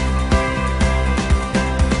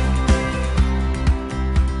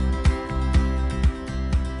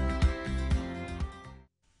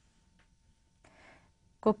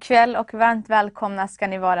God kväll och varmt välkomna ska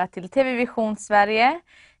ni vara till TV Vision Sverige.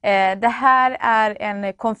 Det här är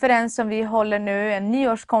en konferens som vi håller nu, en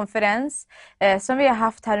nyårskonferens som vi har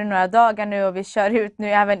haft här i några dagar nu, och vi kör ut nu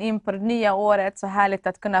även in på det nya året. Så härligt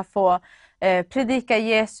att kunna få predika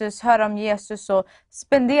Jesus, höra om Jesus och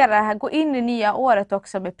spendera det här, gå in i nya året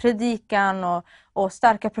också med predikan och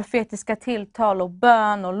starka profetiska tilltal och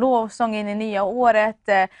bön och lovsång in i nya året.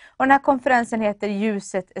 Och den här konferensen heter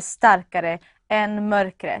Ljuset är starkare än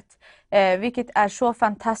mörkret. Vilket är så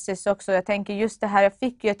fantastiskt också. Jag tänker just det här, jag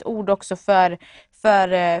fick ju ett ord också för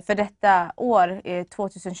detta år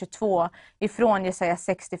 2022 ifrån Jesaja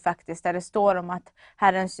 60 faktiskt, där det står om att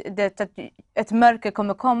ett mörker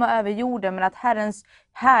kommer komma över jorden, men att Herrens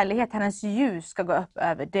härlighet, Herrens ljus ska gå upp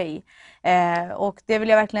över dig. Och det vill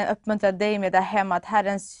jag verkligen uppmuntra dig med där hemma, att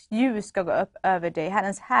Herrens ljus ska gå upp över dig,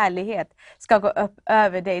 Herrens härlighet ska gå upp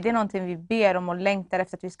över dig. Det är någonting vi ber om och längtar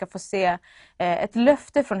efter, att vi ska få se ett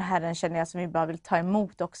löfte från Herren, känner jag, som vi bara vill ta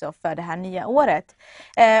emot också för det här nya året.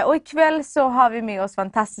 Och ikväll så har vi med oss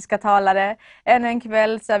fantastiska talare. Ännu en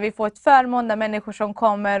kväll så vi får ett förmån där människor som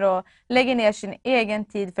kommer och lägger ner sin egen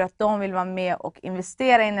tid för att de vill vara med och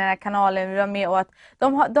investera i den här kanalen, vill vara med, och att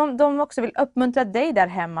de också vill uppmuntra dig där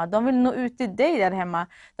hemma. De vill nå ut till dig där hemma.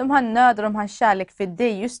 De har nöd och de har kärlek för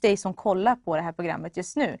dig, just dig som kollar på det här programmet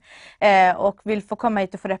just nu. Och vill få komma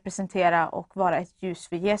hit och få representera och vara ett ljus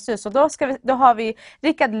för Jesus. Och då har vi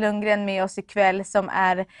Rickard Lundgren med oss ikväll, som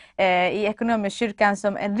är i Ekonomikyrkan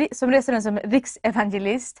som reser runt som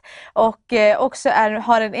riksevangelist. Och också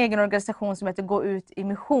har en egen organisation som heter Gå ut i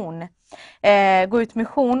mission. Gå ut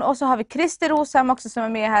mission. Och så har vi Christer Rosam också som är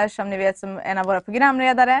med här, som ni vet, som en av våra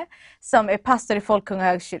programledare, som är pastor i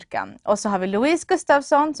Folkungahögskyrkan. Och så har vi Louise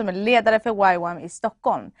Gustafsson som är ledare för YWAM i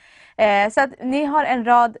Stockholm. Så att ni har en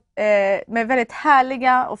rad med väldigt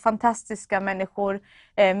härliga och fantastiska människor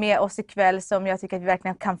med oss ikväll, som jag tycker att vi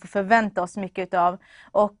verkligen kan få förvänta oss mycket utav.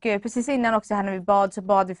 Och precis innan också här när vi bad, så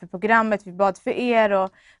bad vi för programmet, vi bad för er, och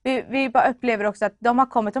vi bara upplever också att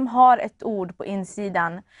de har ett ord på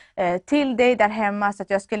insidan till dig där hemma. Så att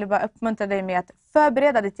jag skulle bara uppmuntra dig med att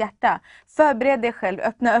förbereda ditt hjärta, förbered dig själv,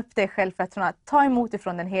 öppna upp dig själv för att ta emot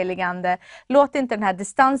ifrån den helige Ande. Låt inte den här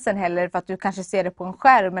distansen heller, för att du kanske ser det på en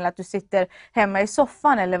skärm, eller att du sitter hemma i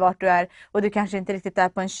soffan eller vart du är, och du kanske inte riktigt är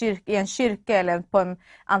på i en kyrka eller på en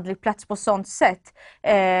andlig plats på sånt sätt.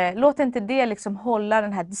 Låt inte det liksom hålla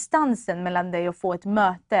den här distansen mellan dig och få ett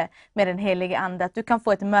möte med den helige Ande. Att du kan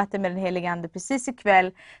få ett möte med den helige Ande precis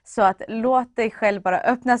ikväll, så att låt dig själv bara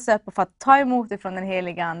öppnas upp och få att ta emot ifrån den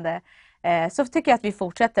helige Ande. Så tycker jag att vi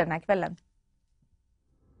fortsätter den här kvällen.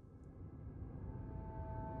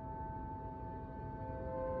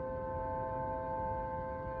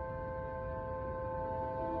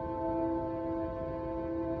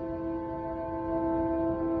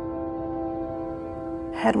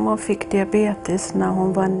 Hermon fick diabetes när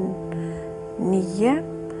hon var 9,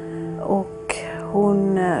 och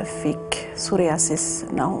hon fick psoriasis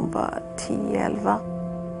när hon var 10-11.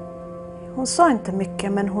 Hon sa inte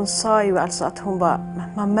mycket, men hon sa ju alltså att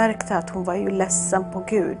man märkte att hon var ju ledsen på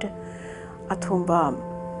Gud. Att hon var,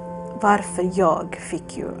 varför jag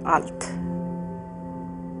fick ju allt.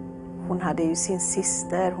 Hon hade ju sin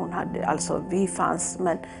syster, vi fanns,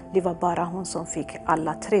 men det var bara hon som fick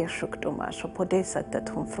alla 3 sjukdomar. Så på det sättet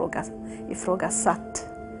hon ifrågasatt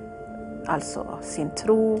alltså sin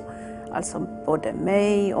tro, alltså både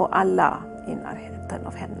mig och alla i närheten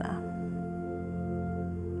av henne.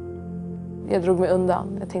 Jag drog mig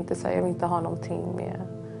undan. Jag tänkte så här, jag vill inte ha någonting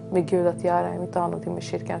med Gud att göra. Jag vill inte ha någonting med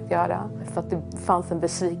kyrkan att göra. För att det fanns en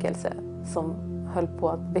besvikelse som höll på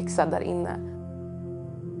att växa där inne.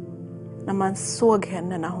 När man såg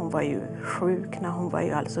henne när hon var ju sjuk, när hon var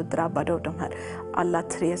ju alltså drabbad av de här alla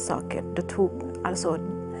 3 saker.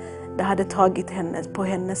 Det hade tagit på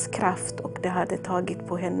hennes kraft, och det hade tagit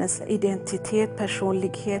på hennes identitet,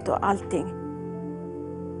 personlighet och allting.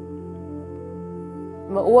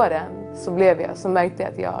 Med åren så märkte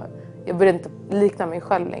jag att jag började inte likna mig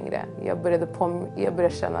själv längre. Jag började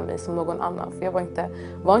känna mig som någon annan, för jag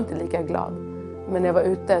var inte lika glad. Men när jag var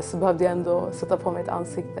ute så behövde jag ändå sätta på mig ett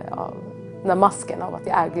ansikte av den här masken av att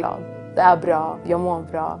jag är glad. Det är bra, jag mår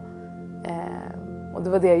bra. Och det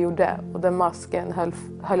var det jag gjorde. Och den masken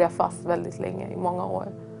höll jag fast väldigt länge, i många år.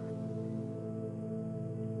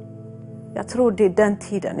 Jag tror det är den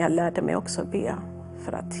tiden jag lärde mig också be.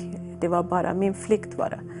 För att det var bara min flykt var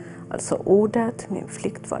det. Alltså ordet, min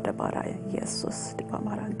flykt var det bara Jesus. Det var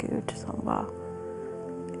bara Gud som var.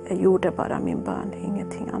 Jag gjorde bara min bön,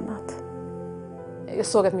 ingenting annat. Jag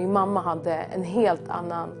såg att min mamma hade en helt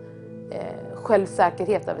annan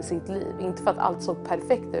självsäkerhet över sitt liv. Inte för att allt såg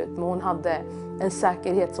perfekt ut, men hon hade en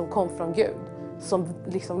säkerhet som kom från Gud. som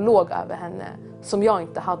liksom låg över henne, som jag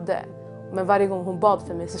inte hade. Men varje gång hon bad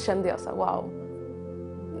för mig så kände jag så här, wow,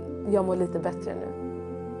 jag mår lite bättre nu.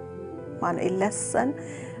 Man är ledsen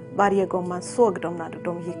varje gång man såg dem när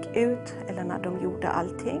de gick ut eller när de gjorde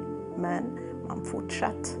allting. Men man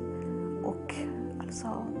fortsatte. Och alltså,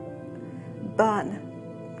 bön.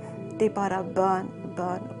 Det är bara bön,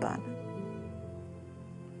 bön, bön.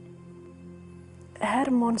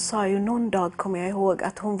 Hermon sa ju någon dag, kommer jag ihåg,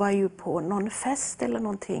 att hon var ju på någon fest eller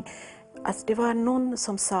någonting. Alltså det var någon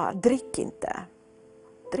som sa, drick inte.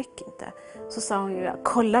 Drick inte. Så sa hon ju, jag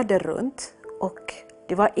kollade runt och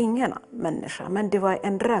det var ingen människa. Men det var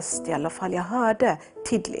en röst i alla fall, jag hörde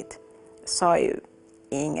tydligt. Sa ju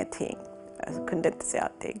ingenting. Jag kunde inte säga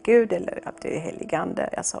att det är Gud eller att det är heligande.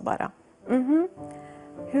 Jag sa bara,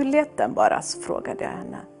 hur lät den bara? Så frågade jag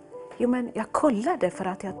henne. Jo, men jag kollade för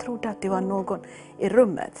att jag trodde att det var någon i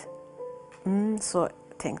rummet. Så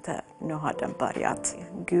tänkte jag, nu har den börjat.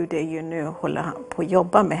 Gud är ju nu, håller han på att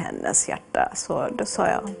jobba med hennes hjärta. Så då sa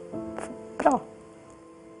jag, bra.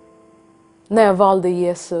 När jag valde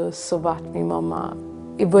Jesus så var min mamma,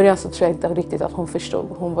 i början så tror jag inte riktigt att hon förstod.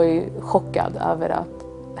 Hon var ju chockad över att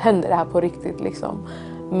hände det här på riktigt liksom.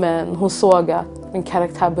 Men hon såg att min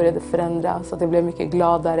karaktär började förändras, att jag blev mycket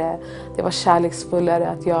gladare, det var kärleksfullare,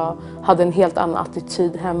 att jag hade en helt annan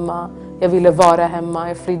attityd hemma. Jag ville vara hemma,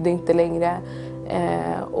 jag flydde inte längre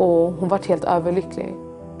och hon var helt överlycklig.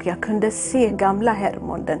 Jag kunde se gamla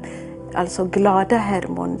Hermon, alltså glada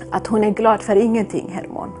Hermon, att hon är glad för ingenting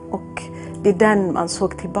Hermon. Och det är den man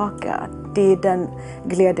såg tillbaka, det är den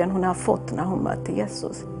glädjen hon har fått när hon mötte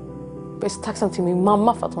Jesus. Jag är så tacksam till min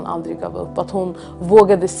mamma för att hon aldrig gav upp. Att hon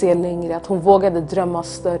vågade se längre, att hon vågade drömma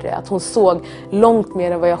större. Att hon såg långt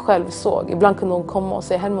mer än vad jag själv såg. Ibland kunde hon komma och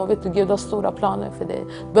säga, Hermon, vet du, Gud har stora planer för dig.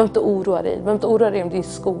 Du behöver inte oroa dig. Du behöver inte oroa dig om din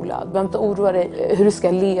skola. Du behöver inte oroa dig hur du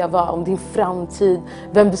ska leva, om din framtid,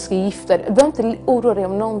 vem du ska gifta dig. Du behöver inte oroa dig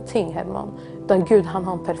om någonting, Hermon. Utan Gud, han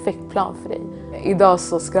har en perfekt plan för dig. Idag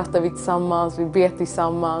så skrattar vi tillsammans, vi ber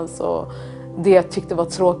tillsammans och det jag tyckte var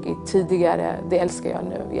tråkigt tidigare, det älskar jag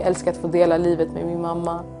nu. Jag älskar att få dela livet med min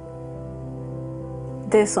mamma.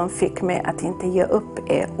 Det som fick mig att inte ge upp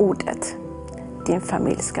är ordet. Din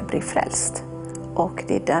familj ska bli frälst. Och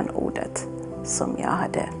det är den ordet som jag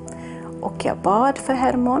hade. Och jag bad för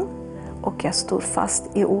Hermon och jag stod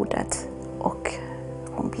fast i ordet. Och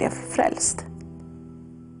hon blev frälst.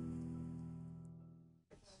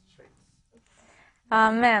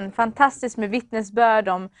 Amen. Fantastiskt med vittnesbörd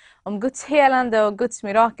om Guds helande och Guds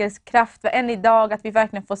mirakelskraft. Än idag att vi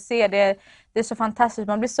verkligen får se det. Det är så fantastiskt.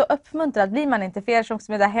 Man blir så uppmuntrad. Blir man inte, för er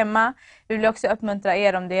som är där hemma. Vi vill också uppmuntra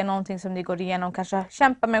er om det är någonting som ni går igenom. Kanske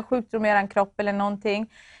kämpa med en sjukdom i er kropp eller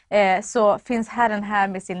någonting. Så finns Herren här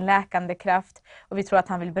med sin läkande kraft. Och vi tror att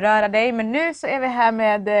han vill beröra dig. Men nu så är vi här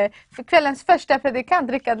med för kvällens första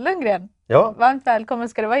predikant, Rickard Lundgren. Ja. Varmt välkommen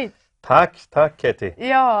ska du vara hit. Tack Katie.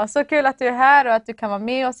 Ja, så kul att du är här och att du kan vara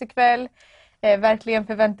med oss ikväll. Verkligen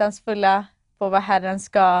förväntansfulla på vad Herren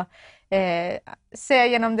ska säga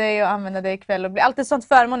genom dig och använda dig ikväll. Och det blir alltid sånt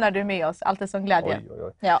förmån när du är med oss, alltid sån glädje.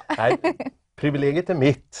 Oj. Ja. Nej, privilegiet är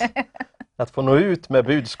mitt. Att få nå ut med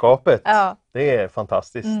budskapet, Ja. Det är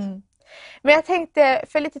fantastiskt. Men jag tänkte,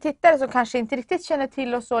 för lite tittare som kanske inte riktigt känner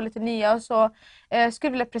till och så, lite nya och så,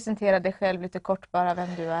 skulle vilja presentera dig själv lite kort bara, vem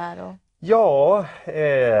du är. Och... Ja,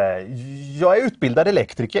 jag är utbildad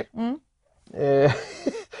elektriker.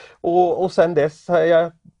 Och sen dess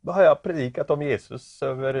har jag predikat om Jesus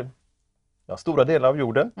över stora delar av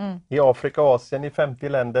jorden. I Afrika och Asien, i 50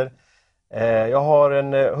 länder. Jag har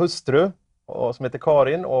en hustru som heter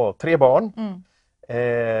Karin och 3 barn.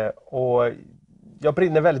 Och jag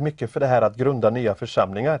brinner väldigt mycket för det här att grunda nya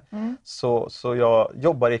församlingar. Så jag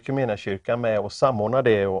jobbar i Equmeniakyrkan med att samordna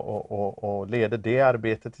det och leder det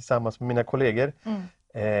arbetet tillsammans med mina kollegor.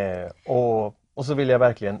 Och så vill jag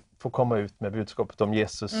verkligen få komma ut med budskapet om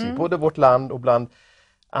Jesus i både vårt land och bland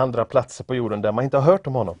andra platser på jorden där man inte har hört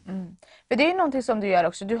om honom. För det är ju någonting som du gör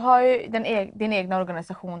också. Du har ju din egna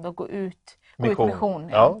organisation att gå ut mission.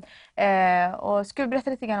 Ja. Och ska vi berätta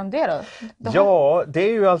lite grann om det då? Ja, det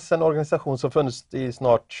är ju alltså en organisation som funnits i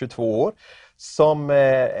snart 22 år. Som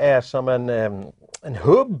är som en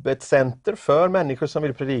hubb, ett center för människor som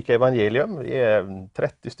vill predika evangelium. Vi är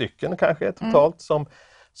 30 stycken kanske totalt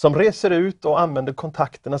som reser ut och använder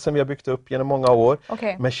kontakterna som vi har byggt upp genom många år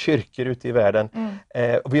med kyrkor ute i världen.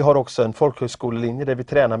 Vi har också en folkhögskolelinje där vi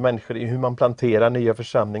tränar människor i hur man planterar nya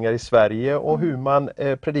församlingar i Sverige och hur man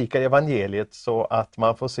predikar evangeliet så att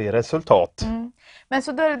man får se resultat. Men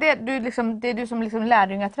så då är det du som liksom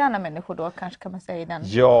lärjungatränar människor då, kanske kan man säga i den?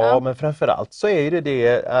 Ja, men framförallt så är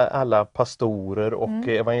det alla pastorer och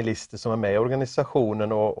evangelister som är med i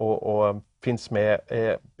organisationen och finns med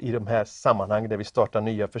i de här sammanhangen där vi startar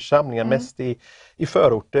nya församlingar. Mest i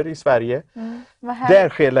förorter i Sverige. Vad härligt. Där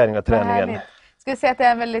sker lärjunga Vad träningen. härligt. Ska vi säga att det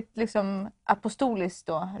är väldigt liksom apostoliskt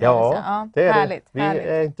då? Ja, det är härligt, det. Vi härligt.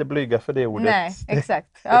 är inte blyga för det ordet. Nej, exakt.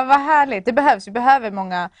 Ja, vad härligt. Det behövs. Vi behöver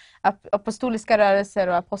många apostoliska rörelser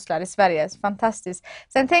och apostlar i Sverige. Fantastiskt.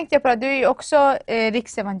 Sen tänkte jag på att du är ju också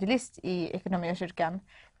riksevangelist i Equmeniakyrkan.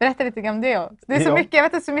 Berätta lite om det. Det är så mycket, jag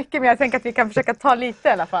vet inte så mycket, men jag tänker att vi kan försöka ta lite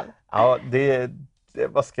i alla fall. Ja,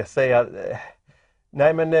 vad ska jag säga?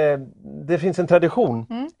 Nej, men det finns en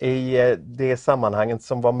tradition i det sammanhanget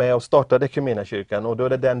som var med och startade Equmeniakyrkan, och då är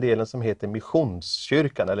det den delen som heter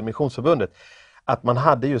Missionskyrkan eller Missionsförbundet. Att man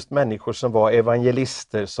hade just människor som var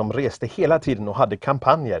evangelister som reste hela tiden och hade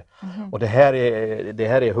kampanjer. Och det här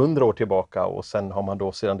är 100 år tillbaka, och sen har man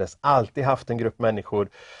då sedan dess alltid haft en grupp människor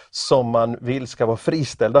som man vill ska vara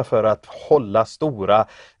friställda för att hålla stora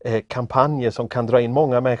kampanjer som kan dra in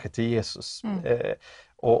många människor till Jesus.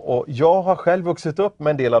 Och jag har själv vuxit upp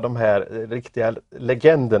med en del av de här riktiga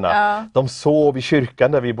legenderna. Ja. De sov i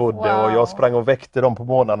kyrkan där vi bodde, Wow. och jag sprang och väckte dem på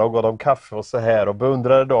morgonen och gav dem kaffe och så här och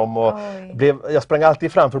beundrade dem. Och jag sprang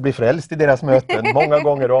alltid fram för att bli frälst i deras möten, många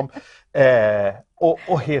gånger om.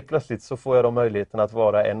 Och helt plötsligt så får jag då möjligheten att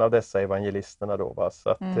vara en av dessa evangelisterna då. Va? Så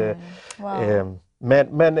att,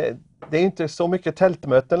 men det är inte så mycket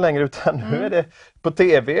tältmöten längre, utan nu är det på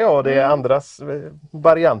tv och det är andras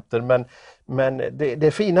varianter. Men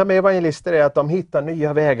det fina med evangelister är att de hittar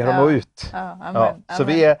nya vägar att nå ut. Ja, amen, Så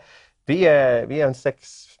amen. vi är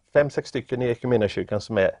 5-6 stycken i Equmeniakyrkan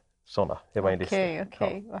som är sådana evangelister.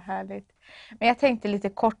 Okej, vad härligt. Men jag tänkte lite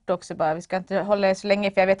kort också bara, vi ska inte hålla er så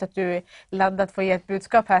länge för jag vet att du är laddad för att ge ett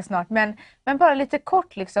budskap här snart. Men bara lite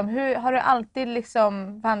kort liksom, har du alltid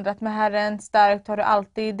liksom vandrat med Herren starkt? Har du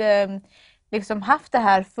alltid liksom haft det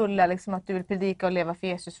här fulla liksom, att du vill predika och leva för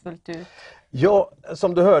Jesus fullt ut? Ja,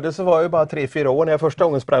 som du hörde så var jag ju bara 3-4 år när jag första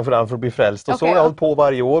gången sprang fram för att bli frälst. Och så har jag ja. hållit på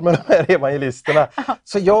varje år med de här evangelisterna.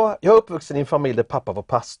 Så jag är uppvuxen i en familj där pappa var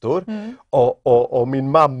pastor. Och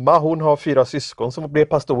min mamma, hon har 4 syskon som blev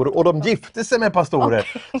pastorer. Och de gifte sig med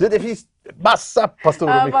pastorer. Så det finns massa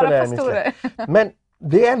pastorer och missionärer. Men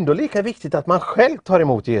det är ändå lika viktigt att man själv tar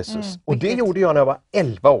emot Jesus. Och det gjorde jag när jag var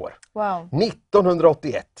 11 år. Wow.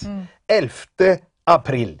 1981. 11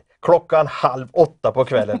 april. 7:30 på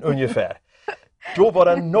kvällen ungefär. Då var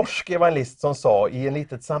det en norsk evangelist som sa i en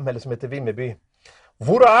litet samhälle som heter Vimmerby: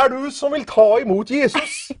 "Var är du som vill ta emot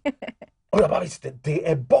Jesus?" Och jag bara visste, det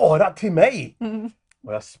är bara till mig.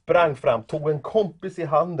 Och jag sprang fram, tog en kompis i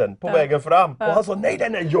handen på vägen fram. Och han sa, nej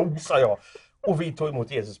den är jobb, sa jag. Och vi tog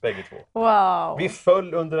emot Jesus bägge två. Wow. Vi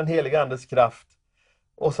föll under den heliga andes kraft.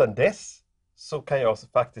 Och sen dess så kan jag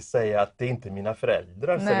faktiskt säga att det är inte mina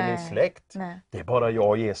föräldrar eller min släkt. Nej. Det är bara jag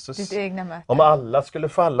och Jesus. Ditt egna möte. Om alla skulle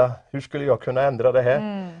falla, hur skulle jag kunna ändra det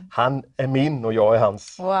här? Han är min och jag är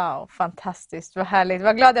hans. Wow, fantastiskt. Vad härligt.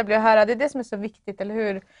 Vad glad jag blev att höra. Det är det som är så viktigt, eller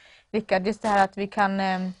hur, Rickard? Just det här att vi kan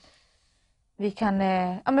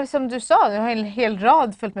ja, men som du sa, du har en hel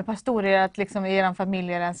rad fullt med pastorer att liksom i er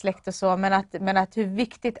familj, er släkt och så, men att hur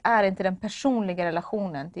viktigt är inte den personliga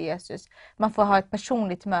relationen till Jesus? Man får ha ett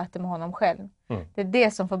personligt möte med honom själv. Det är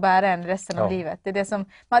det som får bära en resten av livet. Det är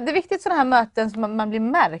det är viktigt sådana här möten som man blir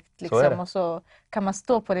märkt liksom, och så kan man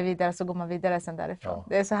stå på det vidare, så går man vidare sen därifrån. Ja.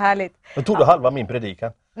 Det är så härligt. Men tog du halva min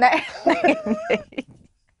predikan? Nej.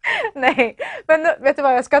 Nej, men vet du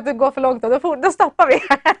vad, jag ska inte gå för långt då stoppar vi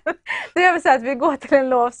här. Då gör vi så att vi går till en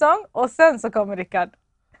lovsång och sen så kommer Rickard.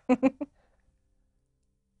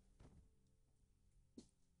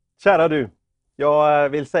 Kära du, jag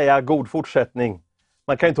vill säga god fortsättning.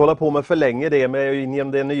 Man kan inte hålla på med för länge det med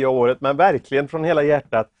genom det nya året, men verkligen från hela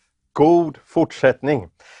hjärtat, god fortsättning.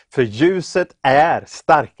 För ljuset är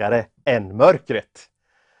starkare än mörkret.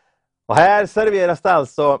 Och här serveras det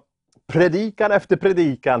alltså predikan efter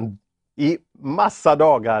predikan i massa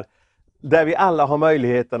dagar där vi alla har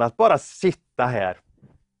möjligheten att bara sitta här.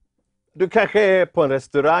 Du kanske är på en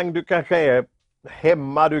restaurang, du kanske är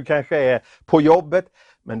hemma, du kanske är på jobbet,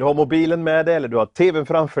 men du har mobilen med dig eller du har tvn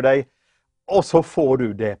framför dig och så får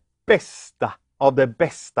du det bästa av det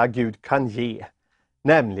bästa Gud kan ge,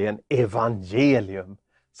 nämligen evangelium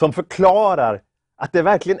som förklarar att det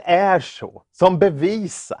verkligen är så, som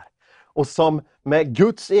bevisar och som med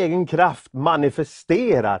Guds egen kraft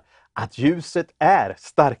manifesterar att ljuset är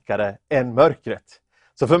starkare än mörkret.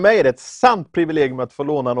 Så för mig är det ett sant privilegium att få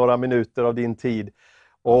låna några minuter av din tid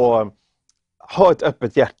och ha ett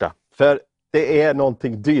öppet hjärta. För det är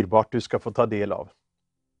någonting dyrbart du ska få ta del av.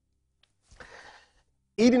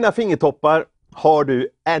 I dina fingertoppar har du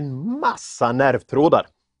en massa nervtrådar.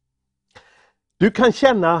 Du kan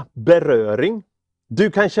känna beröring,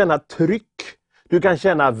 du kan känna tryck, Du kan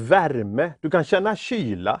känna värme, du kan känna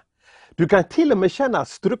kyla. Du kan till och med känna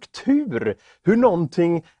struktur, hur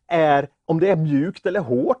någonting är, om det är mjukt eller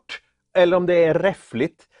hårt, eller om det är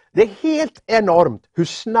räffligt. Det är helt enormt hur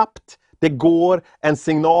snabbt det går en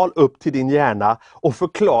signal upp till din hjärna och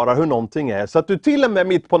förklarar hur någonting är. Så att du till och med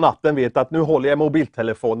mitt på natten vet att nu håller jag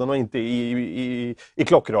mobiltelefonen och inte i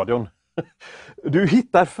klockradion. Du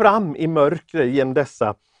hittar fram i mörkret genom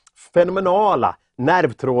dessa fenomenala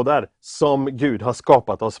nervtrådar som Gud har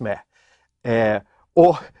skapat oss med.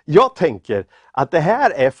 Och jag tänker att det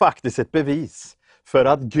här är faktiskt ett bevis för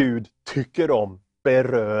att Gud tycker om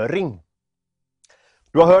beröring.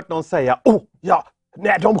 Du har hört någon säga,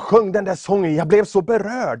 när de sjöng den där sången, jag blev så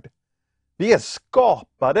berörd. Vi är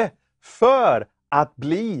skapade för att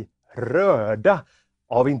bli rörda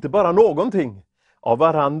av inte bara någonting, av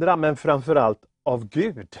varandra, men framförallt av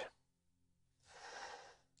Gud.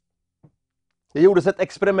 Det gjordes ett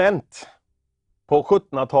experiment på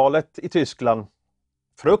 1700-talet i Tyskland.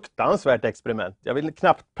 Fruktansvärt experiment. Jag vill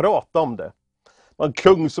knappt prata om det. Det var en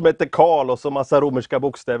kung som hette Karl och så massa romerska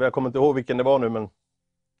bokstäver. Jag kommer inte ihåg vilken det var nu, men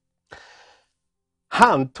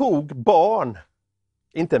han tog barn.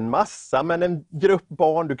 Inte en massa, men en grupp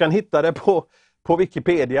barn. Du kan hitta det på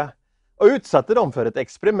Wikipedia. Och utsatte dem för ett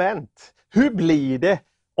experiment. Hur blir det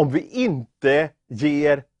om vi inte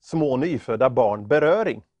ger små nyfödda barn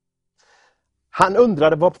beröring? Han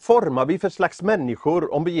undrade vad formar vi för slags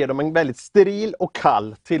människor om vi ger dem en väldigt steril och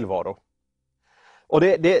kall tillvaro. Och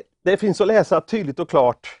det finns att läsa tydligt och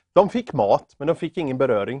klart. De fick mat, men de fick ingen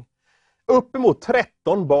beröring. Uppemot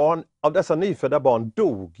 13 barn av dessa nyfödda barn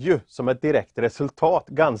dog ju som ett direkt resultat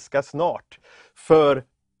ganska snart. För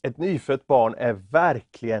ett nyfött barn är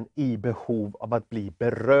verkligen i behov av att bli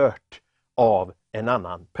berört av en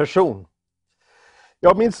annan person.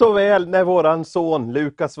 Jag minns så väl när våran son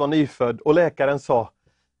Lukas var nyfödd och läkaren sa,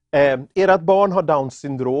 ert barn har Downs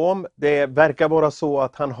syndrom. Det verkar vara så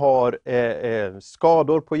att han har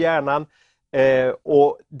skador på hjärnan.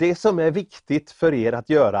 Och det som är viktigt för er att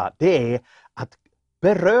göra, det är att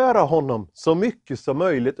beröra honom så mycket som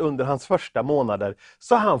möjligt under hans första månader.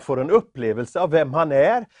 Så han får en upplevelse av vem han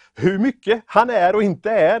är, hur mycket han är och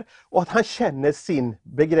inte är. Och att han känner sin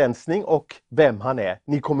begränsning och vem han är.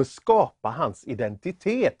 Ni kommer skapa hans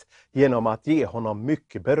identitet genom att ge honom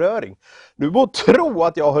mycket beröring. Du må tro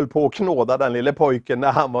att jag höll på att knåda den lille pojken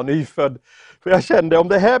när han var nyfödd. För jag kände, om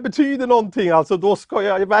det här betyder någonting, alltså då ska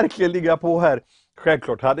jag verkligen ligga på här.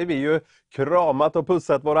 Självklart hade vi ju kramat och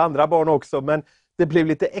pussat våra andra barn också, men det blev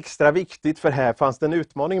lite extra viktigt för här fanns det en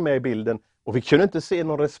utmaning med i bilden och vi kunde inte se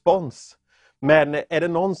någon respons. Men är det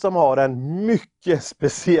någon som har en mycket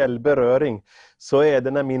speciell beröring så är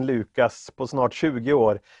det när min Lukas på snart 20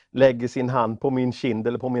 år lägger sin hand på min kind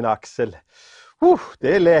eller på min axel.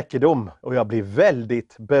 Det är läkedom och jag blir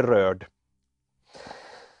väldigt berörd.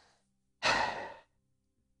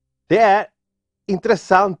 Det är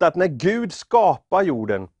intressant att när Gud skapar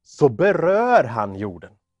jorden så berör han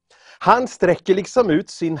jorden. Han sträcker liksom ut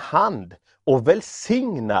sin hand och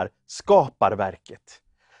välsignar skaparverket.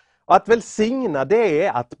 Och att välsigna, det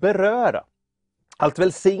är att beröra. Att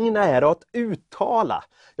välsigna är att uttala.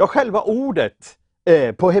 Ja, själva ordet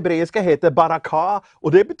på hebreiska heter baraka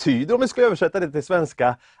och det betyder, om vi ska översätta det till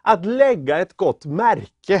svenska, att lägga ett gott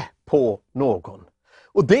märke på någon.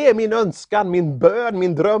 Och det är min önskan, min bön,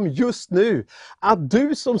 min dröm just nu. Att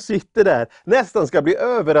du som sitter där nästan ska bli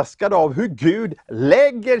överraskad av hur Gud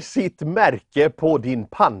lägger sitt märke på din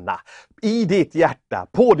panna, i ditt hjärta,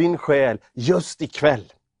 på din själ just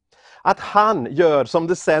ikväll. Att han gör som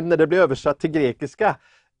det sen när det blir översatt till grekiska,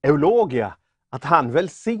 eulogia, att han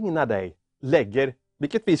välsignar dig, lägger,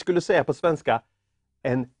 vilket vi skulle säga på svenska,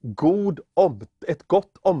 ett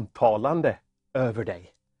gott omtalande över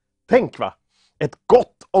dig. Tänk va? Ett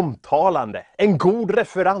gott omtalande, en god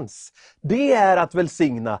referens. Det är att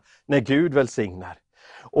välsigna när Gud välsignar.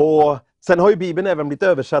 Och sen har ju Bibeln även blivit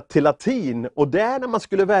översatt till latin. Och där när man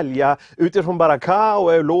skulle välja utifrån baraka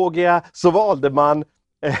och eulogia så valde man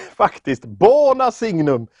faktiskt bona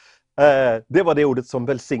signum. Det var det ordet som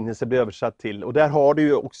välsignelse blev översatt till. Och där har du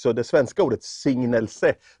ju också det svenska ordet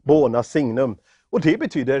signelse, bona signum. Och det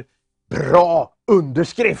betyder bra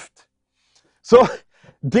underskrift. Så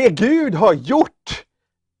det Gud har gjort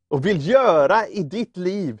och vill göra i ditt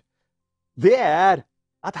liv, det är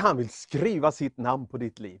att han vill skriva sitt namn på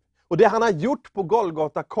ditt liv. Och det han har gjort på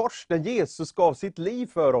Golgata kors, när Jesus gav sitt liv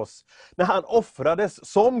för oss, när han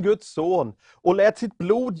offrades som Guds son och lät sitt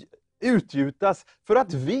blod utgjutas för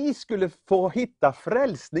att vi skulle få hitta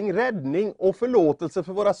frälsning, räddning och förlåtelse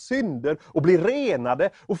för våra synder och bli renade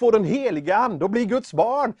och få den heliga ande och bli Guds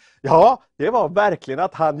barn. Ja, det var verkligen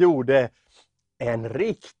att han gjorde en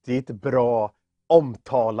riktigt bra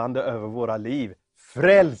omtalande över våra liv.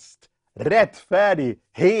 Frälst, rättfärdig,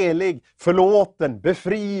 helig, förlåten,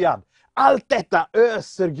 befriad. Allt detta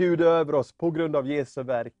öser Gud över oss på grund av Jesu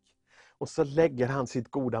verk. Och så lägger han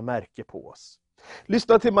sitt goda märke på oss.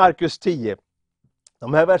 Lyssna till Markus 10.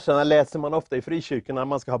 De här verserna läser man ofta i frikyrkan när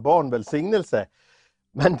man ska ha barnvälsignelse.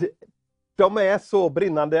 Men de är så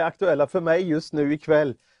brinnande aktuella för mig just nu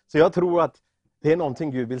ikväll. Så jag tror att det är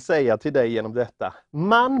någonting Gud vill säga till dig genom detta.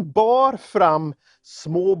 Man bar fram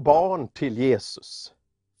små barn till Jesus.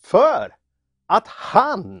 För att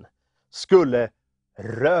han skulle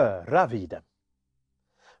röra vid dem.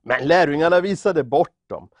 Men lärjungarna visade bort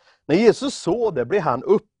dem. När Jesus såg det blev han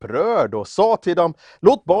upprörd och sa till dem: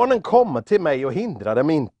 låt barnen komma till mig och hindra dem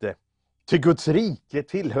inte. Till Guds rike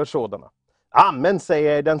tillhör sådana. Amen,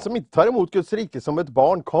 säger jag, den som inte tar emot Guds rike som ett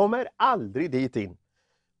barn kommer aldrig dit in.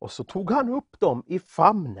 Och så tog han upp dem i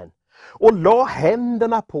famnen och la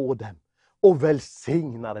händerna på dem och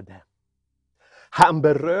välsignade dem. Han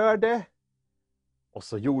berörde och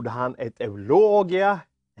så gjorde han ett eulogia,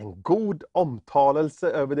 en god omtalelse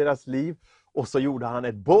över deras liv. Och så gjorde han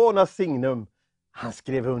ett bona signum. Han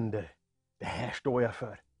skrev under: det här står jag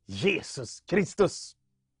för, Jesus Kristus.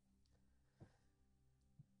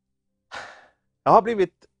 Jag har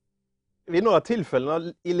blivit vid några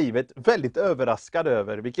tillfällen i livet väldigt överraskad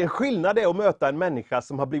över vilken skillnad det är att möta en människa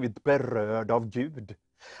som har blivit berörd av Gud.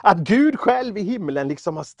 Att Gud själv i himlen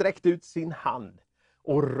liksom har sträckt ut sin hand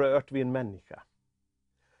och rört vid en människa.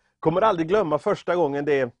 Kommer aldrig glömma första gången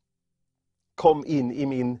det kom in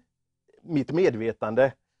i mitt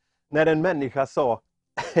medvetande. När en människa sa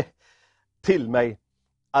till mig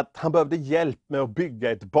att han behövde hjälp med att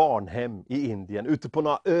bygga ett barnhem i Indien. Ute på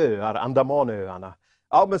några öar, Andamanöarna.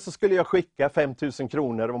 Ja, men så skulle jag skicka 5 000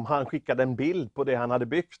 kronor om han skickade en bild på det han hade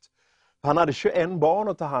byggt. Han hade 21 barn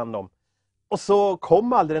att ta hand om. Och så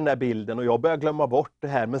kom aldrig den där bilden och jag började glömma bort det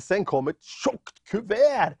här. Men sen kom ett tjockt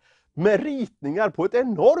kuvert med ritningar på ett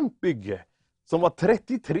enormt bygge. Som var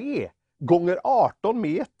 33 gånger 18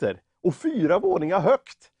 meter och 4 våningar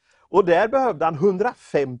högt. Och där behövde han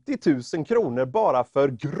 150 000 kronor bara för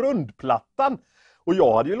grundplattan. Och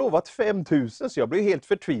jag hade ju lovat 5 000 så jag blev helt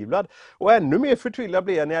förtvivlad. Och ännu mer förtvivlad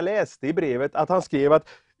blev jag när jag läste i brevet att han skrev att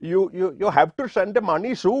you have to send the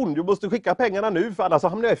money soon. Du måste skicka pengarna nu för annars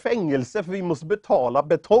hamnar jag i fängelse för vi måste betala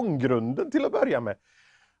betonggrunden till att börja med.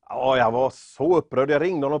 Ja, jag var så upprörd. Jag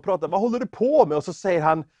ringde honom och pratade. Vad håller du på med? Och så säger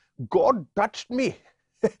han: God touched me.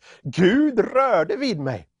 Gud rörde vid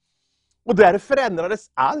mig. Och där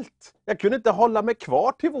förändrades allt. Jag kunde inte hålla mig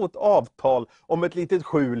kvar till vårt avtal om ett litet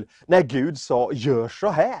skjul när Gud sa: gör så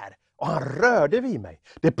här. Och han rörde vid mig.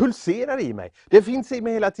 Det pulserar i mig. Det finns i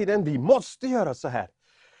mig hela tiden. Vi måste göra så här.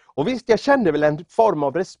 Och visst, jag kände väl en form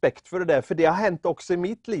av respekt för det där. För det har hänt också i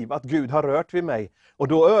mitt liv att Gud har rört vid mig. Och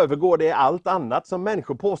då övergår det allt annat som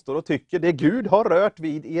människor påstår och tycker. Det Gud har rört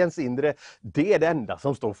vid i ens inre, det är det enda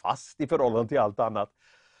som står fast i förhållande till allt annat.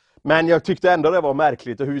 Men jag tyckte ändå det var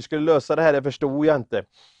märkligt och hur vi skulle lösa det här det förstod jag inte.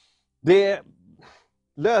 Det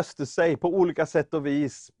löste sig på olika sätt och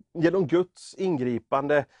vis genom Guds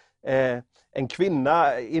ingripande. En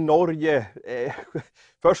kvinna i Norge,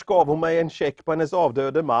 först gav hon mig en check på hennes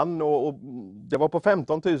avdöde man och det var på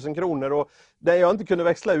 15 000 kronor. Och när jag inte kunde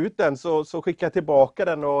växla ut den så skickade jag tillbaka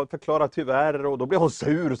den och förklarade tyvärr. Och då blev hon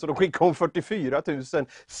sur så då skickade hon 44 000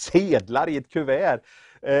 sedlar i ett kuvert.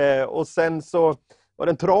 Och sen så var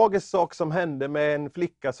det en tragisk sak som hände med en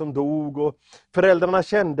flicka som dog och föräldrarna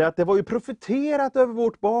kände att det var ju profeterat över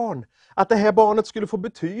vårt barn. Att det här barnet skulle få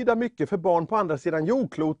betyda mycket för barn på andra sidan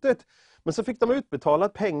jordklotet. Men så fick de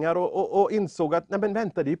utbetalat pengar och insåg att nej men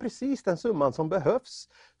vänta, det är ju precis den summan som behövs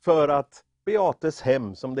för att Beates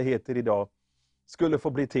hem, som det heter idag, skulle få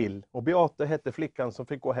bli till. Och Beate hette flickan som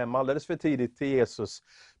fick gå hem alldeles för tidigt till Jesus.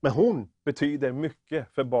 Men hon betyder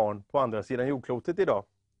mycket för barn på andra sidan jordklotet idag.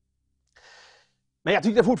 Men jag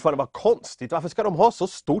tyckte fortfarande var konstigt. Varför ska de ha så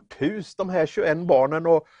stort hus, de här 21 barnen,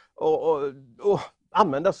 och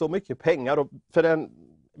använda så mycket pengar?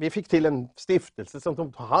 Vi fick till en stiftelse som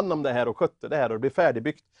tog hand om det här och skötte det här och det blev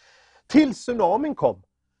färdigbyggt. Till tsunamin kom.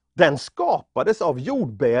 Den skapades av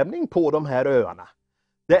jordbävning på de här öarna.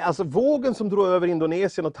 Det är alltså vågen som drog över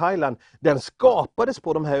Indonesien och Thailand. Den skapades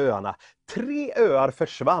på de här öarna. 3 öar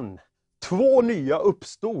försvann. 2 nya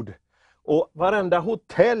uppstod. Och varenda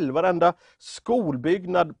hotell, varenda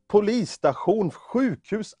skolbyggnad, polisstation,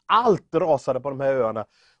 sjukhus, allt rasade på de här öarna.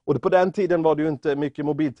 Och på den tiden var det ju inte mycket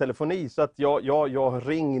mobiltelefoni så att jag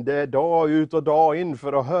ringde dag ut och dag in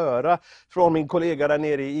för att höra från min kollega där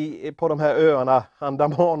nere på de här öarna,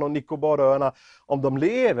 Andaman och Nicobaröarna, om de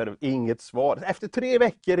lever. Inget svar. Efter 3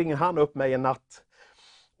 veckor ringer han upp mig en natt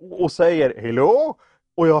och säger: Hello,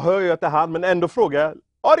 Och jag hör ju att det är han, men ändå frågar jag,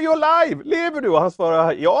 are you alive? Lever du? Och han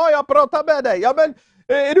svarar, ja, jag pratar med dig. Ja, men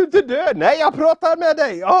är du inte död? Nej, jag pratar med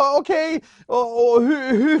dig. Ja, okej. Och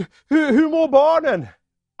hur mår barnen?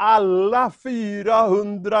 Alla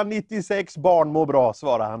 496 barn mår bra,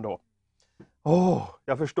 svarar han då.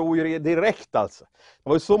 Jag förstod ju det direkt alltså. Det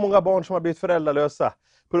var ju så många barn som har blivit föräldralösa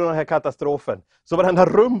på grund av den här katastrofen. Så varenda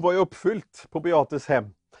rum var ju uppfyllt på Beates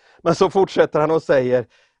hem. Men så fortsätter han och säger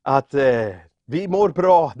att vi mår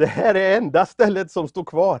bra, det här är enda stället som står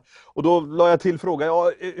kvar. Och då la jag till frågan,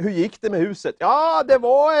 ja, hur gick det med huset? Ja, det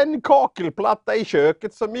var en kakelplatta i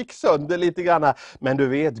köket som gick sönder lite grann. Men du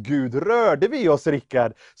vet, Gud rörde vi oss,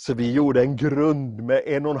 Rickard. Så vi gjorde en grund med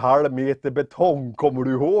 1,5 meter betong, kommer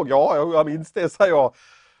du ihåg? Ja, jag minns det, sa jag.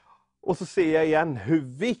 Och så ser jag igen hur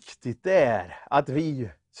viktigt det är att vi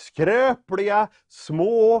skröpliga,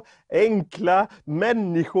 små, enkla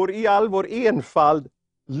människor i all vår enfald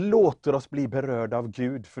låter oss bli berörda av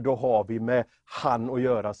Gud, för då har vi med han att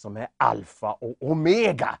göra som är alfa och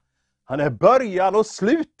omega. Han är början och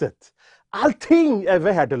slutet. Allting är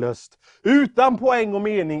värdelöst, utan poäng och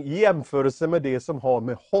mening i jämförelse med det som har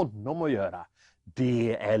med honom att göra.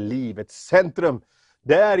 Det är livets centrum.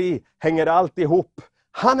 Där i hänger allt ihop.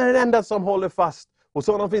 Han är den enda som håller fast. Och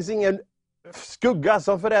så finns ingen skugga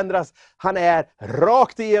som förändras. Han är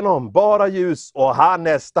rakt igenom bara ljus, och han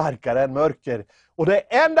är starkare än mörker. Och det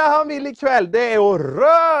enda han vill ikväll, det är att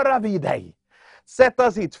röra vid dig.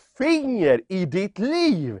 Sätta sitt finger i ditt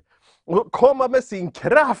liv. Och komma med sin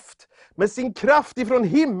kraft. Med sin kraft ifrån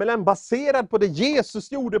himmelen, baserad på det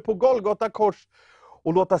Jesus gjorde på Golgata kors.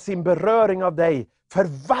 Och låta sin beröring av dig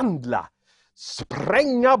förvandla.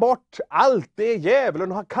 Spränga bort allt det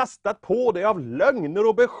djävulen har kastat på dig av lögner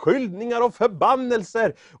och beskyllningar och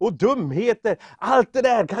förbannelser och dumheter. Allt det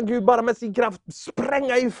där kan Gud bara med sin kraft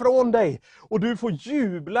spränga ifrån dig. Och du får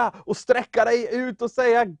jubla och sträcka dig ut och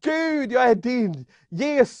säga, Gud, jag är din.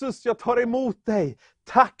 Jesus, jag tar emot dig.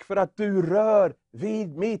 Tack för att du rör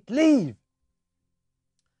vid mitt liv.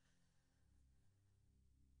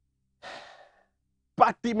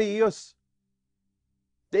 Bartimeus.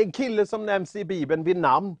 Det är en kille som nämns i Bibeln vid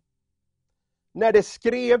namn. När det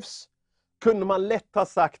skrevs kunde man lätt ha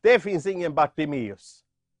sagt, det finns ingen Bartimeus.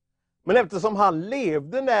 Men eftersom han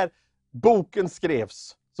levde när boken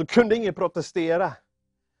skrevs så kunde ingen protestera.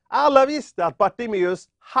 Alla visste att Bartimeus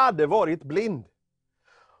hade varit blind.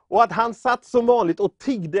 Och att han satt som vanligt och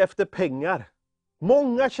tiggde efter pengar.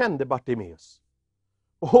 Många kände Bartimeus.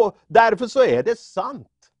 Och därför så är det sant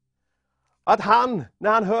att han,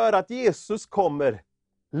 när han hör att Jesus kommer,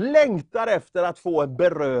 längtar efter att få en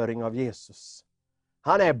beröring av Jesus.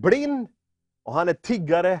 Han är blind och han är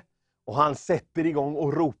tiggare och han sätter igång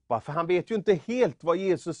och ropar. För han vet ju inte helt vad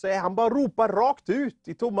Jesus är. Han bara ropar rakt ut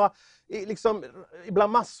i tomma, liksom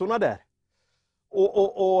bland massorna där.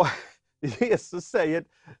 Och Jesus säger,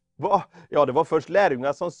 det var först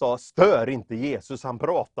lärjungar som sa, stör inte Jesus, han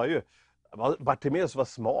pratar ju. Bartimeus var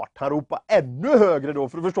smart, han ropar ännu högre då,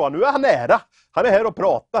 för att förstå, nu är han nära. Han är här och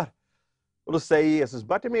pratar. Och då säger Jesus,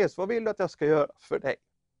 Bartimeus, vad vill du att jag ska göra för dig?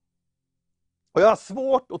 Och jag har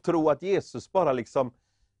svårt att tro att Jesus bara liksom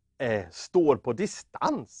står på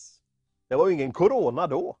distans. Det var ju ingen corona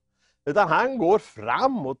då. Utan han går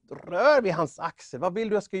fram och rör vid hans axel. Vad vill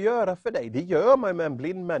du jag ska göra för dig? Det gör man med en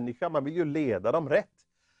blind människa. Man vill ju leda dem rätt.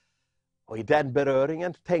 Och i den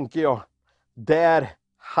beröringen tänker jag, där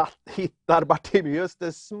hittar Bartimeus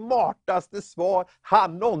det smartaste svar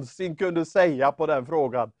han någonsin kunde säga på den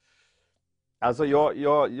frågan. Alltså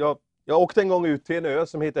jag åkte en gång ut till en ö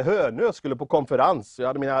som heter Hönö, skulle på konferens. Jag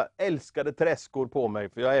hade mina älskade träskor på mig,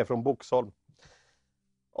 för jag är från Boxholm.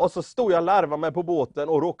 Och så stod jag och larvade mig på båten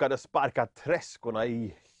och råkade sparka träskorna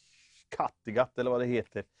i Kattegatt eller vad det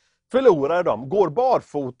heter. Förlorade dem, går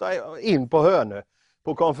barfota in på Hönö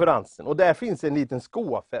på konferensen. Och där finns en liten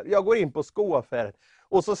skoaffär. Jag går in på skoaffären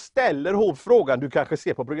och så ställer hon frågan, du kanske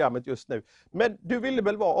ser på programmet just nu. Men du ville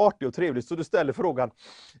väl vara artig och trevlig, så du ställer frågan,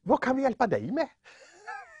 vad kan vi hjälpa dig med?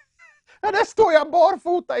 Ja, där står jag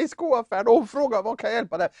barfota i skoaffären och hon frågar, vad kan jag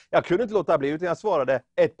hjälpa dig? Jag kunde inte låta bli, utan jag svarade,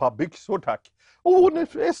 ett par byxor tack. Och hon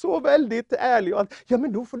är så väldigt ärlig. Och ja,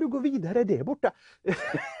 men då får du gå vidare där borta.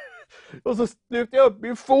 Och så lyfter jag upp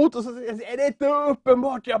min fot och så är det inte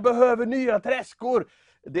uppenbart, jag behöver nya träskor.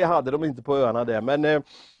 Det hade de inte på öarna där, men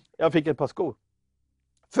jag fick ett par skor.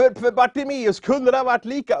 För Bartimeus kunde det ha varit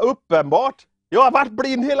lika uppenbart. Jag har varit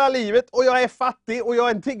blind hela livet och jag är fattig och jag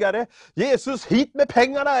är en tiggare. Jesus, hit med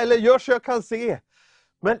pengarna eller gör så jag kan se.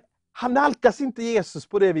 Men han nalkas inte Jesus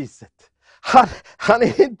på det viset. Han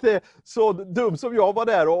är inte så dum som jag var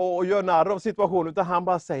där och gör narr av situationen, utan han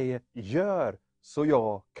bara säger, gör så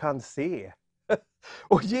jag kan se.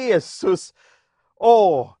 Och Jesus,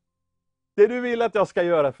 det du vill att jag ska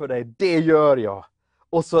göra för dig, det gör jag.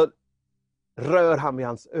 Och så rör han vid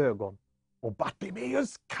hans ögon. Och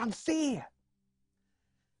Bartimeus kan se.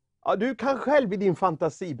 Ja, du kan själv i din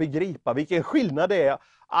fantasi begripa vilken skillnad det är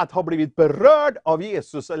att ha blivit berörd av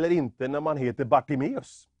Jesus eller inte när man heter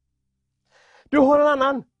Bartimeus. Du har en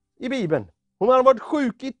annan i Bibeln. Hon hade varit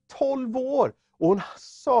sjuk i 12 år. Och hon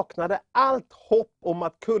saknade allt hopp om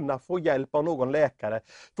att kunna få hjälp av någon läkare.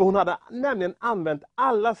 För hon hade nämligen använt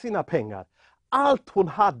alla sina pengar. Allt hon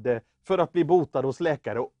hade för att bli botad hos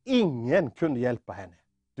läkare. Och ingen kunde hjälpa henne.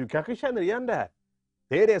 Du kanske känner igen det här.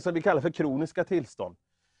 Det är det som vi kallar för kroniska tillstånd.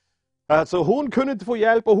 Alltså hon kunde inte få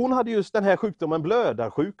hjälp och hon hade just den här sjukdomen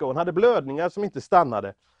blödarsjuka. Hon hade blödningar som inte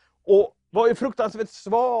stannade. Och var ju fruktansvärt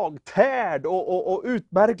svag, tärd och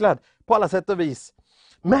utmärglad på alla sätt och vis.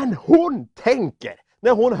 Men hon tänker,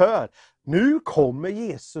 när hon hör, nu kommer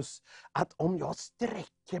Jesus, att om jag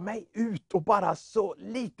sträcker mig ut och bara så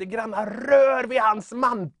lite grann rör vid hans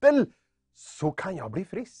mantel, så kan jag bli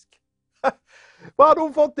frisk. Var hade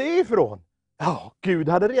hon fått det ifrån? Ja, Gud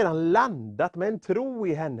hade redan landat med en tro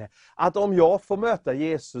i henne, att om jag får möta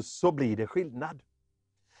Jesus så blir det skillnad.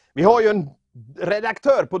 Vi har ju en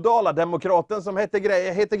redaktör på Dala-Demokraten som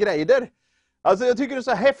heter Greider. Alltså jag tycker det är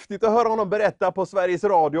så häftigt att höra honom berätta på Sveriges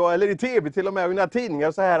Radio eller i tv till och med och i några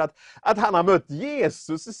tidningar så här att han har mött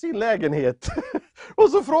Jesus i sin lägenhet. Och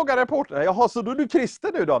så frågar reportern, jaha, så då är du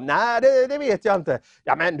kristen nu då? Nej, det vet jag inte.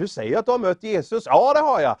 Ja, men du säger att du har mött Jesus. Ja, det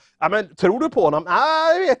har jag. Ja, men tror du på honom?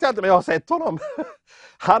 Nej, det vet jag inte, men jag har sett honom.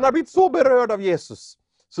 Han har blivit så berörd av Jesus.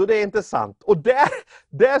 Så det är inte sant. Och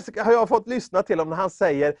där har jag fått lyssna till honom när han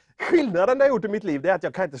säger, skillnaden det har gjort i mitt liv det är att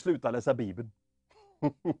jag kan inte sluta läsa Bibeln.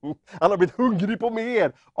 Han har blivit hungrig på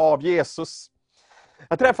mer av Jesus.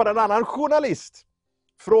 Jag träffade en annan journalist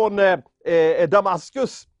från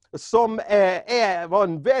Damaskus som var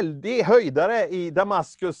en väldig höjdare i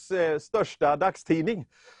Damaskus största dagstidning.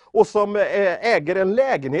 Och som äger en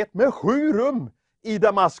lägenhet med 7 rum i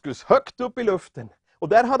Damaskus, högt upp i luften. Och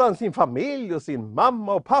där hade han sin familj och sin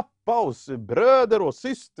mamma och pappa och bröder och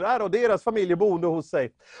systrar och deras familj boende hos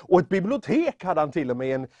sig. Och ett bibliotek hade han till och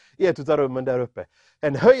med i ett av rummen där uppe.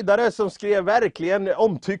 En höjdare som skrev verkligen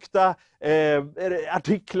omtyckta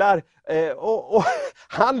artiklar. Och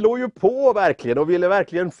han låg ju på verkligen och ville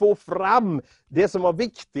verkligen få fram det som var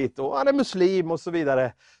viktigt. Och han är muslim och så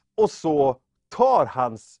vidare. Och så tar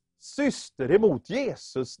hans syster emot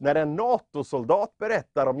Jesus när en NATO-soldat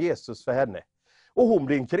berättar om Jesus för henne. Och hon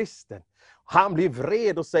blir en kristen. Han blir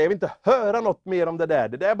vred och säger, jag vill inte höra något mer om det där.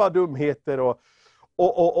 Det där är bara dumheter.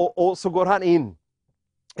 Och så går han in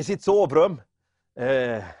i sitt sovrum.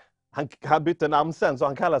 Han bytte namn sen så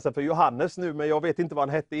han kallar sig för Johannes nu. Men jag vet inte vad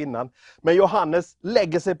han hette innan. Men Johannes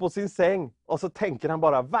lägger sig på sin säng. Och så tänker han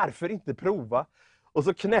bara, varför inte prova? Och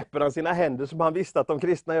så knäpper han sina händer som han visste att de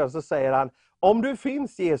kristna gör. Så säger han, om du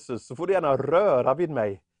finns Jesus så får du gärna röra vid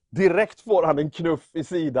mig. Direkt får han en knuff i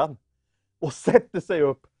sidan. Och sätter sig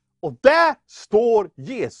upp. Och där står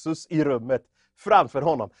Jesus i rummet framför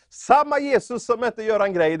honom. Samma Jesus som mötte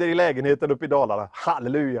Göran Greider i lägenheten uppe i Dalarna.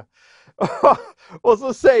 Halleluja. Och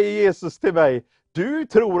så säger Jesus till mig, du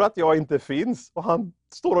tror att jag inte finns. Och han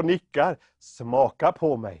står och nickar. Smaka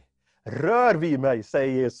på mig. Rör vid mig,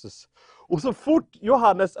 säger Jesus. Och så fort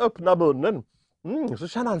Johannes öppnar munnen så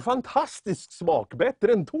känner han fantastisk smak,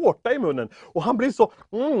 bättre än tårta i munnen. Och han blir så,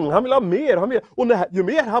 han vill ha mer, Och ju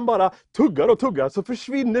mer han bara tuggar och tuggar så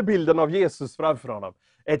försvinner bilden av Jesus framför honom.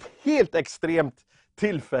 Ett helt extremt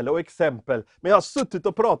tillfälle och exempel. Men jag har suttit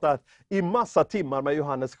och pratat i massa timmar med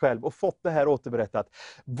Johannes själv och fått det här återberättat.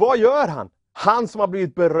 Vad gör han? Han som har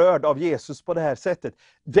blivit berörd av Jesus på det här sättet.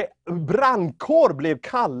 Brandkår blev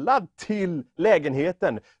kallad till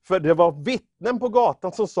lägenheten. För det var vittnen på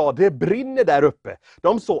gatan som sa, det brinner där uppe.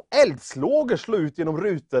 De såg eldslågor slå ut genom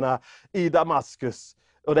rutorna i Damaskus.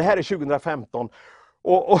 Och det här är 2015.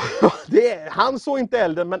 Och han såg inte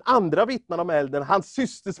elden, men andra vittnade om elden. Hans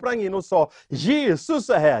syster sprang in och sa, Jesus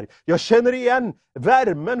är här. Jag känner igen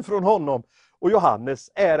värmen från honom. Och Johannes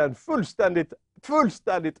är en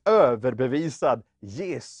fullständigt överbevisad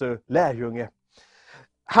Jesu lärjunge.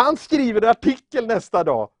 Han skriver en artikel nästa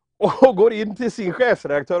dag och går in till sin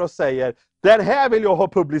chefredaktör och säger, den här vill jag ha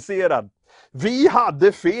publicerad. Vi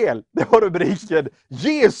hade fel, det var rubriken.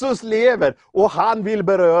 Jesus lever och han vill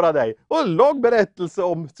beröra dig. Och en lång berättelse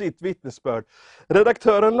om sitt vittnesbörd.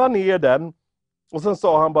 Redaktören la ner den och sen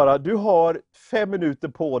sa han bara, du har 5 minuter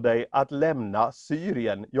på dig att lämna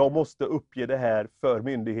Syrien. Jag måste uppge det här för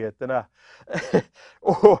myndigheterna.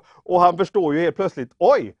 och han förstår ju helt plötsligt,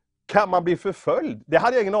 oj, kan man bli förföljd? Det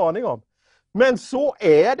hade jag ingen aning om. Men så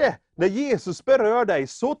är det När Jesus berör dig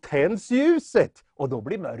så tänds ljuset och då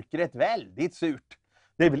blir mörkret väldigt surt.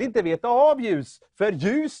 Det vill inte veta av ljus, för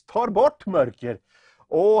ljus tar bort mörker.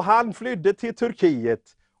 Och han flydde till Turkiet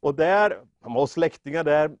och där, han var släktingar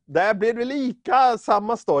där blev det lika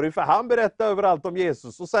samma story, för han berättade överallt om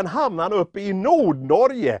Jesus. Och sen hamnade han uppe i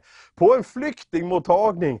Nordnorge på en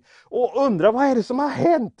flyktingmottagning och undrar vad är det som har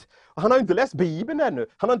hänt. Han har inte läst Bibeln ännu.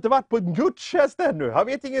 Han har inte varit på en gudstjänst ännu. Han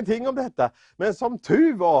vet ingenting om detta. Men som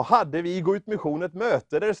tur var hade vi i Gå ut mission ett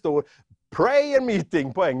möte där det står prayer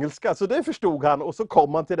meeting på engelska. Så det förstod han och så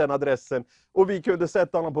kom han till den adressen. Och vi kunde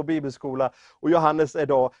sätta honom på bibelskola. Och Johannes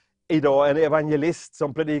är idag en evangelist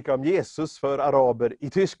som predikar om Jesus för araber i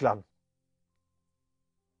Tyskland.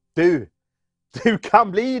 Du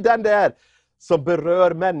kan bli den där som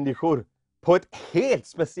berör människor på ett helt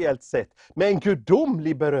speciellt sätt, med en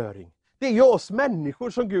gudomlig beröring. Det är ju oss människor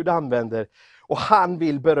som Gud använder och han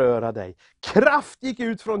vill beröra dig. Kraft gick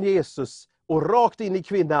ut från Jesus och rakt in i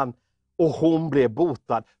kvinnan och hon blev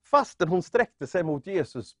botad. Fastän hon sträckte sig mot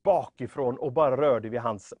Jesus bakifrån och bara rörde vid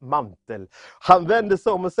hans mantel. Han vände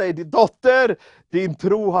sig om och säger, dotter, din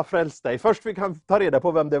tro har frälst dig. Först fick han ta reda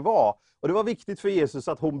på vem det var. Och det var viktigt för Jesus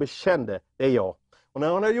att hon bekände, det är jag. Och när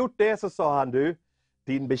hon har gjort det så sa han,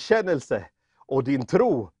 din bekännelse och din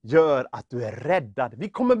tro gör att du är räddad. Vi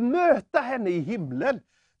kommer möta henne i himlen.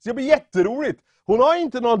 Så det blir jätteroligt. Hon har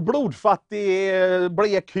inte någon blodfattig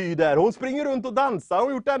blek hy där. Hon springer runt och dansar. Hon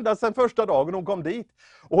har gjort det ända sedan första dagen hon kom dit.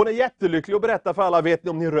 Och hon är jättelycklig och berättar för alla, vet ni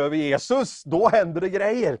om ni rör vid Jesus, då händer det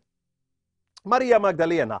grejer. Maria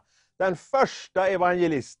Magdalena, den första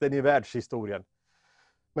evangelisten i världshistorien.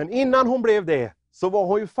 Men innan hon blev det så var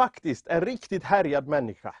hon ju faktiskt en riktigt härjad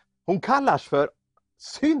människa. Hon kallas för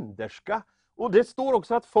synderska. Och det står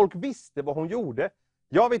också att folk visste vad hon gjorde.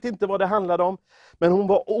 Jag vet inte vad det handlade om. Men hon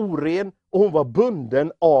var oren och hon var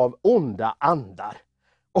bunden av onda andar.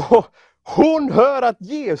 Och hon hör att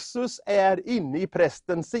Jesus är inne i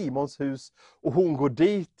prästen Simons hus. Och hon går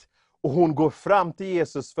dit. Och hon går fram till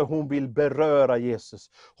Jesus för hon vill beröra Jesus.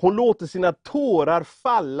 Hon låter sina tårar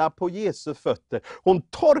falla på Jesu fötter. Hon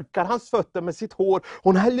torkar hans fötter med sitt hår.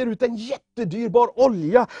 Hon häller ut en jättedyrbar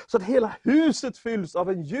olja så att hela huset fylls av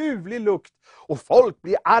en ljuvlig lukt. Och folk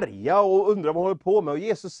blir arga och undrar vad hon håller på med. Och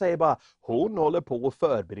Jesus säger bara, hon håller på och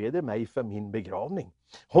förbereder mig för min begravning.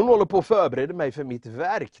 Hon håller på och förbereder mig för mitt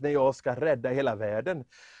verk när jag ska rädda hela världen.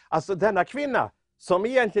 Alltså denna kvinna, som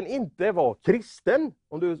egentligen inte var kristen,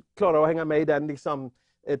 om du klarar att hänga med i den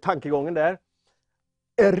tankegången där,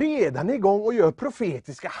 är redan igång och gör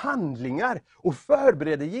profetiska handlingar och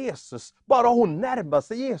förbereder Jesus. Bara hon närmar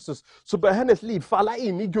sig Jesus så börjar hennes liv falla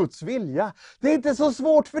in i Guds vilja. Det är inte så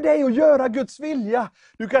svårt för dig att göra Guds vilja.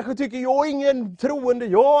 Du kanske tycker, jag är ingen troende,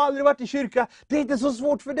 jag har aldrig varit i kyrka. Det är inte så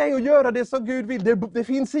svårt för dig att göra det som Gud vill. Det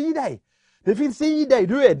finns i dig. Det finns i dig,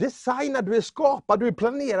 du är designad, du är skapad, du är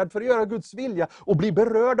planerad för att göra Guds vilja och bli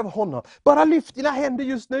berörd av honom. Bara lyft dina händer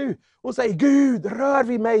just nu och säg, Gud, rör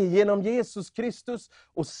vid mig genom Jesus Kristus.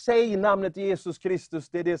 Och säg namnet Jesus Kristus,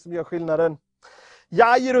 det är det som gör skillnaden.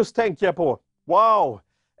 Jairus tänker jag på, wow,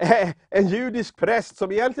 en judisk präst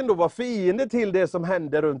som egentligen då var fiende till det som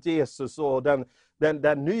hände runt Jesus och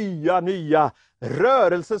den nya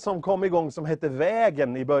rörelse som kom igång som hette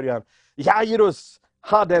vägen i början. Jairus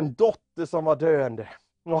hade en dotter som var döende.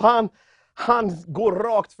 Och han går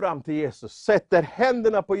rakt fram till Jesus. Sätter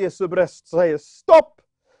händerna på Jesu bröst och säger stopp.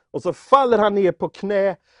 Och så faller han ner på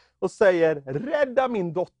knä och säger rädda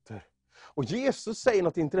min dotter. Och Jesus säger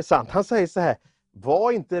något intressant. Han säger så här,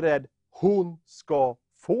 var inte rädd, hon ska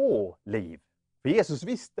få liv. För Jesus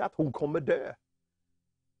visste att hon kommer dö.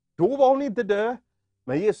 Då var hon inte död.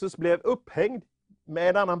 Men Jesus blev upphängd med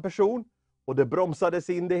en annan person. Och det bromsades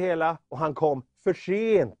in det hela och han kom för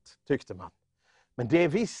sent, tyckte man. Men det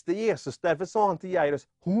visste Jesus, därför sa han till Jairus,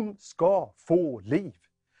 hon ska få liv.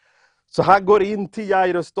 Så han går in till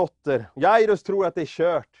Jairus dotter. Jairus tror att det är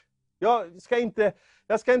kört. Jag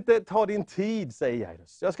ska inte ta din tid, säger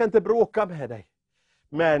Jairus. Jag ska inte bråka med dig.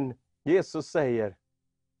 Men Jesus säger,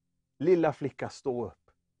 lilla flicka, stå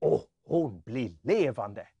upp. Och hon blir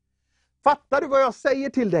levande. Fattar du vad jag säger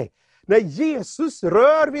till dig? När Jesus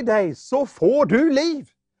rör vid dig så får du liv.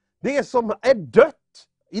 Det som är dött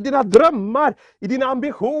i dina drömmar, i dina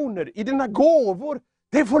ambitioner, i dina gåvor.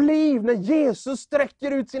 Det får liv när Jesus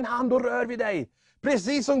sträcker ut sin hand och rör vid dig.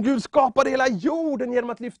 Precis som Gud skapade hela jorden genom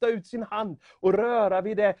att lyfta ut sin hand och röra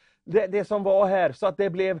vid det som var här. Så att det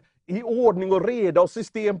blev i ordning och reda och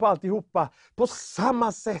system på alltihopa. På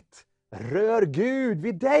samma sätt rör Gud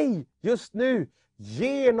vid dig just nu.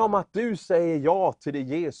 Genom att du säger ja till det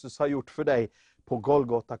Jesus har gjort för dig på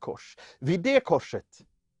Golgata kors. Vid det korset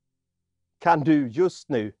kan du just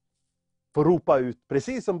nu får ropa ut,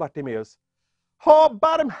 precis som Bartimeus: ha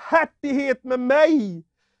barmhärtighet med mig!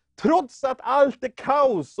 Trots att allt är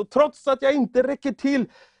kaos och trots att jag inte räcker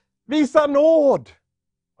till, visa nåd!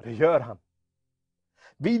 Och det gör han.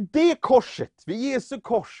 Vid det korset, vid Jesu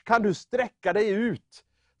kors, kan du sträcka dig ut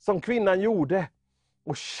som kvinnan gjorde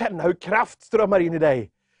och känna hur kraft strömmar in i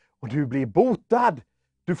dig. Och du blir botad.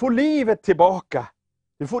 Du får livet tillbaka.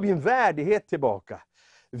 Du får din värdighet tillbaka.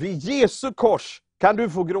 Vid Jesu kors kan du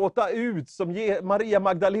få gråta ut som Maria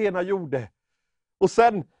Magdalena gjorde. Och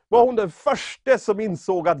sen var hon den första som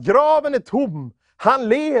insåg att graven är tom. Han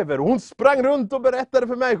lever. Och hon sprang runt och berättade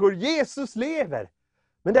för människor: Jesus lever.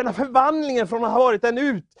 Men denna förvandlingen från att ha varit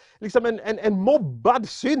en mobbad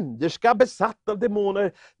synderska besatt av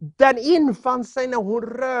demoner, den infann sig när hon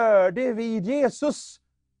rörde vid Jesus.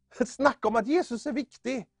 Snacka om att Jesus är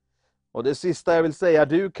viktig. Och det sista jag vill säga: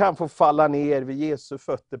 du kan få falla ner vid Jesu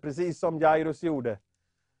fötter, precis som Jairus gjorde.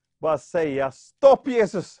 Bara säga: stopp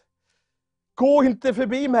Jesus! Gå inte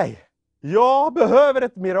förbi mig! Jag behöver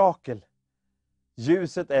ett mirakel.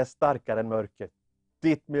 Ljuset är starkare än mörkret.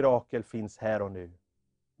 Ditt mirakel finns här och nu.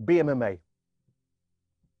 Be med mig.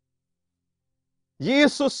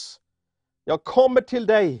 Jesus, jag kommer till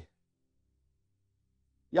dig.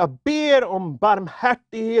 Jag ber om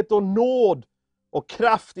barmhärtighet och nåd och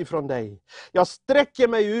kraft ifrån dig. Jag sträcker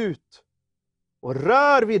mig ut och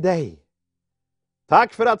rör vid dig.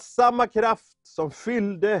 Tack för att samma kraft som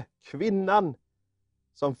fyllde kvinnan,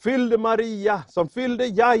 som fyllde Maria, som fyllde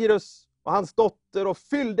Jairus och hans dotter och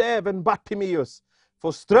fyllde även Bartimeus,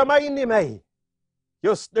 får strömma in i mig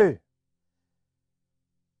just nu.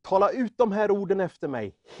 Tala ut de här orden efter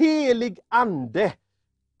mig. Helig ande,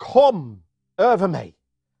 kom över mig.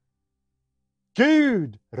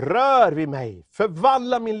 Gud, rör vid mig.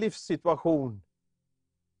 Förvandla min livssituation.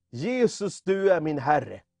 Jesus, du är min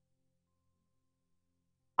Herre.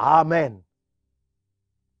 Amen.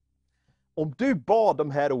 Om du bad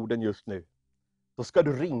de här orden just nu, då ska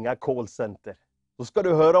du ringa callcenter. Då ska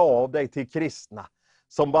du höra av dig till kristna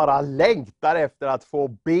som bara längtar efter att få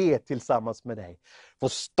be tillsammans med dig. Få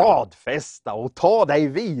stadfästa och ta dig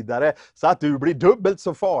vidare så att du blir dubbelt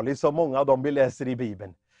så farlig som många av dem vi läser i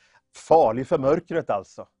Bibeln. Farlig för mörkret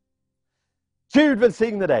alltså. Gud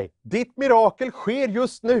välsigne dig. Ditt mirakel sker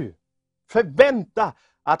just nu. Förvänta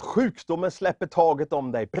att sjukdomen släpper taget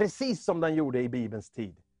om dig, precis som den gjorde i Bibelns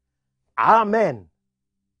tid. Amen.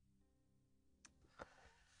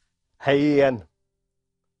 Hej igen.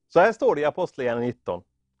 Så här står det i Apostlagärningarna 19.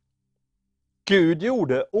 Gud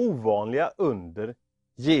gjorde ovanliga under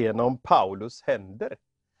genom Paulus händer,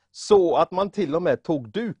 så att man till och med tog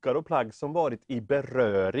dukar och plagg som varit i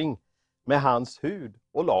beröring med hans hud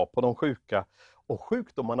och la på de sjuka, och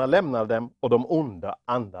sjukdomarna lämnade dem och de onda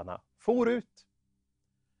andarna for ut.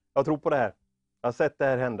 Jag tror på det här. Jag har sett det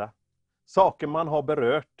här hända. Saker man har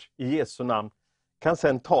berört i Jesu namn kan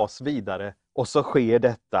sedan tas vidare, och så sker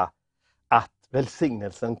detta att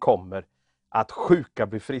välsignelsen kommer, att sjuka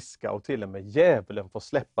blir friska och till och med djävulen får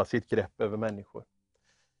släppa sitt grepp över människor.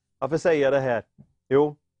 Varför säger jag det här?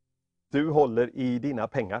 Jo, du håller i dina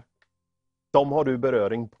pengar. De har du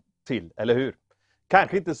beröring till, eller hur?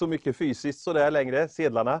 Kanske inte så mycket fysiskt så där längre,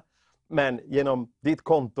 sedlarna. Men genom ditt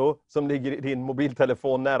konto som ligger i din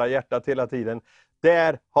mobiltelefon nära hjärtat hela tiden.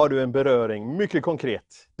 Där har du en beröring, mycket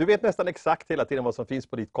konkret. Du vet nästan exakt hela tiden vad som finns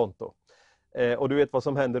på ditt konto. Och du vet vad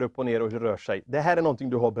som händer upp och ner och hur det rör sig. Det här är någonting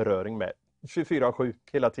du har beröring med. 24/7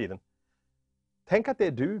 hela tiden. Tänk att det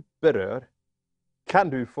du berör kan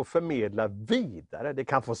du få förmedla vidare. Det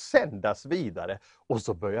kan få sändas vidare. Och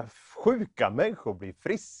så börjar sjuka människor bli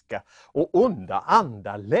friska. Och onda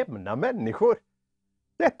andar lämna människor.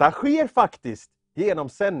 Detta sker faktiskt genom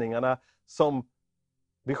sändningarna som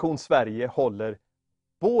Vision Sverige håller.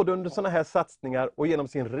 Både under sådana här satsningar och genom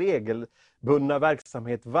sin regelbundna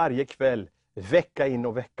verksamhet varje kväll. Vecka in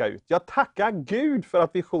och vecka ut. Jag tackar Gud för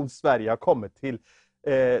att Vision Sverige har kommit till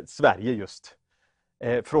Sverige just.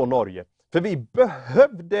 Från Norge. För vi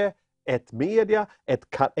behövde ett media,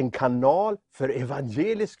 en kanal för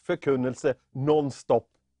evangelisk förkunnelse nonstop.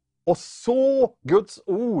 Och så Guds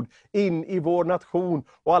ord in i vår nation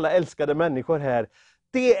och alla älskade människor här.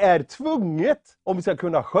 Det är tvunget om vi ska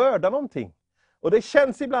kunna skörda någonting. Och det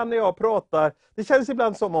känns ibland när jag pratar, det känns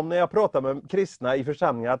ibland som om när jag pratar med kristna i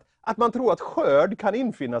församlingar att man tror att skörd kan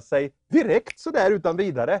infinna sig direkt så där utan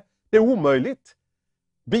vidare. Det är omöjligt.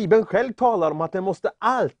 Bibeln själv talar om att det måste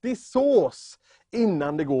alltid sås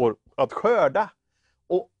innan det går att skörda.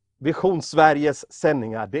 Och Vision Sveriges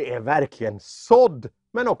sändningar, det är verkligen sådd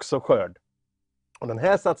men också skörd. Och den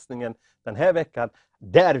här satsningen, den här veckan,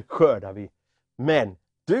 där skördar vi. Men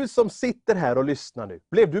du som sitter här och lyssnar nu,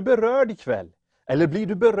 blev du berörd ikväll? Eller blir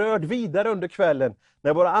du berörd vidare under kvällen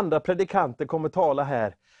när våra andra predikanter kommer tala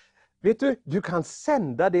här? Vet du, du kan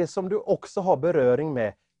sända det som du också har beröring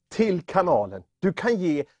med till kanalen. Du kan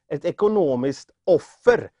ge ett ekonomiskt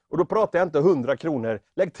offer. Och då pratar jag inte 100 kronor.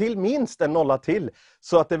 Lägg till minst en nolla till.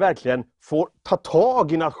 Så att det verkligen får ta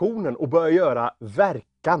tag i nationen och börja göra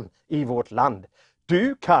verkan i vårt land.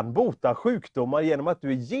 Du kan bota sjukdomar genom att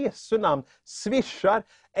du i Jesu namn swishar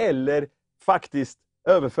eller faktiskt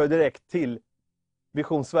överför direkt till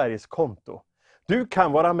Vision Sveriges konto. Du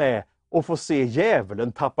kan vara med och få se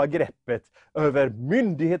djävulen tappa greppet över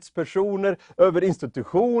myndighetspersoner, över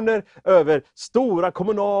institutioner, över stora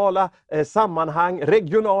kommunala sammanhang,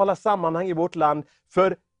 regionala sammanhang i vårt land.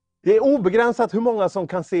 För det är obegränsat hur många som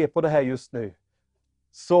kan se på det här just nu.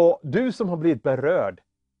 Så du som har blivit berörd,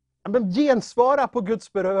 gensvara på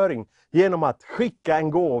Guds beröring genom att skicka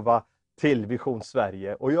en gåva till Vision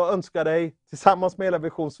Sverige. Och jag önskar dig tillsammans med hela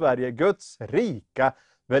Vision Sverige Guds rika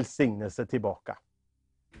välsignelse tillbaka.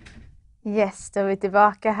 Yes, då är vi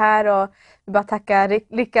tillbaka här och vi bara tackar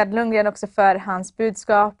Rickard Lundgren också för hans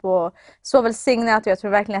budskap och så välsignat, och jag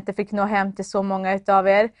tror verkligen att det fick nå hem till så många utav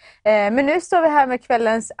er. Men nu står vi här med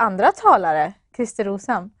kvällens andra talare, Christer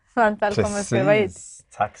Rosam. Varmt välkommen ska du vara hit.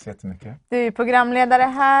 Tack så jättemycket. Du är programledare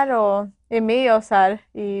här och är med oss här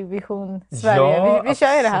i Vision Sverige. Ja, vi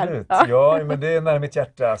kör ju det här. Ja, men det är nära mitt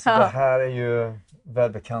hjärta. Så Ja. det här är ju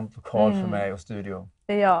välbekant lokal för mig och studio.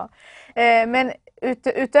 Ja, men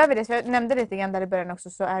utöver det, så jag nämnde lite grann där i början också,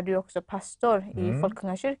 så är du också pastor i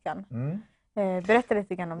Folkungakyrkan. Berätta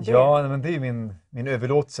lite grann om det. Ja, men det är ju min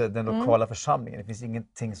överlåtelse, den lokala församlingen. Det finns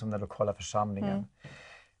ingenting som den lokala församlingen.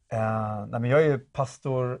 Nej, men jag är ju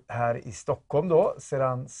pastor här i Stockholm då,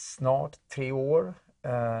 sedan snart 3 år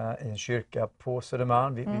i en kyrka på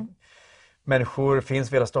Södermalm. Människor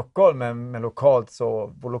finns i hela Stockholm, men lokalt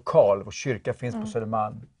så, vår kyrka finns på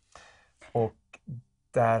Södermalm. Och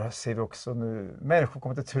där ser vi också nu människor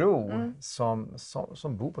kommer till tro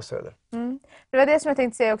som bor på Söder. Det var det som jag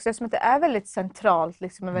tänkte säga också, eftersom att det är väldigt centralt,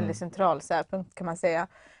 liksom en väldigt central så här punkt kan man säga.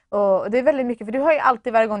 Och det är väldigt mycket, för du har ju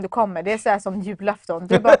alltid varje gång du kommer, det är så här som julafton.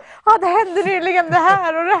 Du bara, det hände nyligen det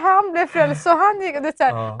här och han blev frälst och han gick. Och det är så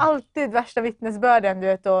här, alltid värsta vittnesbörden, du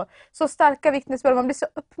vet. Och så starka vittnesbörden, man blir så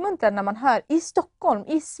uppmuntrad när man hör i Stockholm,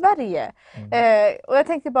 i Sverige. Och jag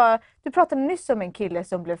tänkte bara, du pratade nyss om en kille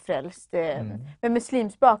som blev frälst med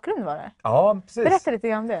muslims bakgrund, var det? Ja, precis. Berätta lite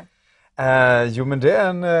grann om det. Jo, men det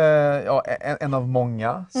är en av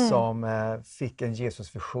många som fick en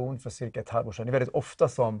Jesusvision för cirka ett halvår sedan. Det är väldigt ofta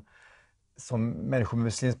som människor med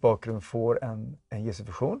muslimsk bakgrund får en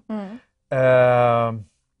Jesusvision.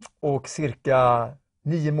 Och cirka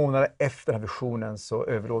 9 månader efter den här visionen så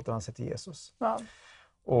överlåter han sig till Jesus. Wow.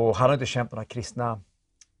 Och han har inte känt några kristna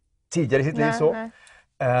tidigare i sitt liv så.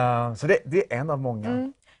 Så det är en av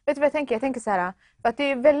många. Vet du vad jag tänker? Jag tänker så här, för att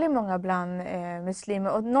det är väldigt många bland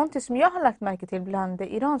muslimer, och någonting som jag har lagt märke till bland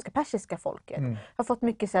det iranska persiska folket har fått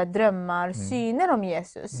mycket så här drömmar, syner om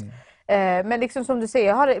Jesus. Men liksom som du säger,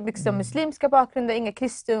 jag har liksom muslimska bakgrunder,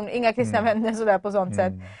 inga kristna vänner så där på sånt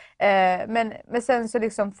sätt. Men sen så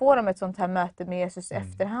liksom får de ett sånt här möte med Jesus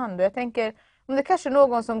efterhand. Och jag tänker, om det kanske är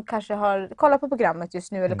någon som kanske har kollat på programmet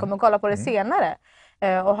just nu eller kommer att kolla på det senare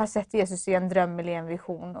och har sett Jesus i en dröm eller en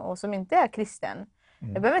vision och som inte är kristen.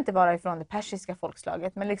 Det behöver inte vara ifrån det persiska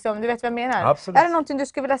folkslaget, men liksom, du vet vad jag menar. Absolut. Är det någonting du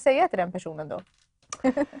skulle vilja säga till den personen då?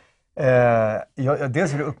 Jag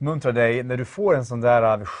dels vill uppmuntra dig, när du får en sån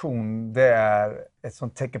där vision, det är ett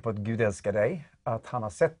sånt tecken på att Gud älskar dig, att han har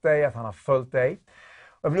sett dig, att han har följt dig.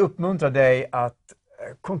 Jag vill uppmuntra dig att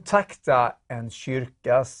kontakta en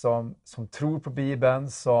kyrka som tror på Bibeln,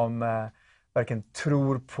 som verkligen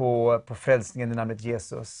tror på frälsningen i namnet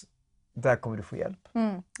Jesus. Där kommer du få hjälp.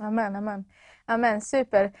 Amen,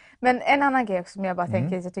 super. Men en annan grej också som jag bara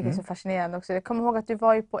tänker, jag tycker är så fascinerande också. Jag kommer ihåg att du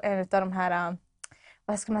var ju på en av de här,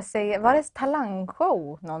 vad ska man säga, var det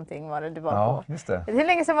talangshow någonting var det du var på? Ja, just det. Hur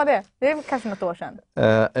länge sedan var det? Det är kanske något år sedan.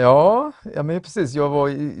 Ja, men precis. Jag var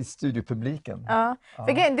i studiopubliken. Ja,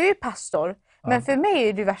 för grejen, du är ju pastor. Men för mig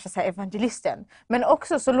är du värsta så här evangelisten. Men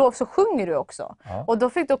också så sjunger du också. Ja. Och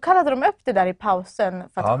då kallade de upp det där i pausen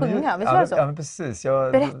för att sjunga. Visst var det så? Ja, men precis.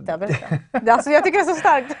 Berätta. Alltså, jag tycker det är så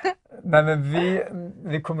starkt. Nej, men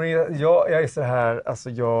vi kommer in, jag är så här, alltså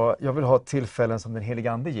jag vill ha tillfällen som den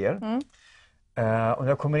heliga ande ger. Och när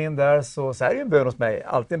jag kommer in där så är det en bön hos mig.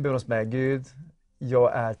 Alltid en bön hos mig. Gud,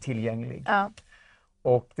 jag är tillgänglig. Ja.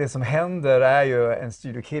 Och det som händer är ju en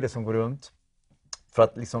studiokille som går runt. För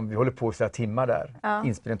att liksom, vi håller på i flera timmar där. Ja.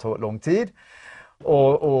 Inspelningen tar lång tid.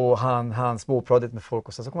 Och han småpratar med folk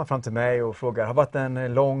och så kommer han fram till mig och frågar, har varit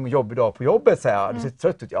en lång jobbig dag på jobbet? Så här, du ser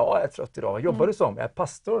trött ut. Ja, jag är trött idag. Vad jobbar du som? Jag är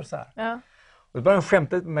pastor. Så här. Ja. Och då började han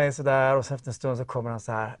skämta med mig sådär och sen efter en stund så kommer han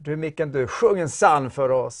så här: du Mikael, du sjung en psalm för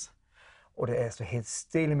oss. Och det är så helt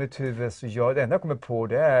still i mitt huvud så det enda jag kommer på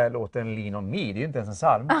det är låten Lean on Me, det är ju inte ens en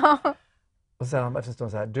psalm. Och sen efter en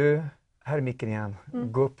stund så här: du, här är micken igen,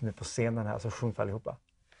 gå upp nu på scenen här så sjung för allihopa.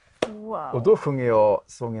 Wow. Och då sjunger jag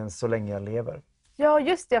sången Så länge jag lever. Ja,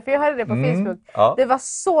 just det, för jag hörde det på Facebook. Ja. Det var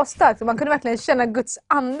så starkt och man kunde verkligen känna Guds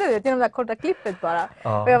ande genom det där korta klippet bara.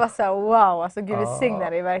 Ja. Och jag var så här: wow, alltså Gud välsigna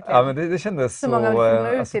dig verkligen. Ja, men det kändes så, många vill nå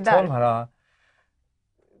ut alltså, till ta där. de här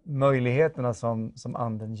möjligheterna som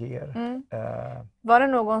anden ger. Var det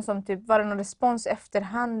någon som var det någon respons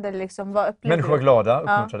efterhand eller liksom, vad upplevde Människor var du? glada,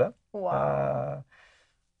 uppmuntrade. Wow.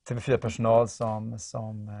 TV4-personal som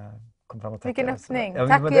kom fram och tackade. Vilken öppning. Ja,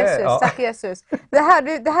 Tack men Jesus, ja. tack Jesus. Det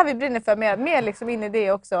här vi brinner för mer liksom in i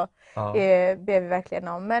det också. Ja. Ber vi verkligen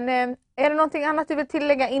om. Men är det någonting annat du vill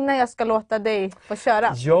tillägga innan jag ska låta dig få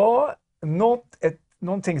köra? Ja,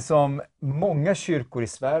 någonting som många kyrkor i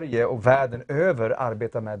Sverige och världen över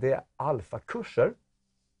arbetar med, det är alfakurser.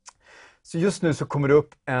 Så just nu så kommer det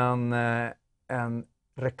upp en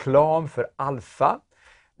reklam för alfa.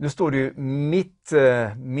 Nu står det ju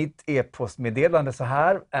mitt e-postmeddelande så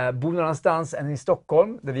här: bor någon annanstans än i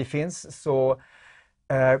Stockholm där vi finns, så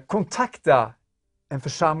kontakta en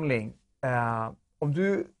församling. Om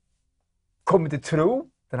du kommer till tro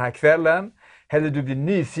den här kvällen, eller du blir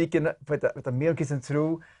nyfiken på att veta mer om kristen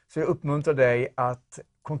tro, så jag uppmuntrar dig att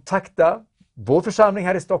kontakta vår församling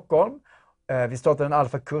här i Stockholm. Vi startar en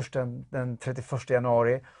alfakurs den 31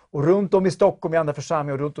 januari. Och runt om i Stockholm, i andra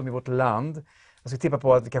församlingar och runt om i vårt land. Jag ska tippa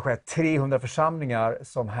på att det kanske är 300 församlingar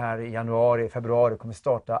som här i januari, februari kommer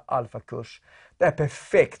starta alfakurs. Det är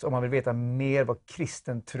perfekt om man vill veta mer vad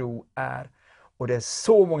kristen tro är. Och det är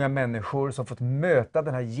så många människor som fått möta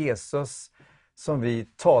den här Jesus som vi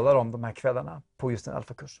talar om de här kvällarna på just en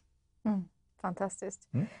alfakurs. Fantastiskt.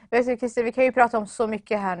 Vet du, Christer, vi kan ju prata om så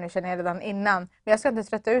mycket här nu, känner jag redan innan. Men jag ska inte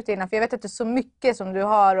trötta ut innan, för jag vet att det är så mycket som du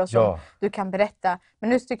har och som du kan berätta. Men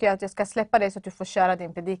nu tycker jag att jag ska släppa dig så att du får köra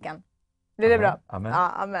din predikan. Blir det bra? Amen. Ja,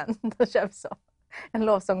 amen. Då kör vi så. En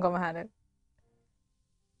lovsång kommer här nu.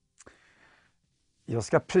 Jag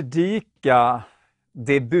ska predika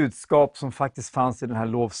det budskap som faktiskt fanns i den här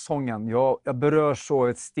lovsången. Jag berör så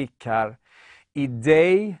ett stick här. I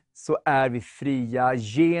dig så är vi fria,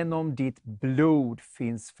 genom ditt blod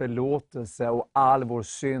finns förlåtelse och all vår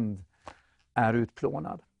synd är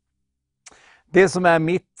utplånad. Det som är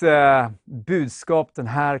mitt budskap den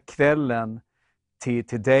här kvällen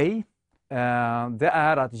till dig, det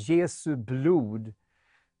är att Jesu blod,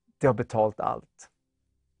 det har betalt allt.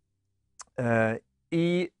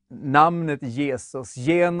 I namnet Jesus,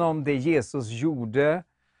 genom det Jesus gjorde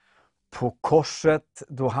på korset,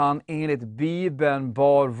 då han enligt Bibeln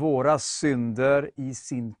bar våra synder i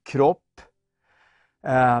sin kropp.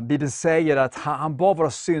 Bibeln säger att han bar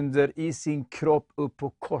våra synder i sin kropp upp på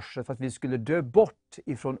korset för att vi skulle dö bort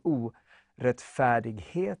ifrån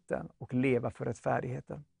orättfärdigheten och leva för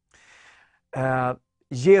rättfärdigheten.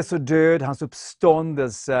 Jesu död, hans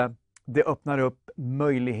uppståndelse, det öppnar upp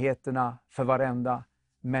möjligheterna för varenda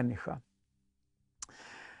människa.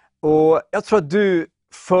 Och jag tror att du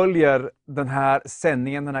följer den här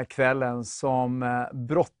sändningen den här kvällen som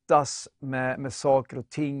brottas med saker och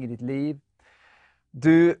ting i ditt liv.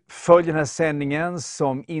 Du följer den här sändningen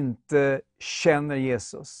som inte känner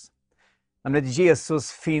Jesus. Men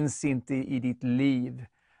Jesus finns inte i ditt liv.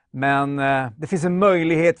 Men det finns en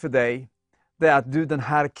möjlighet för dig. Det är att du den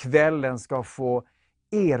här kvällen ska få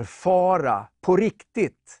erfara på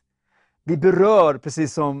riktigt. Vi berör,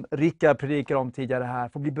 precis som Rickard predikade om tidigare här,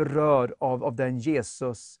 får bli berörd av den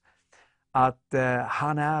Jesus. Att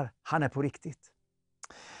han är på riktigt.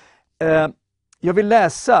 Jag vill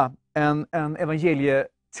läsa en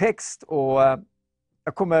evangelietext och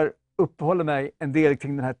jag kommer uppehålla mig en del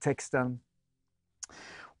kring den här texten.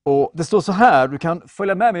 Och det står så här, du kan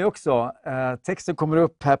följa med mig också. Texten kommer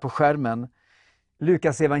upp här på skärmen.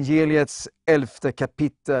 Lukas evangeliets 11:e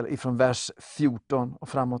kapitel ifrån vers 14 och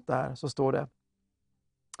framåt där, så står det: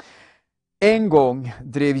 En gång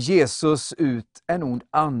drev Jesus ut en ond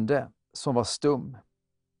ande som var stum.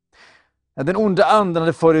 När den onda anden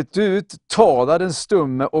hade farit ut talade den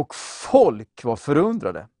stumme och folk var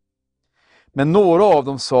förundrade. Men några av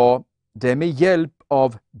dem sa: det är med hjälp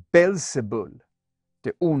av Belzebul,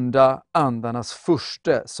 det onda andarnas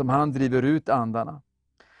furste, som han driver ut andarna.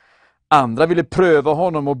 Andra ville pröva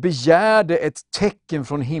honom och begärde ett tecken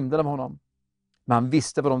från himlen av honom. Men han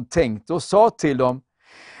visste vad de tänkte och sa till dem: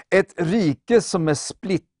 ett rike som är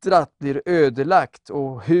splittrat blir ödelagt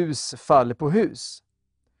och hus faller på hus.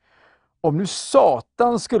 Om nu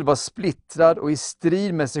Satan skulle vara splittrad och i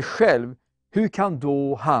strid med sig själv, hur kan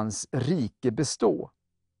då hans rike bestå?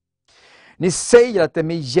 Ni säger att det är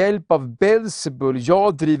med hjälp av Belzebul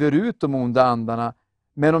jag driver ut de onda andarna.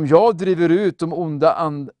 Men om jag driver ut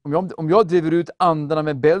om jag driver ut andarna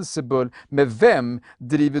med Belzebul, med vem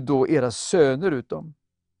driver då era söner ut dem?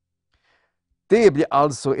 Det blir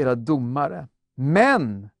alltså era domare.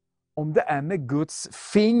 Men om det är med Guds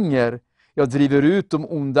finger jag driver ut de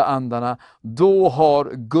onda andarna, då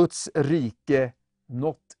har Guds rike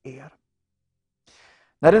nått er.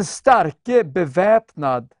 När den starke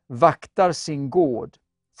beväpnad vaktar sin gård,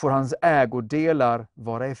 får hans ägodelar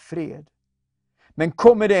vara i fred. Men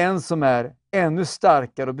kommer det en som är ännu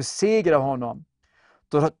starkare och besegrar honom,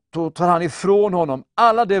 då tar han ifrån honom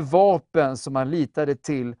alla de vapen som han litade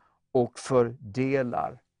till och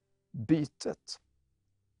fördelar bytet.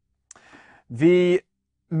 Vi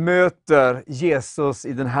möter Jesus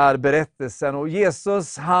i den här berättelsen, och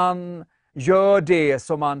Jesus, han gör det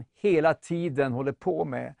som han hela tiden håller på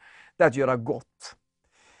med. Det är att göra gott.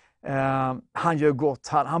 Han gör gott,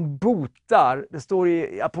 han botar. Det står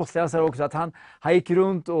i Apostlagärningarna också att han gick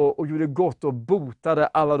runt och gjorde gott och botade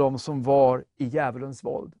alla de som var i djävulens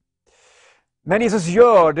våld. Men Jesus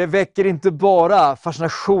gör det, väcker inte bara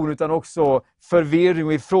fascination utan också förvirring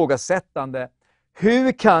och ifrågasättande.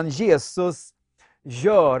 Hur kan Jesus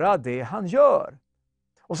göra det han gör?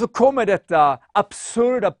 Och så kommer detta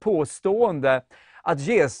absurda påstående att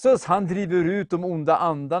Jesus, han driver ut de onda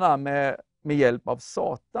andarna med hjälp av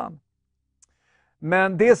Satan.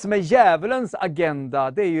 Men det som är djävulens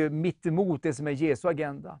agenda, det är ju mitt emot det som är Jesu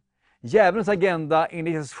agenda. Djävulens agenda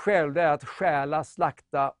enligt Jesus själv, det är att stjäla,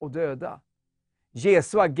 slakta och döda.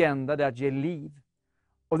 Jesu agenda, det är att ge liv.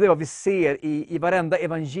 Och det är vad vi ser i varenda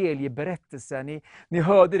evangelieberättelse. Ni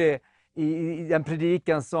hörde det i den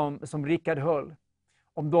predikan som Rickard höll.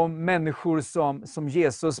 Om de människor som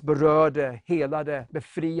Jesus berörde, helade,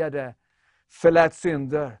 befriade, förlät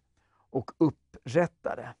synder och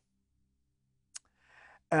upprättade.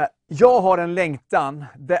 Jag har en längtan,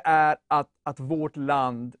 det är att vårt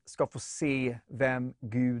land ska få se vem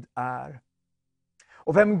Gud är.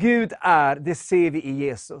 Och vem Gud är, det ser vi i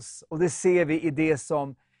Jesus. Och det ser vi i det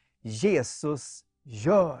som Jesus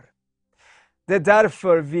gör. Det är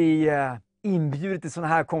därför vi inbjuder till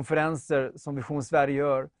sådana här konferenser som Vision Sverige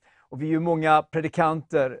gör. Och vi är ju många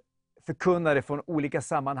predikanter, förkunnare från olika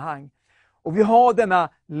sammanhang. Och vi har denna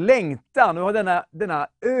längtan och denna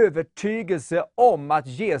övertygelse om att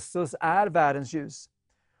Jesus är världens ljus.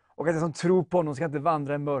 Och att den som tror på honom ska inte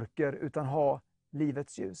vandra i mörker utan ha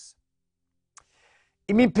livets ljus.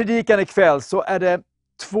 I min predikan ikväll så är det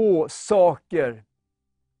 2 saker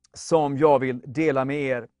som jag vill dela med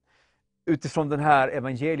er utifrån den här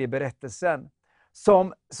evangelieberättelsen.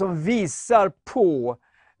 Som visar på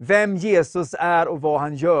vem Jesus är och vad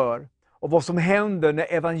han gör. Och vad som händer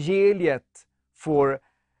när evangeliet får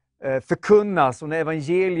förkunnas och när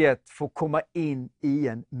evangeliet får komma in i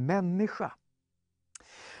en människa.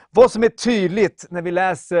 Vad som är tydligt när vi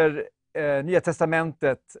läser Nya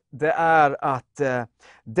testamentet, det är att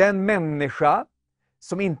den människa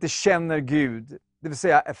som inte känner Gud, det vill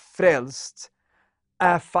säga är frälst,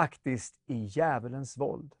 är faktiskt i djävulens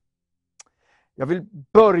våld. Jag vill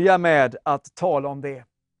börja med att tala om det.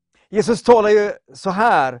 Jesus talar ju så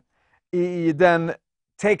här i den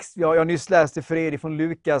text jag nyss läste för er från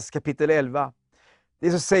Lukas kapitel 11.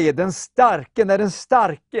 Jesus säger, när den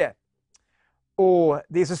starke, och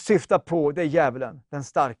det Jesus syftar på, det är djävulen, den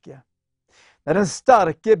starke. När den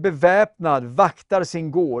starke beväpnad vaktar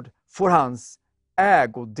sin gård, får hans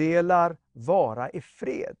ägodelar vara i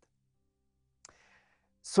fred.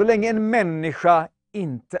 Så länge en människa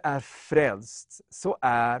inte är frälst så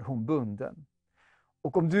är hon bunden.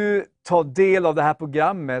 Och om du tar del av det här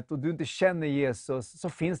programmet och du inte känner Jesus, så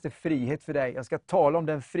finns det frihet för dig. Jag ska tala om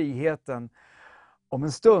den friheten om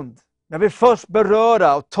en stund. Men jag vill först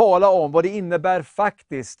beröra och tala om vad det innebär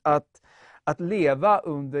faktiskt att leva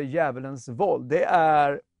under djävulens våld. Det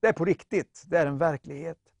är på riktigt, det är en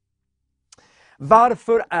verklighet.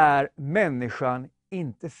 Varför är människan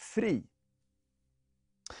inte fri?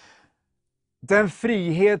 Den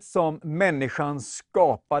frihet som människan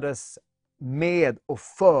skapades med och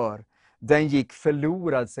för, den gick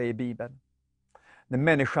förlorad, säger Bibeln. När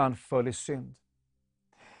människan föll i synd.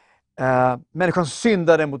 Människan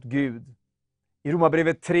syndade mot Gud. I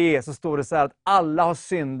Romarbrevet 3 så står det så här att alla har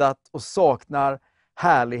syndat och saknar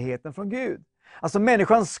härligheten från Gud. Alltså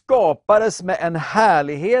människan skapades med en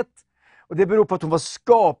härlighet, och det beror på att hon var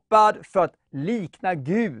skapad för att likna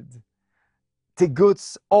Gud. Till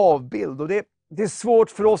Guds avbild. Och det är svårt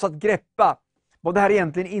för oss att greppa vad det här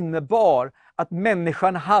egentligen innebar. Att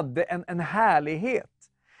människan hade en härlighet.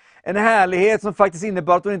 En härlighet som faktiskt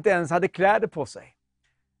innebar att hon inte ens hade kläder på sig.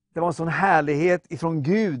 Det var en sån härlighet ifrån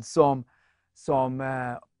Gud som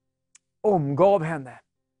omgav henne.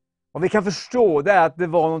 Och vi kan förstå det är att det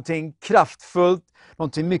var någonting kraftfullt,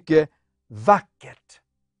 någonting mycket vackert.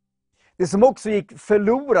 Det som också gick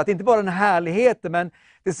förlorat, inte bara den härligheten, men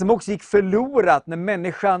det som också gick förlorat när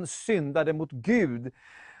människan syndade mot Gud,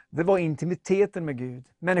 det var intimiteten med Gud.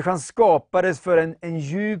 Människan skapades för en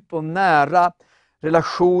djup och nära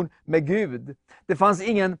relation med Gud. Det fanns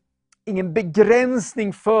ingen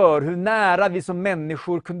begränsning för hur nära vi som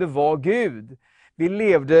människor kunde vara Gud. Vi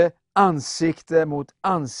levde ansikte mot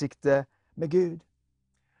ansikte med Gud.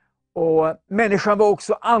 Och människan var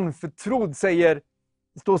också anförtrodd,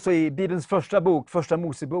 det står så i Bibelns första bok, första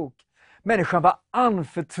Mosebok. Människan var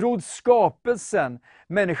anförtrodd skapelsen.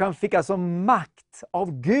 Människan fick alltså makt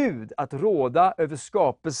av Gud att råda över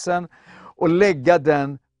skapelsen och lägga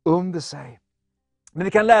den under sig. Men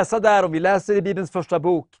vi kan läsa där, om vi läser i Bibelns första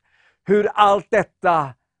bok, hur allt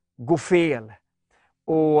detta går fel.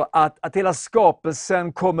 Och att hela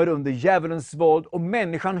skapelsen kommer under djävulens våld och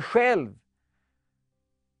människan själv,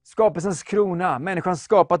 skapelsens krona, människan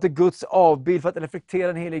skapad till Guds avbild för att reflektera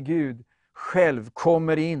en helig Gud, själv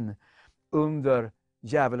kommer in under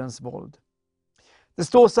djävulens våld. Det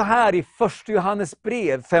står så här i första Johannes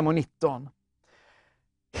brev 5:19.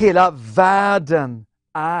 Hela världen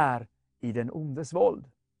är i den ondes våld.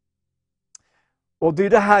 Och det är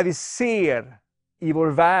det här vi ser i vår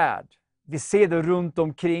värld. Vi ser det runt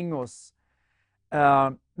omkring oss.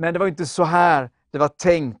 Men det var inte så här det var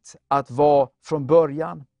tänkt att vara från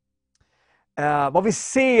början. Vad vi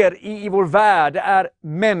ser i vår värld är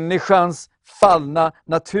människans fallna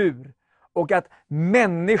natur. Och att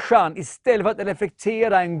människan, istället för att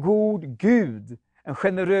reflektera en god Gud, en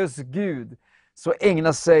generös Gud, så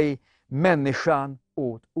ägnar sig människan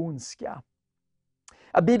åt ondska.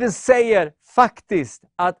 Bibeln säger faktiskt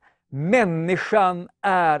att människan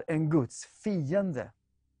är en Guds fiende.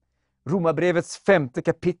 Romarbrevets 5:e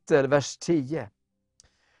kapitel, vers 10.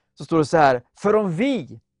 Så står det så här: för om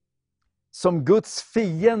vi som Guds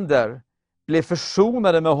fiender blev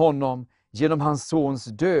försonade med honom genom hans sons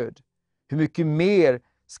död, hur mycket mer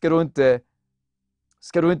ska då inte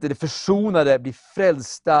det försonade bli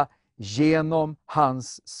frälsta genom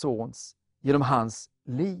genom hans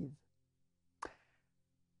liv?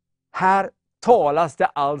 Här talas det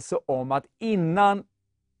alltså om att innan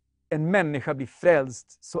en människa blir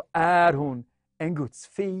frälst så är hon en Guds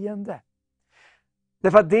fiende.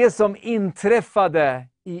 Därför att det som inträffade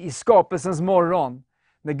i skapelsens morgon,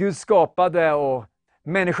 när Gud skapade och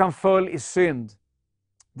människan föll i synd,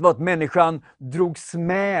 det var att människan drogs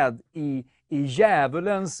med i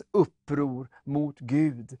djävulens uppror mot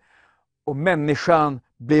Gud. Och människan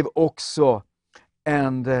blev också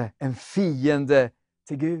en fiende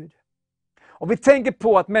till Gud. Om vi tänker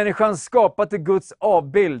på att människan skapat till Guds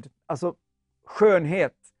avbild, alltså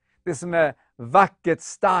skönhet, det som är vackert,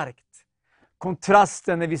 starkt,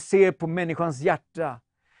 kontrasten när vi ser på människans hjärta.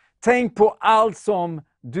 Tänk på allt som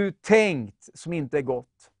du tänkt som inte är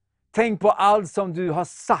gott. Tänk på allt som du har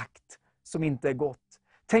sagt som inte är gott.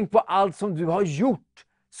 Tänk på allt som du har gjort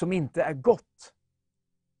som inte är gott.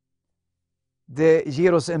 Det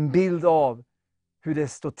ger oss en bild av hur det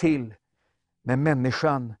står till med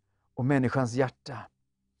människan och människans hjärta.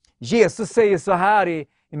 Jesus säger så här i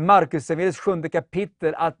Markus 7:e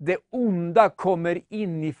kapitel att det onda kommer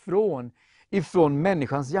inifrån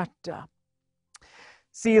människans hjärta.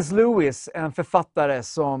 C.S. Lewis, en författare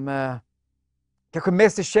som kanske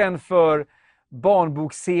mest är känd för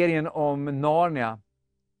barnbokserien om Narnia.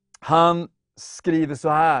 Han skriver så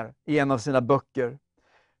här i en av sina böcker.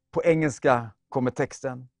 På engelska kommer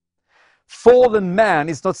texten: fallen man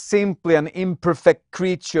is not simply an imperfect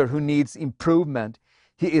creature who needs improvement.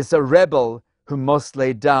 He is a rebel who must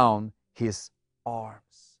lay down his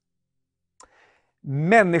arms.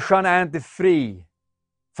 Människan är inte fri.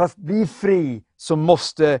 För att bli fri så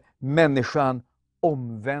måste människan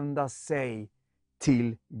omvända sig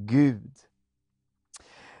till Gud.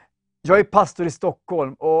 Jag är pastor i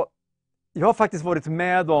Stockholm och jag har faktiskt varit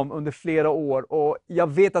med om under flera år, och jag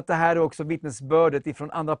vet att det här är också vittnesbördet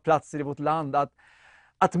ifrån andra platser i vårt land,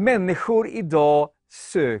 att människor idag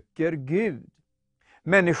söker Gud.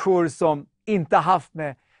 Människor som inte haft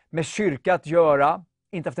med kyrka att göra,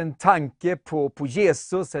 inte haft en tanke på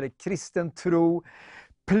Jesus eller kristen tro.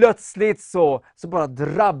 Plötsligt så bara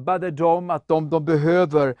drabbade de att de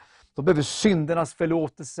behöver syndernas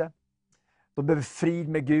förlåtelse. De behöver frid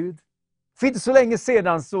med Gud. För inte så länge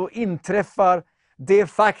sedan så inträffar det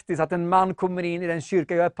faktiskt att en man kommer in i den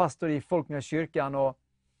kyrka. Jag är pastor i Folkungakyrkan, och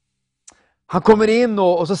han kommer in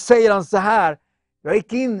och så säger han så här: Jag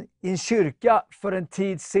gick in i en kyrka för en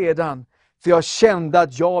tid sedan, för jag kände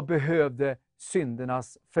att jag behövde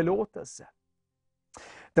syndernas förlåtelse.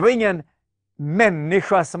 Det var ingen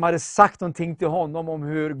människa som hade sagt någonting till honom om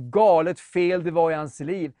hur galet fel det var i hans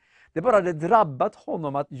liv. Det bara hade drabbat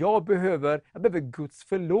honom att jag behöver Guds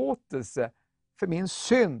förlåtelse för min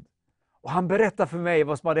synd. Och han berättade för mig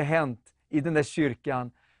vad som hade hänt i den där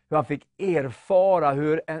kyrkan. Hur han fick erfara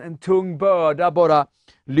hur en tung börda bara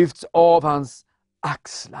lyfts av hans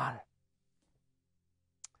axlar.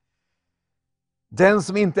 Den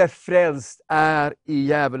som inte är frälst är i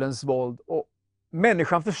djävulens våld. Och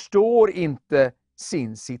människan förstår inte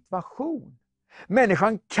sin situation.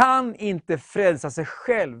 Människan kan inte frälsa sig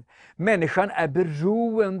själv. Människan är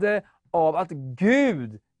beroende av att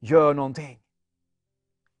Gud gör någonting.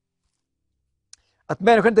 Att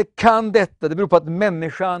människan inte kan detta, det beror på att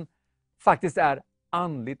människan faktiskt är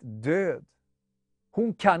andligt död.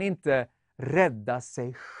 Hon kan inte rädda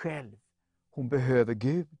sig själv. Hon behöver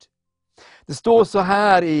Gud. Det står så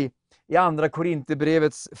här i andra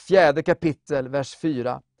Korinthierbrevets 4 kapitel, vers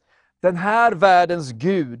 4. Den här världens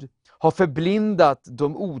Gud har förblindat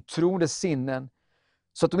de otroendes sinnen,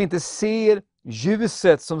 så att de inte ser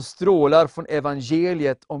ljuset som strålar från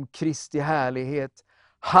evangeliet om Kristi härlighet,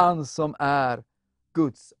 han som är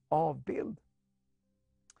Guds avbild.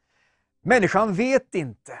 Människan vet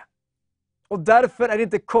inte. Och därför är det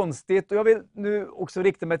inte konstigt, och jag vill nu också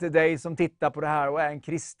rikta mig till dig som tittar på det här och är en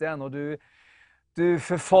kristen, och du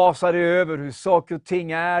förfasar dig över hur saker och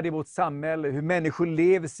ting är i vårt samhälle, hur människor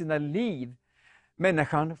lever sina liv.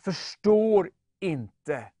 Människan förstår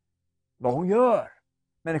inte vad hon gör.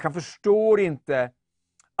 Människan förstår inte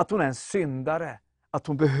att hon är en syndare, att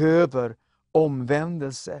hon behöver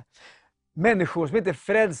omvändelse. Människor som inte är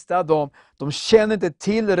frälsta, de känner inte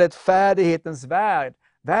till rättfärdighetens väg,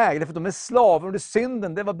 därför att de är slavar under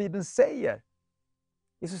synden. Det är vad Bibeln säger.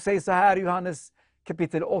 Jesus säger så här i Johannes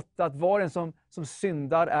kapitel 8, att var en som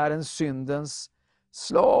syndar är en syndens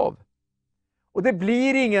slav. Och det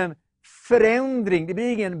blir ingen förändring, det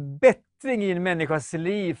blir ingen bättring i en människas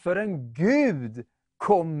liv förrän Gud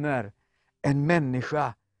kommer en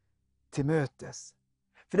människa till mötes.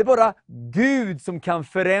 För det är bara Gud som kan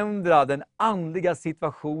förändra den andliga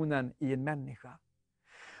situationen i en människa.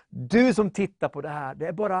 Du som tittar på det här, det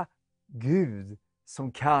är bara Gud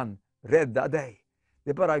som kan rädda dig. Det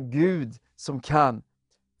är bara Gud som kan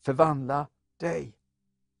förvandla dig.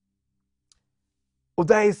 Och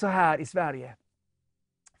det är så här i Sverige.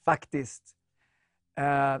 Faktiskt.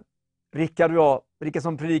 Rickard och jag, Rickard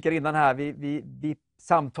som predikar innan här, vi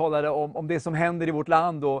samtalade om det som händer i vårt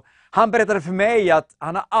land. Och han berättade för mig att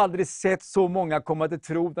han har aldrig sett så många komma till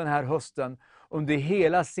tro den här hösten under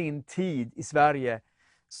hela sin tid i Sverige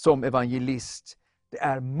som evangelist. Det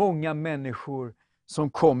är många människor som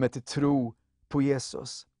kommer till tro på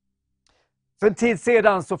Jesus. För en tid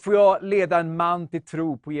sedan så får jag leda en man till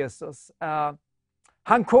tro på Jesus.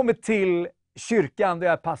 Han kommer till kyrkan där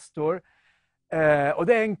jag är pastor. Och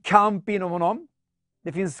det är en kamp inom honom.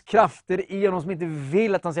 Det finns krafter i honom som inte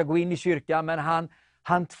vill att han ska gå in i kyrkan. Men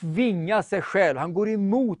han tvingar sig själv. Han går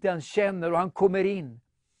emot det han känner och han kommer in.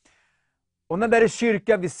 Och när det är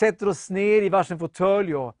kyrkan, vi sätter oss ner i varsin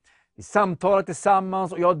fåtölj och vi samtalar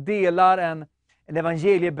tillsammans. Och jag delar en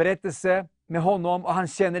evangelieberättelse med honom. Och han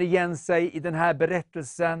känner igen sig i den här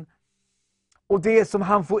berättelsen. Och det som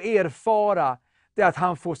han får erfara, det är att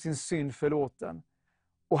han får sin synd förlåten.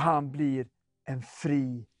 Och han blir en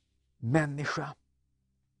fri människa.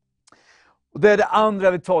 Och det är det andra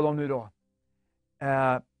jag vill tala om nu då.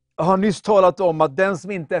 Jag har nyss talat om att den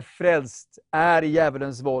som inte är frälst är i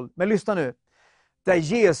djävulens våld. Men lyssna nu. Där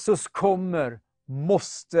Jesus kommer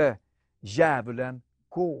måste djävulen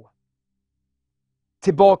gå.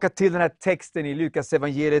 Tillbaka till den här texten i Lukas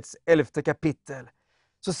evangeliets 11 kapitel.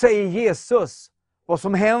 Så säger Jesus vad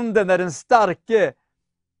som händer när den starke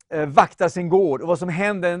vaktar sin gård. Och vad som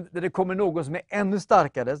händer när det kommer någon som är ännu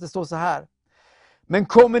starkare. Det står så här. Men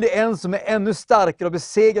kommer det en som är ännu starkare och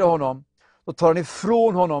besegrar honom, då tar han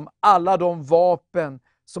ifrån honom alla de vapen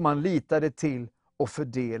som han litade till och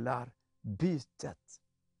fördelar bytet.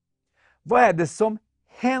 Vad är det som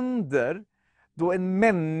händer då en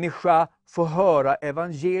människa får höra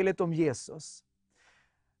evangeliet om Jesus?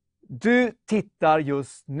 Du tittar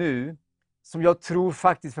just nu, som jag tror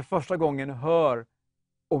faktiskt för första gången hör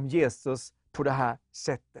om Jesus på det här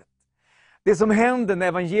sättet. Det som händer när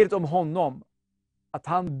evangeliet om honom, att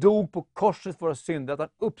han dog på korset för våra synder, att han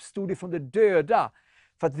uppstod ifrån de döda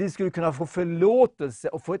för att vi skulle kunna få förlåtelse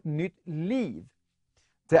och få ett nytt liv.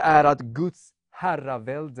 Det är att Guds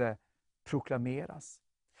herravälde proklameras.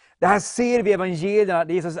 Det här ser vi i evangelierna,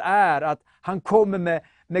 det Jesus är, att han kommer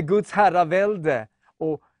med Guds herravälde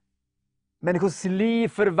och människors liv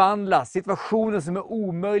förvandlas. Situationer som är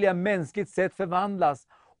omöjliga mänskligt sett förvandlas.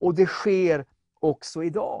 Och det sker också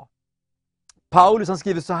idag. Paulus han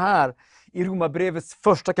skriver så här i Romarbrevets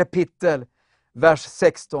första kapitel, vers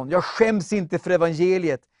 16. Jag skäms inte för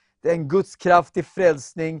evangeliet. Det är en Guds kraft till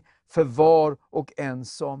frälsning för var och en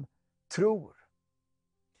som tror.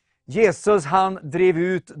 Jesus han drev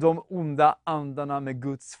ut de onda andarna med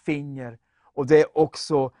Guds finger. Och det är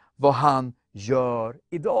också vad han gör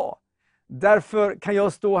idag. Därför kan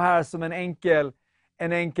jag stå här som en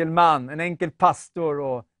enkel man, en enkel pastor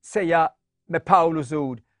och säga med Paulus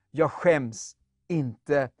ord, jag skäms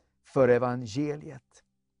inte för evangeliet.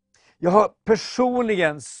 Jag har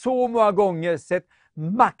personligen så många gånger sett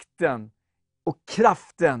makten och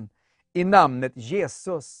kraften i namnet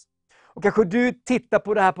Jesus. Och kanske du tittar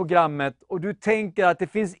på det här programmet och du tänker att det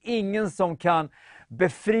finns ingen som kan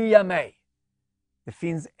befria mig. Det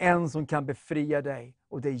finns en som kan befria dig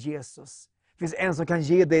och det är Jesus. Det finns en som kan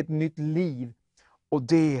ge dig ett nytt liv och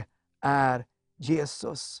det är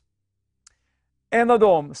Jesus. En av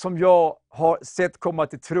dem som jag har sett komma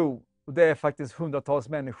till tro, och det är faktiskt hundratals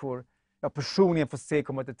människor jag personligen får se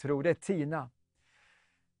komma till tro, det är Tina.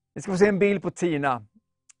 Vi ska få se en bild på Tina.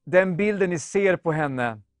 Den bilden ni ser på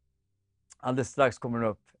henne, alldeles strax kommer den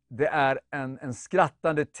upp, det är en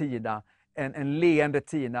skrattande Tina, en leende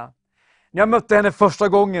Tina. När jag mötte henne första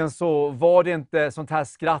gången så var det inte sånt här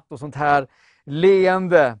skratt och sånt här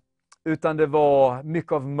leende, utan det var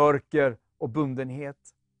mycket av mörker och bundenhet.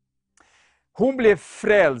 Hon blev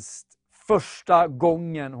frälst första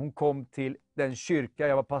gången hon kom till den kyrka.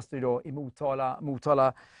 Jag var pastor idag i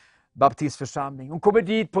Motala baptistförsamling. Hon kommer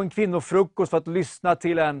dit på en kvinnofrukost för att lyssna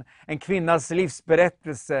till en kvinnas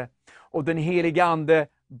livsberättelse. Och den heliga ande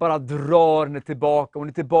bara drar henne tillbaka. Hon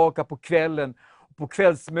är tillbaka på kvällen. Och på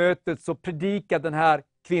kvällsmötet så predikar den här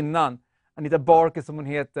kvinnan, Anita Barker som hon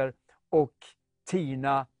heter, och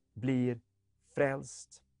Tina blir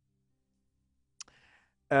frälst.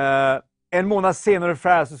 En månad senare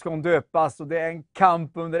ungefär så ska hon döpas och det är en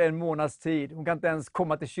kamp under en månads tid. Hon kan inte ens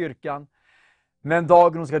komma till kyrkan. Men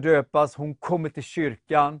dagen hon ska döpas, hon kommer till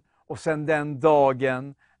kyrkan och sen den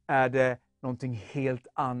dagen är det någonting helt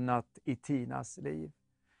annat i Tinas liv.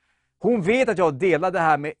 Hon vet att jag delar det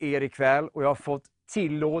här med er ikväll och jag har fått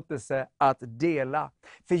tillåtelse att dela.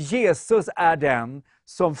 För Jesus är den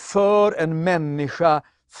som för en människa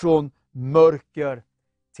från mörker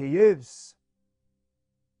till ljus.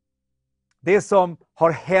 Det som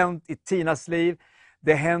har hänt i Tinas liv,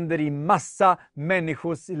 det händer i massa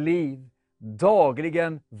människors liv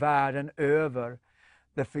dagligen världen över.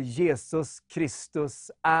 Därför Jesus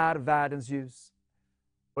Kristus är världens ljus.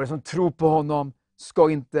 Och det som tror på honom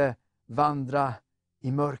ska inte vandra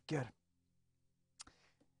i mörker.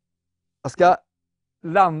 Jag ska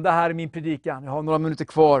landa här i min predikan. Jag har några minuter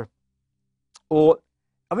kvar. Och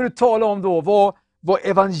jag vill tala om då vad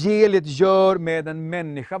evangeliet gör med en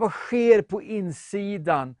människa. Vad sker på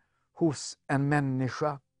insidan hos en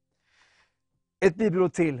människa? Ett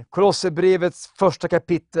bibelord till. Kolosserbrevets första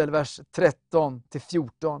kapitel, vers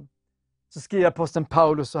 13-14. Så skriver aposteln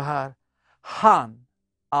Paulus så här. Han,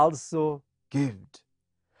 alltså Gud,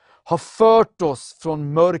 har fört oss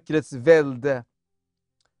från mörkrets välde.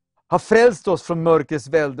 Har frälst oss från mörkrets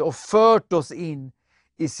välde och fört oss in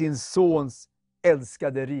i sin sons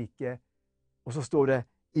älskade rike. Och så står det,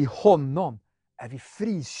 i honom är vi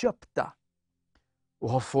friköpta och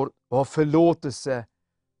har förlåtelse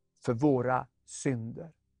för våra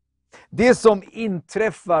synder. Det som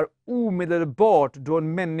inträffar omedelbart då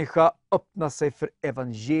en människa öppnar sig för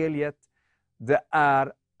evangeliet, det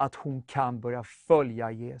är att hon kan börja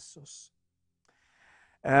följa Jesus.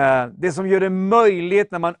 Det som gör det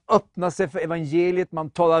möjligt när man öppnar sig för evangeliet, man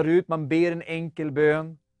talar ut, man ber en enkel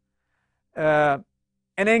bön.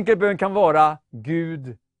 En enkel bön kan vara,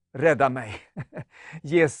 Gud rädda mig.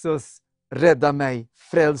 Jesus rädda mig,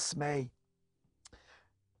 fräls mig.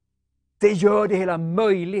 Det gör det hela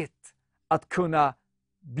möjligt att kunna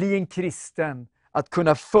bli en kristen, att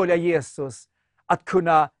kunna följa Jesus, att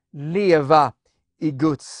kunna leva i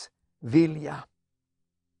Guds vilja.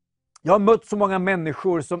 Jag har mött så många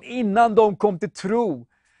människor som innan de kom till tro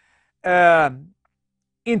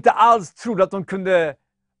inte alls trodde att de kunde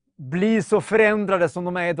bli så förändrade som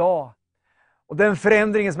de är idag. Och den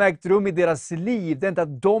förändringen som ägt rum i deras liv, det är inte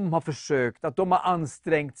att de har försökt, att de har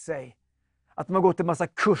ansträngt sig. Att de har gått en massa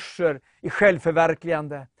kurser i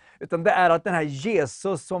självförverkligande. Utan det är att den här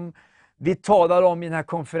Jesus som vi talar om i den här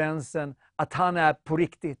konferensen, att han är på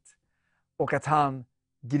riktigt. Och att han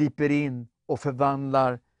griper in och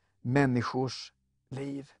förvandlar människors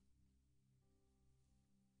liv.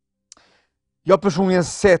 Jag har personligen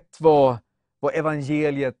sett vad vad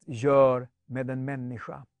evangeliet gör med en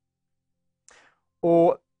människa.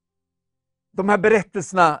 Och de här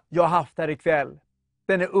berättelserna jag har haft här ikväll,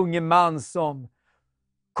 den unge man som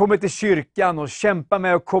kommer till kyrkan och kämpar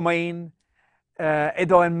med att komma in,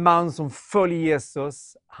 idag en man som följer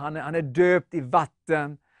Jesus. Han är döpt i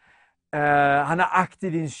vatten. Han är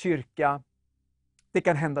aktiv i en kyrka. Det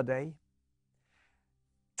kan hända dig.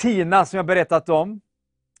 Tina som jag berättat om,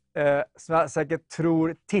 som jag säkert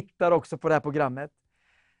tror tittar också på det här programmet.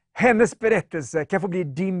 Hennes berättelse kan få bli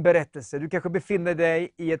din berättelse. Du kanske befinner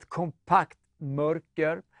dig i ett kompakt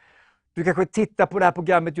mörker. Du kanske tittar på det här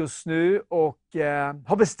programmet just nu och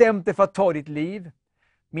har bestämt dig för att ta ditt liv.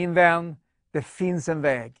 Min vän, det finns en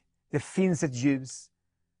väg. Det finns ett ljus.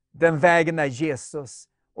 Den vägen är Jesus.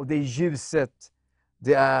 Och det ljuset,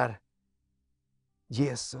 det är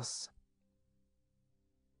Jesus.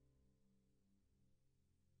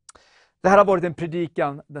 Det här har varit en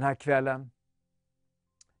predikan den här kvällen.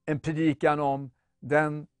 En predikan om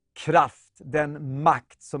den kraft, den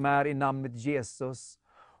makt som är i namnet Jesus.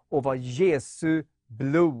 Och vad Jesu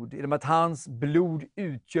blod, i och med att hans blod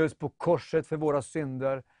utgörs på korset för våra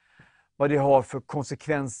synder, vad det har för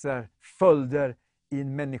konsekvenser, följder i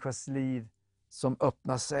en människas liv som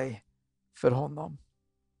öppnar sig för honom.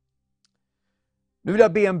 Nu vill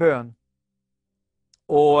jag be en bön.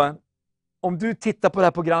 Och om du tittar på det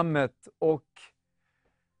här programmet och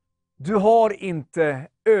du har inte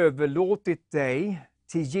överlåtit dig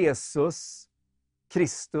till Jesus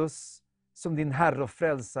Kristus som din Herre och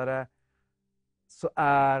Frälsare, så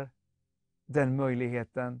är den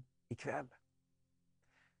möjligheten ikväll.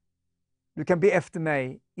 Du kan be efter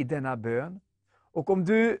mig i denna bön. Och om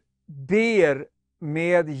du ber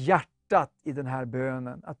med hjärtat i den här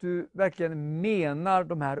bönen, att du verkligen menar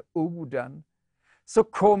de här orden, så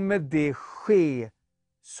kommer det ske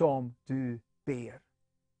som du ber.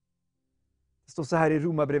 Det står så här i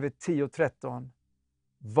Romarbrevet 10:13.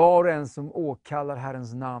 Var och en som åkallar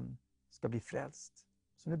Herrens namn ska bli frälst.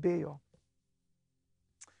 Så nu ber jag.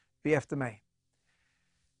 Be efter mig.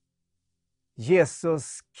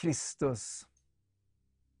 Jesus Kristus,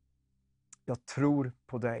 jag tror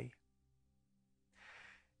på dig.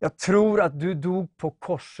 Jag tror att du dog på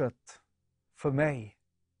korset för mig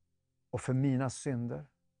och för mina synder.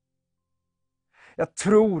 Jag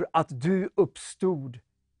tror att du uppstod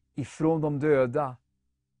ifrån de döda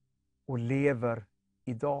och lever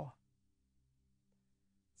idag.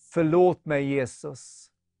 Förlåt mig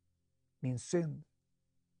Jesus, min synd.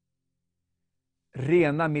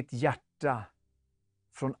 Rena mitt hjärta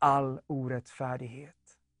från all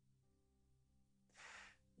orättfärdighet.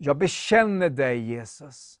 Jag bekänner dig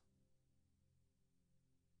Jesus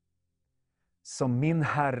som min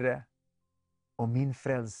Herre och min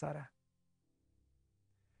Frälsare.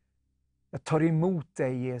 Jag tar emot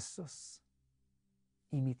dig Jesus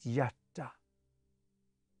i mitt hjärta.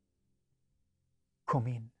 Kom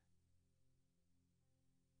in.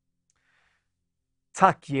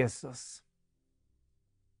 Tack Jesus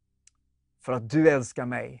för att du älskar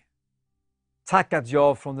mig. Tack att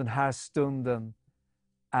jag från den här stunden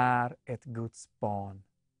är ett Guds barn.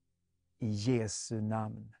 I Jesu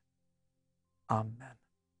namn. Amen.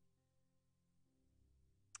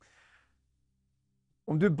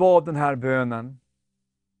 Om du bad den här bönen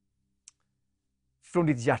från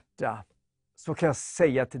ditt hjärta, så kan jag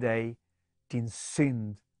säga till dig, din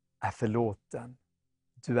synd är förlåten.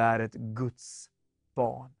 Du är ett Guds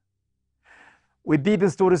barn. Och i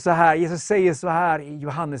Bibeln står det så här, Jesus säger så här i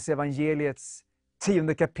Johannes evangeliets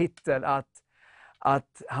 10:e kapitel,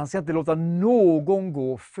 att han ska inte låta någon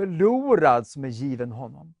gå förlorad som är given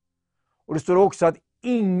honom. Och det står också att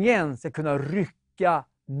ingen ska kunna rycka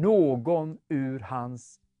någon ur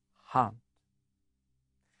hans hand.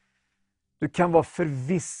 Du kan vara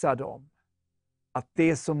förvissad om att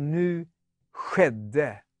det som nu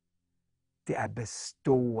skedde, det är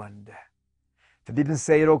bestående. För Bibeln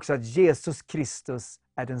säger också att Jesus Kristus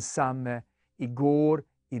är densamme igår,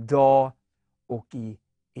 idag och i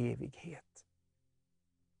evighet.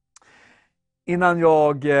 Innan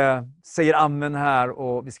jag säger amen här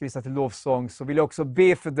och vi ska lyssna till lovsång, så vill jag också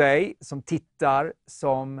be för dig som tittar,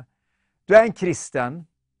 som du är en kristen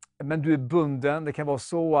men du är bunden. Det kan vara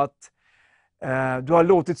så att du har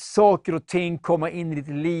låtit saker och ting komma in i ditt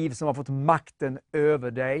liv som har fått makten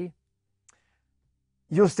över dig.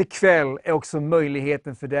 Just ikväll är också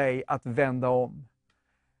möjligheten för dig att vända om.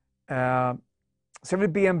 Så jag vill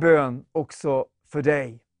be en bön också för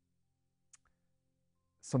dig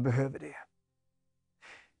som behöver det.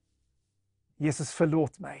 Jesus,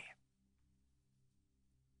 förlåt mig.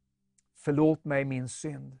 Förlåt mig min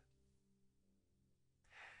synd.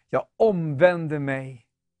 Jag omvänder mig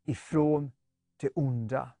ifrån det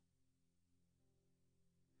onda.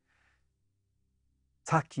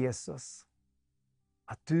 Tack Jesus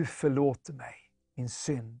att du förlåter mig min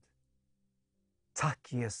synd.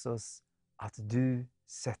 Tack Jesus att du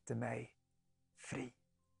sätter mig fri.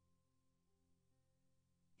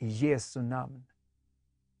 I Jesu namn.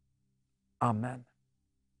 Amen.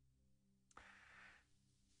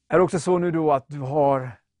 Är det också så nu då att du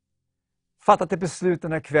har fattat ett beslut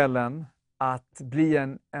den här kvällen att bli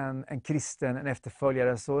en kristen, en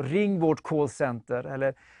efterföljare, så ring vårt callcenter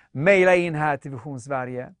eller mejla in här till Vision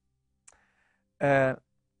Sverige.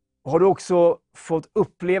 Har du också fått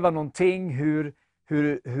uppleva någonting,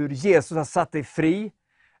 hur Jesus har satt dig fri,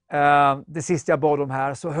 det sista jag bad om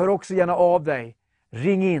här, så hör också gärna av dig.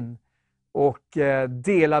 Ring in och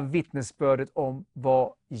dela vittnesbördet om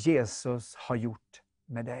vad Jesus har gjort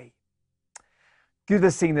med dig. Gud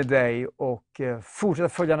välsigne dig och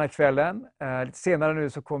fortsätt följa den här kvällen. Lite senare nu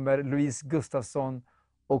så kommer Louise Gustafsson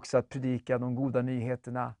också att predika de goda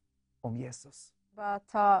nyheterna om Jesus. Bara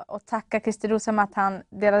ta och tacka Christer Rosam att han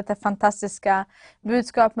delade det fantastiska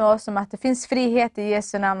budskap med oss om att det finns frihet i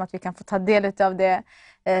Jesu namn, att vi kan få ta del av det.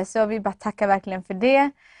 Så vi bara tackar verkligen för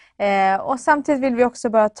det. Och samtidigt vill vi också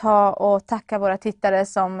bara ta och tacka våra tittare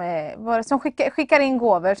som skickar in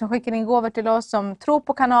gåvor till oss, som tror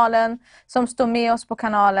på kanalen, som står med oss på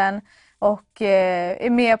kanalen och är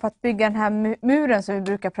med på att bygga den här muren som vi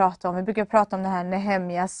brukar prata om. Vi brukar prata om den här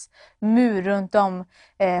Nehemjas mur runt om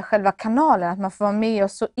själva kanalen. Att man får vara med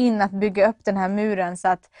och så in att bygga upp den här muren så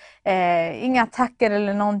att inga attacker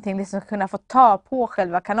eller någonting liksom kunna få ta på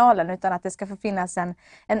själva kanalen, utan att det ska få finnas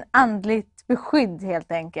en andligt beskydd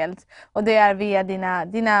helt enkelt. Och det är via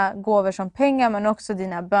dina gåvor som pengar, men också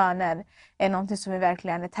dina böner är någonting som vi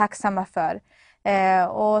verkligen är tacksamma för.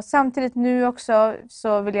 Och samtidigt nu också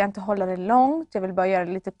så vill jag inte hålla det långt, jag vill bara göra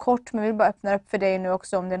det lite kort, men jag vill bara öppna upp för dig nu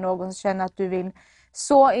också om det är någon som känner att du vill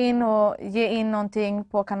så in och ge in någonting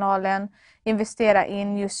på kanalen, investera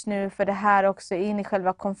in just nu för det här också, in i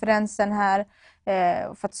själva konferensen här,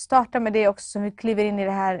 för att starta med det också som vi kliver in i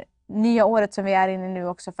det här nya året som vi är inne i nu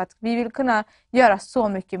också, för att vi vill kunna göra så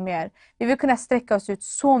mycket mer. Vi vill kunna sträcka oss ut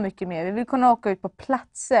så mycket mer. Vi vill kunna åka ut på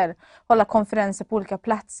platser, hålla konferenser på olika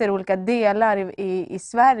platser, olika delar i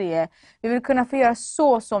Sverige. Vi vill kunna få göra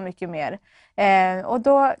så mycket mer. Och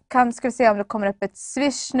då ska vi se om det kommer upp ett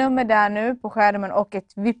Swish-nummer där nu på skärmen och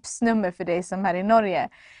ett Vips-nummer för dig som är i Norge.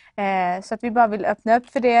 Så att vi bara vill öppna upp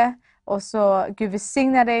för det. Och så Gud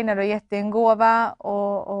välsigna dig när du har gett dig en gåva.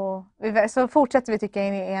 Och så fortsätter vi tycka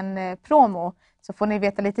in i en promo. Så får ni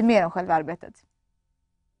veta lite mer om själva arbetet.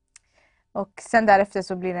 Och sen därefter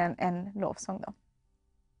så blir det en lovsång då.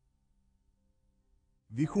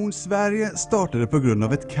 Vision Sverige startade på grund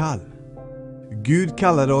av ett kall. Gud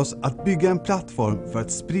kallade oss att bygga en plattform för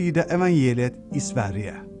att sprida evangeliet i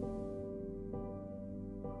Sverige.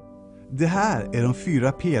 Det här är de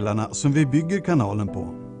 4 pelarna som vi bygger kanalen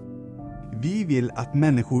på. Vi vill att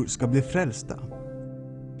människor ska bli frälsta.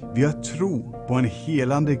 Vi har tro på en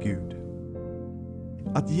helande Gud.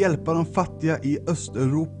 Att hjälpa de fattiga i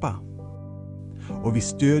Östeuropa. Och vi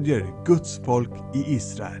stödjer Guds folk i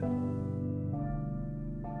Israel.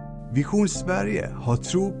 Vision Sverige har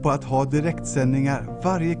tro på att ha direktsändningar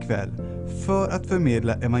varje kväll för att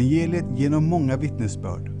förmedla evangeliet genom många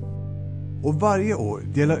vittnesbörd. Och varje år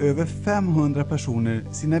delar över 500 personer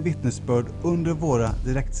sina vittnesbörd under våra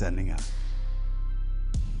direktsändningar.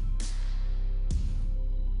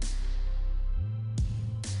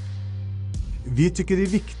 Vi tycker det är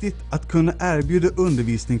viktigt att kunna erbjuda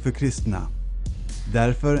undervisning för kristna.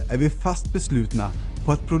 Därför är vi fast beslutna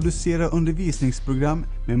på att producera undervisningsprogram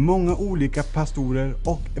med många olika pastorer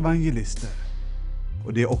och evangelister.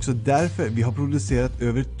 Och det är också därför vi har producerat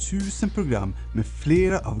över 1000 program med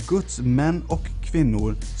flera av Guds män och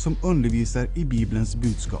kvinnor som undervisar i Bibelns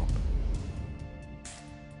budskap.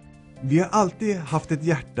 Vi har alltid haft ett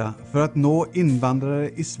hjärta för att nå invandrare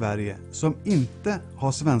i Sverige som inte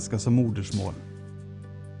har svenska som modersmål.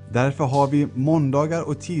 Därför har vi måndagar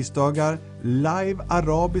och tisdagar live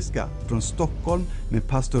arabiska från Stockholm med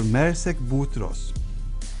pastor Mersek Boutros.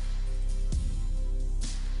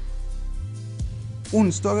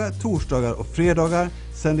 Onsdagar, torsdagar och fredagar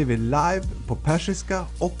sänder vi live på persiska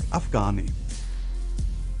och afghani.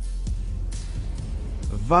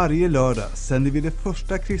 Varje lördag sänder vi det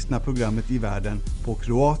första kristna programmet i världen på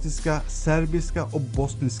kroatiska, serbiska och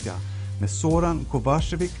bosniska med Zoran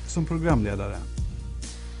Kovacevic som programledare.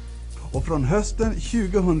 Och från hösten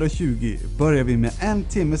 2020 börjar vi med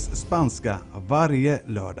 1 timmes spanska varje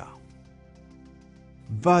lördag.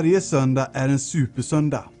 Varje söndag är en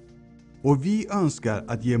supersöndag. och vi önskar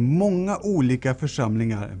att ge många olika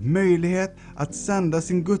församlingar möjlighet att sända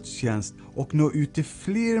sin gudstjänst och nå ut till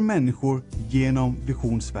fler människor genom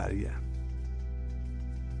Vision Sverige.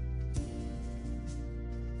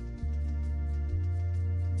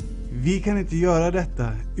 Vi kan inte göra detta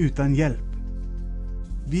utan hjälp.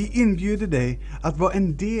 Vi inbjuder dig att vara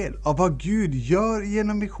en del av vad Gud gör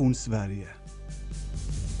genom Vision Sverige.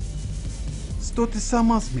 Stå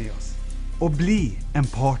tillsammans med oss och bli en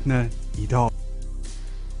partner idag.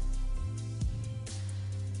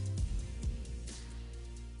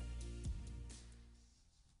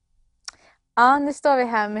 Ja, nu står vi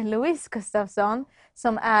här med Louise Gustafsson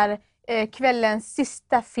som är kvällens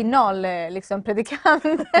sista final liksom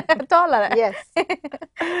predikant-talare. Yes.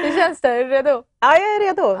 Hur känns det? Är du redo? Ja, jag är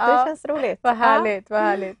redo. Ja. Det känns roligt. Vad härligt, vad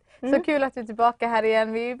härligt. Mm. Så kul att du är tillbaka här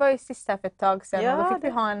igen. Vi var ju sist här för ett tag sedan Ja, och då fick vi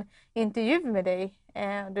ha en intervju med dig.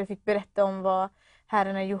 Du fick berätta om vad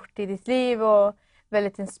Herren har gjort i ditt liv och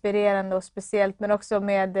väldigt inspirerande och speciellt, men också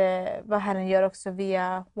med vad Herren gör också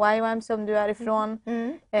via YWAM som du är ifrån.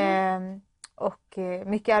 Och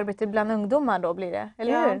mycket arbete bland ungdomar då blir det,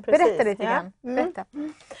 eller Ja, hur? precis. Berätta lite grann. Berätta.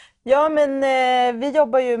 Ja, men vi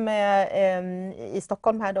jobbar ju med i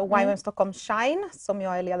Stockholm här då, YWAM Stockholm Shine som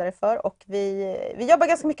jag är ledare för. Och vi jobbar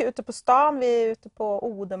ganska mycket ute på stan. Vi är ute på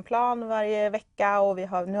Odenplan varje vecka och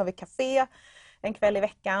nu har vi café en kväll i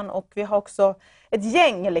veckan. Och vi har också ett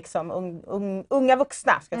gäng liksom, unga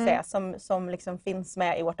vuxna ska jag säga, som liksom finns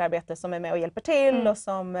med i vårt arbete, som är med och hjälper till. Och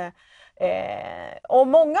som... och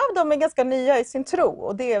många av dem är ganska nya i sin tro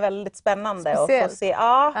och det är väldigt spännande att få se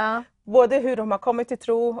både hur de har kommit till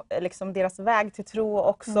tro, liksom deras väg till tro och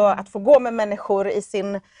också att få gå med människor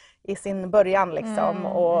i sin början liksom.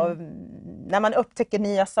 Och när man upptäcker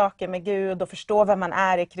nya saker med Gud och förstår vem man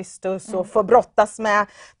är i Kristus och får brottas med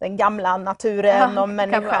den gamla naturen och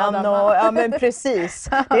människan och, ja men precis.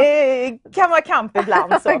 Det kan vara kamp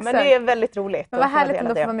ibland så, men det är väldigt roligt. Men vad härligt att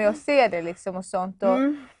få vara med och se det liksom och sånt. Och,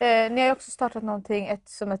 ni har ju också startat någonting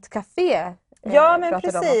som ett café. Ja men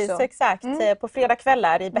precis, exakt. På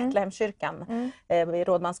fredagskvällar i Betlehemskyrkan vid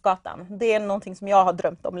Rådmansgatan. Det är någonting som jag har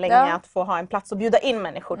drömt om länge, att få ha en plats att bjuda in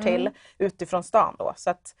människor till utifrån stan då. Så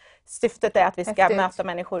att syftet är att vi ska möta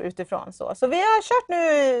människor utifrån så vi har kört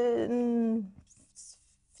nu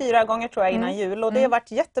 4 gånger tror jag innan jul och det har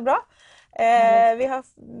varit jättebra. Vi har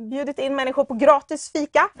bjudit in människor på gratis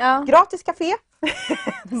fika, gratis café.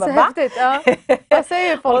 Så häftigt, Vad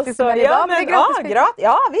säger folk liksom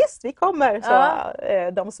ja visst, vi kommer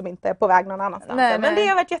så, de som inte är på väg någon annanstans. Men det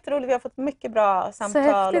har varit jätteroligt, vi har fått mycket bra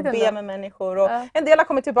samtal och be med människor och en del har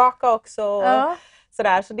kommit tillbaka också och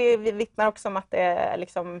sådär, så det vittnar också om att det är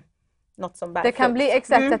liksom något som bär det kan bli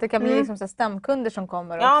exakt att det kan bli liksom så stamkunder som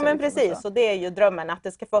kommer också, ja men liksom, precis, och det är ju drömmen att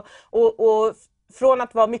det ska få och från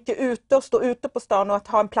att vara mycket ute och stå ute på stan och att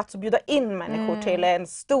ha en plats att bjuda in människor till en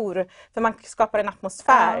stor, för man skapar en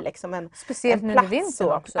atmosfär liksom speciellt en nu plats i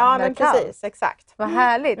vintern också. Ja men precis, exakt. Vad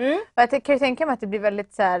härligt. Och jag kan ju tänka mig att det blir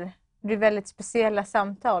väldigt så här, det blir väldigt speciella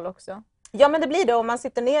samtal också. Ja men det blir det, om man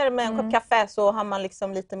sitter ner med en kopp kaffe så har man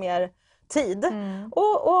liksom lite mer tid.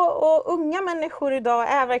 Och unga människor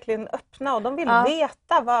idag är verkligen öppna och de vill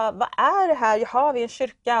veta vad är det här? Har vi en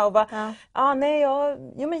kyrka? Och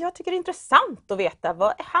men jag tycker det är intressant att veta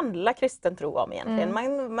vad handlar kristen tro om egentligen.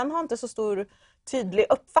 Man har inte så stor tydlig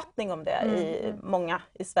uppfattning om det i många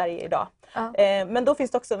i Sverige idag. Men då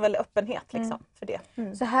finns det också en väldig öppenhet liksom, för det.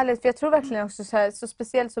 Så härligt, för jag tror verkligen också så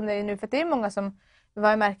speciellt som det är nu, för det är många som,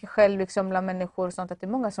 vad jag märker själv liksom bland människor och sånt, att det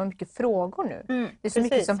är många som har mycket frågor nu. Det är så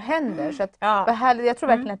mycket som händer. Så att, vad härligt, jag tror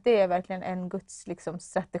verkligen att det är verkligen en Guds liksom,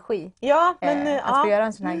 strategi. Ja, men, att få göra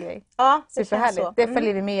en sån här grej. Ja, det superhärligt. Så. Det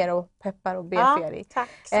följer vi med er och peppar och ber för er i. Tack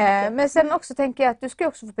så mycket. Men sen också tänker jag att du ska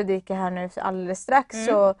också få predika här nu alldeles strax.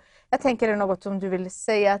 Så jag tänker det är något som du vill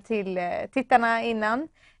säga till tittarna innan.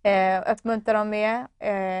 Uppmuntra dem med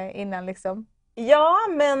innan liksom. Ja,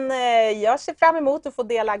 men jag ser fram emot att få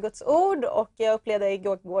dela Guds ord och jag upplevde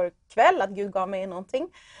igår kväll att Gud gav mig någonting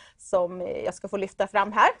som jag ska få lyfta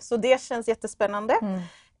fram här. Så det känns jättespännande.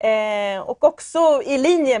 Och också i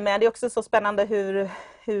linje med, det är också så spännande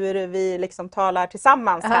hur vi liksom talar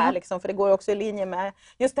tillsammans här. Liksom, för det går också i linje med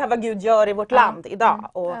just det här vad Gud gör i vårt land idag.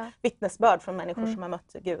 Och vittnesbörd från människor som har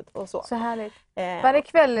mött Gud och så. Så härligt. Varje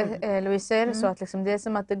kväll, Louise, är det så att liksom, det är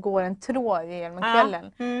som att det går en tråd genom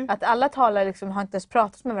kvällen. Att alla talare liksom, har inte ens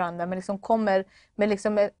pratat med varandra men liksom kommer med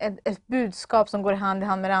liksom ett budskap som går hand i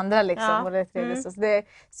hand med det andra. Liksom, och det, så det är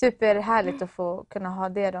superhärligt att få kunna ha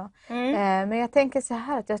det då. Men jag tänker så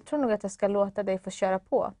här, att jag tror nog att jag ska låta dig få köra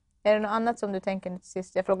på. Är det något annat som du tänker till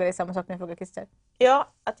sist? Jag frågar dig samma sak när jag frågar Christer. Ja,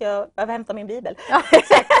 att jag behöver hämta min bibel. Ja,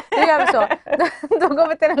 exakt. Då gör vi så. Då går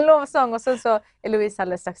vi till en lovsång och sen så är Louise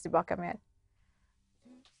alldeles strax tillbaka med er.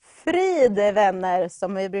 Frid vänner,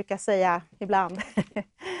 som vi brukar säga ibland.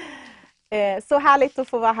 Så härligt att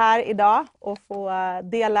få vara här idag och få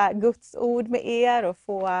dela Guds ord med er och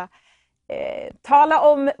få tala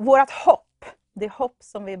om vårt hopp. Det hopp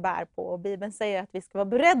som vi bär på. Och Bibeln säger att vi ska vara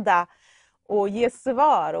beredda och ge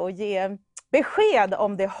svar och ge besked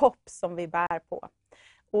om det hopp som vi bär på.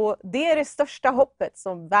 Och det är det största hoppet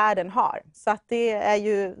som världen har. Så att det är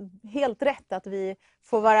ju helt rätt att vi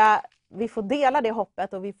får dela det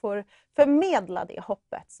hoppet och vi får förmedla det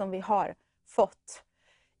hoppet som vi har fått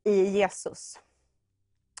i Jesus.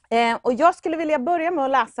 Och jag skulle vilja börja med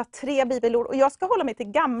att läsa 3 bibelord och jag ska hålla mig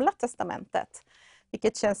till Gamla testamentet.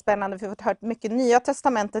 Vilket känns spännande för vi har hört mycket Nya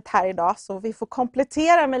testamentet här idag så vi får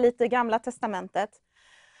komplettera med lite Gamla testamentet.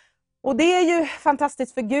 Och det är ju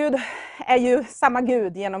fantastiskt för Gud är ju samma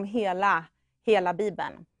Gud genom hela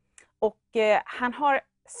Bibeln. Och han har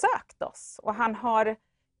sökt oss och han har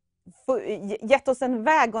gett oss en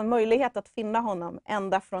väg och en möjlighet att finna honom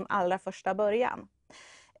ända från allra första början.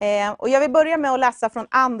 Och jag vill börja med att läsa från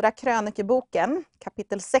Andra krönikeboken,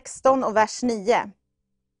 kapitel 16 och vers 9.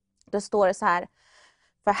 Det står det så här.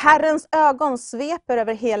 För Herrens ögon sveper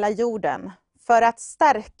över hela jorden för att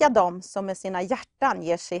stärka dem som med sina hjärtan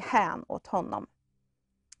ger sig hän åt honom.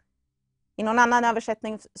 I någon annan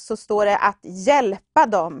översättning så står det att hjälpa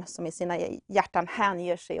dem som i sina hjärtan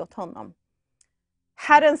hänger sig åt honom.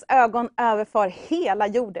 Herrens ögon överför hela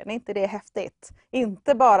jorden, är inte det häftigt?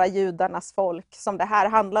 Inte bara judarnas folk som det här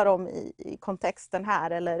handlar om i kontexten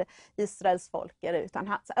här eller Israels folk, utan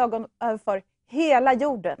hans ögon överför hela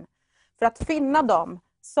jorden för att finna dem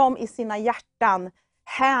som i sina hjärtan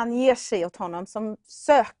hänger sig åt honom, som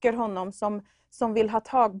söker honom, som vill ha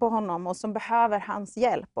tag på honom och som behöver hans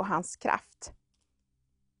hjälp och hans kraft.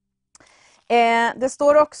 Det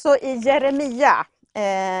står också i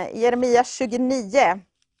Jeremia 29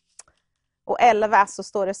 och 11 så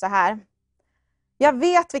står det så här. Jag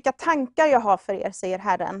vet vilka tankar jag har för er, säger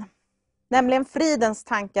Herren. Nämligen fridens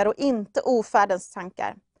tankar och inte ofärdens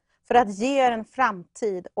tankar. För att ge er en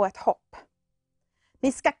framtid och ett hopp.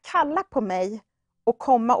 Ni ska kalla på mig och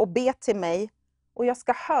komma och be till mig och jag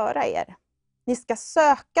ska höra er. Ni ska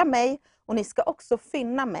söka mig och ni ska också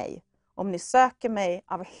finna mig om ni söker mig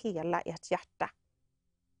av hela ert hjärta.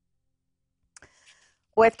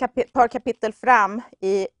 Och ett par kapitel fram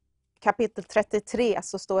i kapitel 33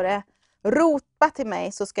 så står det: ropa till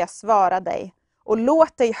mig så ska jag svara dig och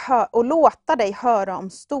låta dig höra om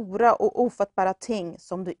stora och ofattbara ting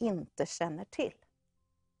som du inte känner till.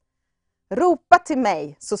 Ropa till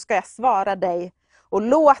mig så ska jag svara dig och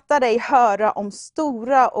låta dig höra om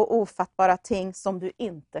stora och ofattbara ting som du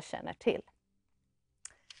inte känner till.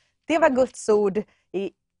 Det var Guds ord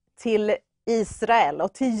till Israel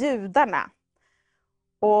och till judarna.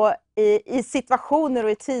 Och i situationer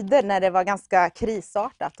och i tider när det var ganska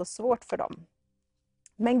krisartat och svårt för dem.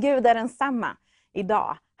 Men Gud är densamma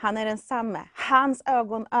idag. Han är densamme. Hans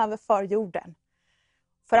ögon överför jorden.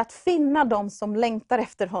 För att finna de som längtar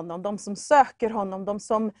efter honom. De som söker honom. De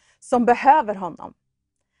som behöver honom.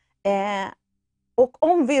 Och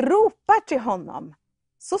om vi ropar till honom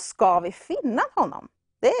så ska vi finna honom.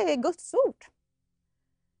 Det är Guds ord.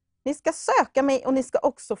 Ni ska söka mig och ni ska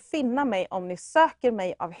också finna mig om ni söker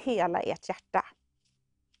mig av hela ert hjärta.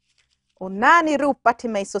 Och när ni ropar till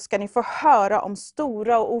mig så ska ni få höra om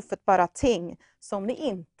stora och ofattbara ting som ni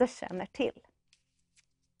inte känner till.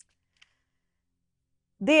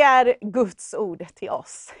 Det är Guds ord till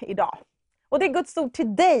oss idag. Och det är Guds ord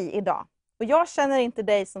till dig idag. Och jag känner inte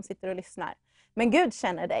dig som sitter och lyssnar. Men Gud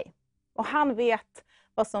känner dig. Och han vet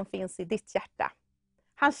vad som finns i ditt hjärta.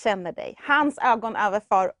 Han känner dig. Hans ögon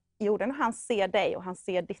överför jorden och han ser dig och han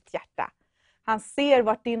ser ditt hjärta. Han ser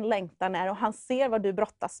vart din längtan är och han ser vad du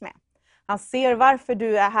brottas med. Han ser varför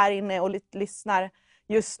du är här inne och lyssnar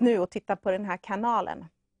just nu och tittar på den här kanalen.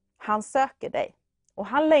 Han söker dig och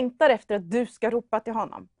han längtar efter att du ska ropa till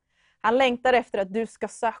honom. Han längtar efter att du ska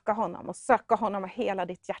söka honom och söka honom med hela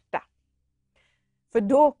ditt hjärta. För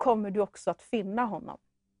då kommer du också att finna honom.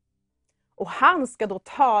 Och han ska då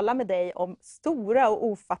tala med dig om stora och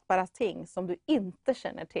ofattbara ting som du inte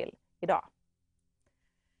känner till idag.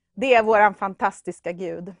 Det är våran fantastiska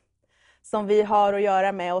Gud som vi har att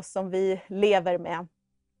göra med och som vi lever med.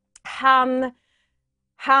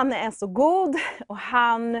 Han är så god och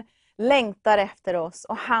han längtar efter oss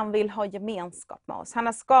och han vill ha gemenskap med oss. Han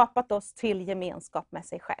har skapat oss till gemenskap med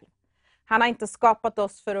sig själv. Han har inte skapat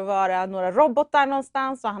oss för att vara några robotar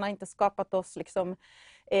någonstans och han har inte skapat oss liksom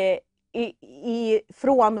i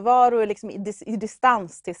frånvaro, liksom i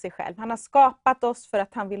distans till sig själv. Han har skapat oss för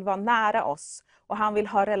att han vill vara nära oss. Och han vill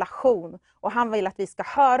ha relation. Och han vill att vi ska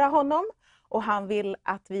höra honom. Och han vill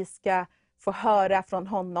att vi ska få höra från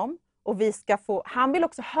honom. Och han vill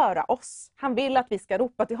också höra oss. Han vill att vi ska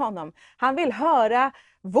ropa till honom. Han vill höra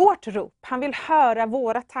vårt rop. Han vill höra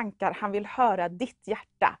våra tankar. Han vill höra ditt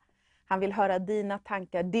hjärta. Han vill höra dina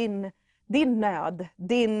tankar, din nöd,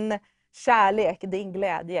 din kärlek, din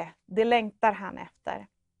glädje. Det längtar han efter.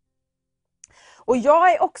 Och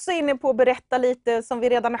jag är också inne på att berätta lite, som vi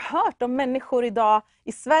redan har hört, om människor idag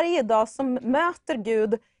i Sverige idag som möter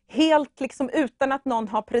Gud helt liksom utan att någon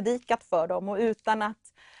har predikat för dem och utan att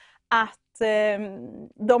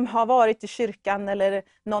de har varit i kyrkan eller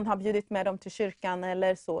någon har bjudit med dem till kyrkan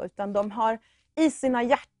eller så, utan de har i sina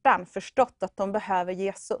hjärtan förstått att de behöver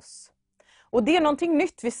Jesus. Och det är någonting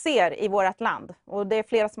nytt vi ser i vårt land. Och det är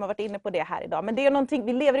flera som har varit inne på det här idag. Men det är någonting,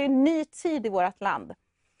 vi lever i en ny tid i vårt land.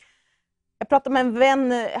 Jag pratade med en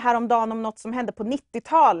vän häromdagen om något som hände på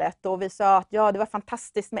 90-talet. Och vi sa att det var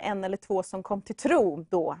fantastiskt med 1 eller 2 som kom till tro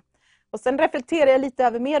då. Och sen reflekterade jag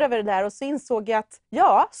lite mer över det där. Och så insåg jag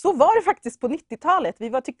att så var det faktiskt på 90-talet.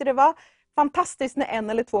 Vi tyckte det var fantastiskt när 1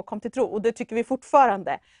 eller 2 kom till tro. Och det tycker vi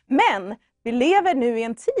fortfarande. Men vi lever nu i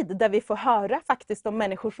en tid där vi får höra faktiskt om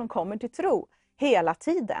människor som kommer till tro hela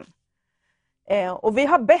tiden. Och det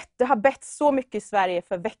har bett så mycket i Sverige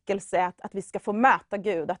för väckelse att vi ska få möta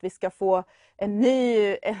Gud. Att vi ska få en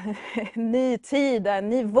ny tid, en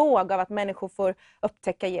ny våg av att människor får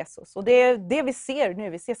upptäcka Jesus. Och det är det vi ser nu.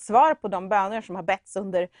 Vi ser svar på de böner som har betts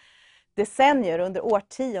under decennier, under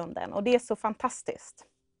årtionden. Och det är så fantastiskt.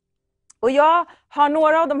 Och jag har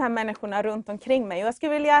några av de här människorna runt omkring mig och jag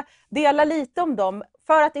skulle vilja dela lite om dem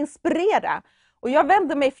för att inspirera. Och jag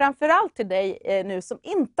vänder mig framförallt till dig nu som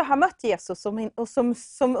inte har mött Jesus och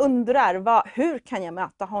som undrar hur kan jag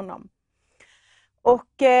möta honom?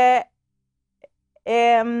 Och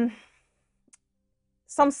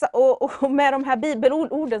med de här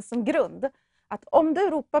bibelorden som grund, att om du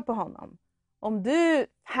ropar på honom, om du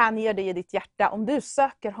hänger dig i ditt hjärta, om du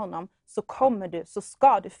söker honom, så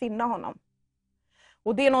ska du finna honom.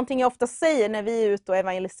 Och det är någonting jag ofta säger när vi är ute och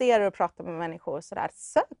evangeliserar och pratar med människor. Och sådär.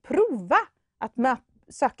 Prova att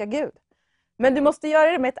söka Gud. Men du måste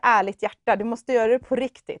göra det med ett ärligt hjärta. Du måste göra det på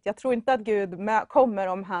riktigt. Jag tror inte att Gud kommer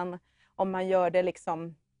om man gör det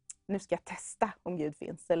liksom, nu ska jag testa om Gud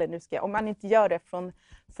finns. Eller om man inte gör det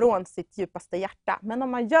från sitt djupaste hjärta. Men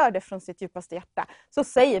om man gör det från sitt djupaste hjärta, så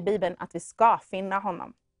säger Bibeln att vi ska finna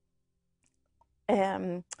honom.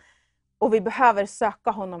 Och vi behöver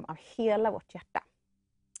söka honom av hela vårt hjärta.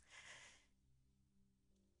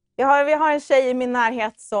 Vi har en tjej i min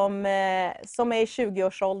närhet som är i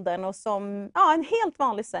 20-årsåldern och som en helt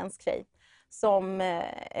vanlig svensk tjej som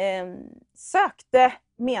sökte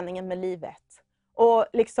meningen med livet. Och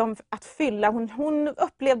liksom att fylla, hon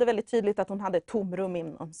upplevde väldigt tydligt att hon hade ett tomrum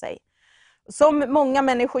inom sig. Som många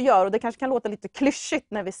människor gör, och det kanske kan låta lite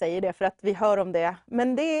klyschigt när vi säger det för att vi hör om det.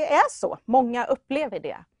 Men det är så, många upplever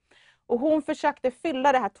det. Och hon försökte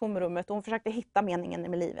fylla det här tomrummet och hon försökte hitta meningen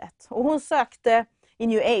med livet. Och hon sökte i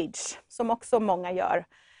New Age, som också många gör.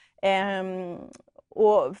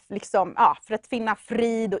 Och liksom, för att finna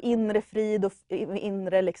frid och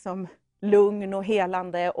inre liksom lugn och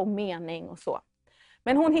helande och mening och så.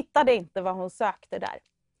 Men hon hittade inte vad hon sökte där.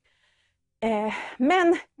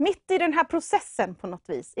 Men mitt i den här processen på något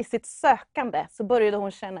vis, i sitt sökande, så började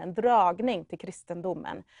hon känna en dragning till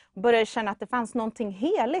kristendomen. Hon började känna att det fanns någonting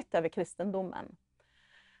heligt över kristendomen.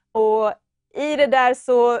 Och i det där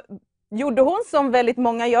så gjorde hon som väldigt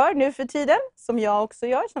många gör nu för tiden, som jag också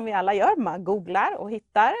gör, som vi alla gör. Man googlar och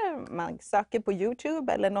man söker på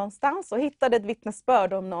YouTube eller någonstans och hittade ett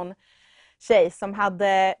vittnesbörd om någon tjej som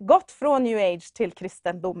hade gått från New Age till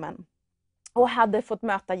kristendomen och hade fått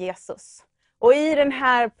möta Jesus. Och i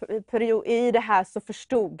det här så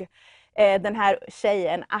förstod den här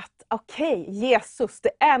tjejen att Jesus,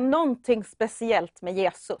 det är någonting speciellt med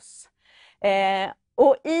Jesus.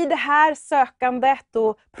 Och i det här sökandet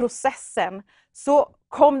och processen så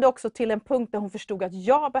kom det också till en punkt där hon förstod att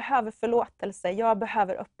jag behöver förlåtelse, jag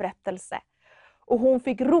behöver upprättelse. Och hon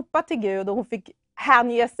fick ropa till Gud och hon fick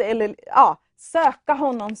hänge sig, söka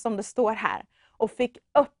honom som det står här. Och fick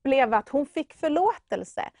uppleva att hon fick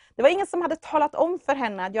förlåtelse. Det var ingen som hade talat om för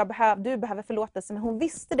henne att du behöver förlåtelse. Men hon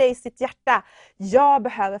visste det i sitt hjärta. Jag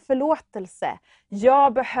behöver förlåtelse.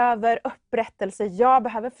 Jag behöver upprättelse. Jag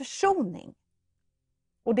behöver försoning.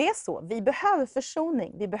 Och det är så. Vi behöver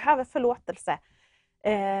försoning. Vi behöver förlåtelse.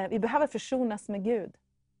 Vi behöver försonas med Gud.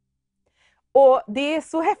 Och det är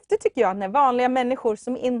så häftigt tycker jag när vanliga människor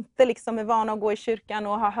som inte liksom är vana att gå i kyrkan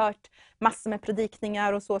och har hört massor med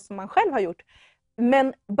predikningar och så som man själv har gjort,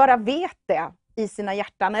 men bara vet det i sina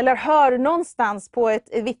hjärtan eller hör någonstans på ett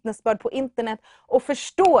vittnesbörd på internet och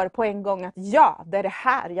förstår på en gång att ja, det är det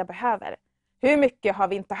här jag behöver. Hur mycket har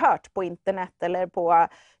vi inte hört på internet eller på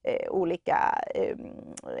olika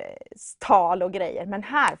tal och grejer. Men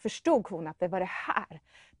här förstod hon att det var det här.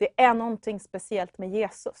 Det är någonting speciellt med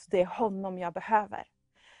Jesus. Det är honom jag behöver.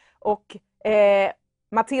 Och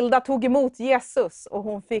Matilda tog emot Jesus och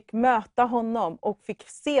hon fick möta honom och fick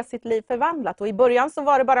se sitt liv förvandlat. Och i början så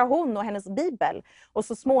var det bara hon och hennes bibel. Och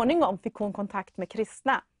så småningom fick hon kontakt med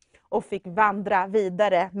kristna och fick vandra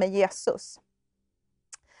vidare med Jesus.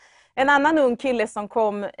 En annan ung kille som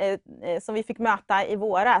kom, som vi fick möta i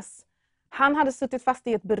våras, han hade suttit fast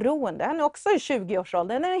i ett beroende. Han är också i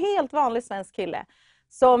 20-årsåldern, en helt vanlig svensk kille.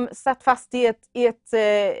 Som satt fast i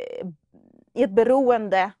ett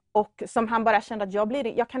beroende och som han bara kände att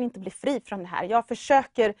jag kan inte bli fri från det här. Jag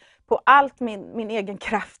försöker på allt min egen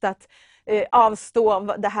kraft att avstå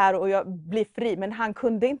det här och jag blir fri. Men han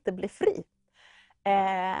kunde inte bli fri.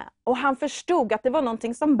 Och han förstod att det var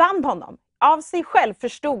någonting som band honom. Av sig själv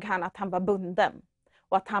förstod han att han var bunden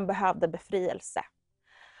och att han behövde befrielse.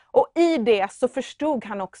 Och i det så förstod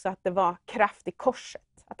han också att det var kraft i korset.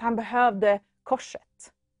 Att han behövde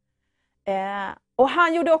korset. Och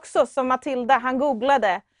han gjorde också som Matilda, han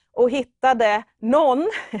googlade och hittade någon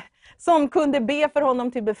som kunde be för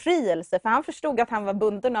honom till befrielse. För han förstod att han var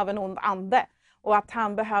bunden av en ond ande. Och att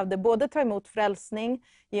han behövde både ta emot frälsning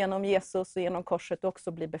genom Jesus och genom korset och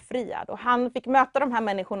också bli befriad. Och han fick möta de här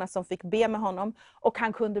människorna som fick be med honom. Och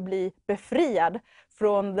han kunde bli befriad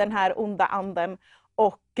från den här onda anden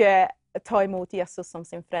och ta emot Jesus som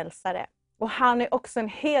sin frälsare. Och han är också en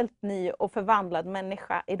helt ny och förvandlad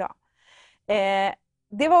människa idag.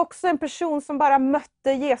 Det var också en person som bara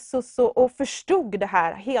mötte Jesus och förstod det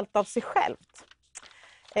här helt av sig självt.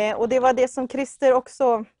 Och det var det som Christer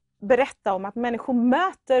också berättade om, att människor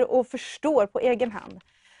möter och förstår på egen hand.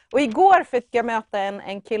 Och igår fick jag möta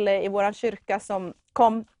en kille i vår kyrka som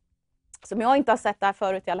kom, som jag inte har sett där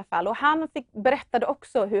förut i alla fall. Och han berättade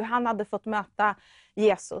också hur han hade fått möta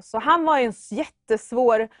Jesus. Och han var i en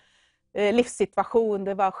jättesvår livssituation.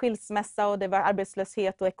 Det var skilsmässa och det var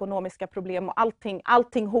arbetslöshet och ekonomiska problem. Och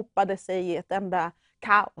allting hopade sig i ett enda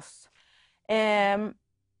kaos.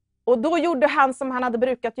 Och då gjorde han som han hade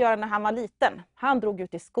brukat göra när han var liten. Han drog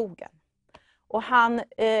ut i skogen. Och han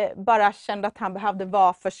bara kände att han behövde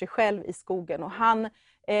vara för sig själv i skogen. Och han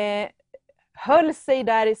höll sig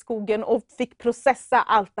där i skogen och fick processa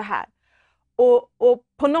allt det här. Och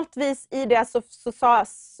på något vis i det så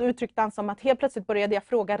uttryckte han som att helt plötsligt började jag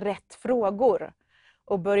fråga rätt frågor.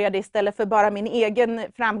 Och började istället för bara min egen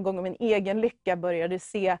framgång och min egen lycka började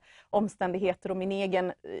se omständigheter och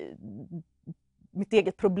mitt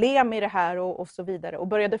eget problem i det här och så vidare. Och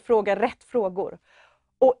började fråga rätt frågor.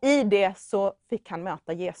 Och i det så fick han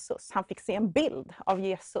möta Jesus. Han fick se en bild av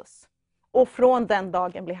Jesus. Och från den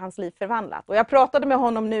dagen blev hans liv förvandlat. Och jag pratade med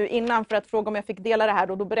honom nu innan för att fråga om jag fick dela det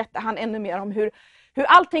här. Och då berättade han ännu mer om hur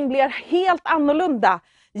allting blev helt annorlunda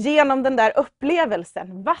genom den där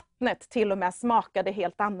upplevelsen. Vattnet till och med smakade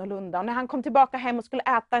helt annorlunda. Och när han kom tillbaka hem och skulle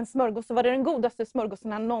äta en smörgås så var det den godaste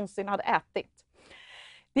smörgåsen han någonsin hade ätit.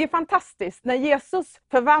 Det är fantastiskt. När Jesus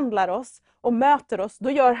förvandlar oss och möter oss, då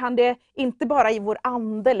gör han det inte bara i vår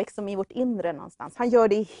ande, liksom i vårt inre någonstans. Han gör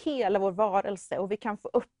det i hela vår varelse och vi kan få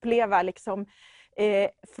uppleva liksom,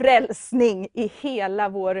 frälsning i hela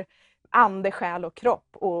vår ande, själ och kropp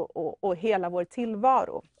och hela vår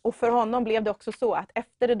tillvaro. Och för honom blev det också så att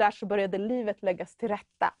efter det där så började livet läggas till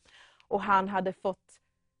rätta. Och han hade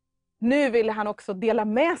nu ville han också dela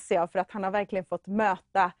med sig av, för att han har verkligen fått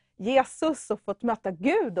möta Jesus och fått möta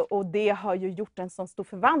Gud, och det har ju gjort en sån stor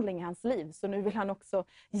förvandling i hans liv. Så nu vill han också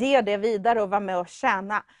ge det vidare och vara med och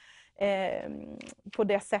tjäna på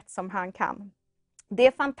det sätt som han kan. Det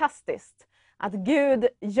är fantastiskt att Gud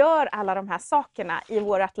gör alla de här sakerna i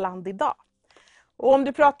vårt land idag. Och om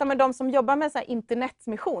du pratar med de som jobbar med så här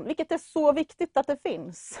internetmission, vilket är så viktigt att det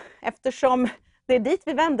finns, eftersom det är dit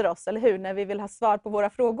vi vänder oss, eller hur? När vi vill ha svar på våra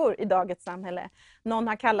frågor i dagens samhälle. Någon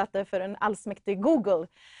har kallat det för en allsmäktig Google.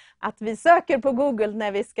 Att vi söker på Google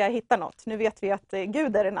när vi ska hitta något. Nu vet vi att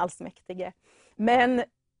Gud är den allsmäktige. Men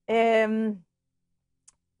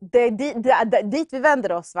det är dit vi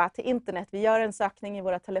vänder oss, va? Till internet. Vi gör en sökning i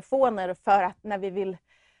våra telefoner för att när vi vill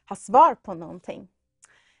ha svar på någonting.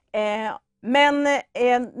 Men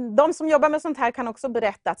de som jobbar med sånt här kan också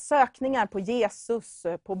berätta att sökningar på Jesus,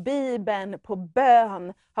 på Bibeln, på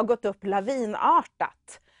bön har gått upp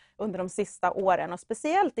lavinartat under de sista åren. Och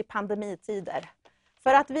speciellt i pandemitider.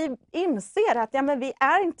 För att vi inser att men vi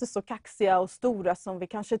är inte så kaxiga och stora som vi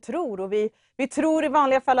kanske tror. Och vi tror i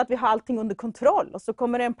vanliga fall att vi har allting under kontroll. Och så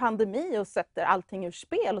kommer det en pandemi och sätter allting ur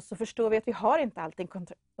spel. Och så förstår vi att vi har inte allting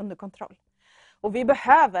under kontroll. Och vi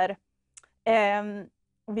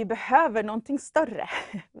behöver någonting större.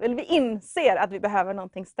 Eller vi inser att vi behöver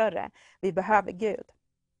någonting större. Vi behöver Gud.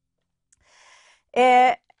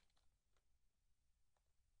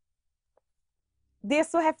 Det är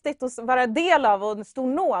så häftigt att vara del av, och en stor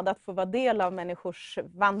nåd att få vara del av människors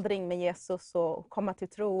vandring med Jesus och komma till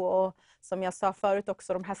tro. Och som jag sa förut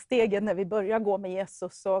också, de här stegen när vi börjar gå med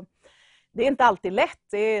Jesus. Så det är inte alltid lätt.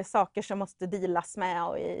 Det är saker som måste dealas med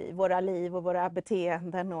och i våra liv och våra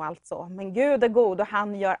beteenden och allt så. Men Gud är god och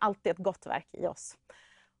han gör alltid ett gott verk i oss.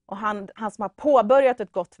 Och han som har påbörjat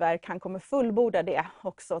ett gott verk, han kommer fullborda det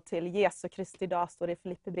också till Jesu Kristi dag, står det i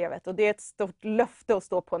Filippibrevet. Och det är ett stort löfte att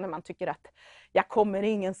stå på när man tycker att jag kommer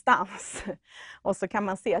ingenstans. Och så kan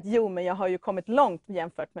man se att men jag har ju kommit långt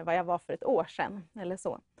jämfört med vad jag var för ett år sedan. Eller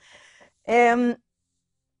så.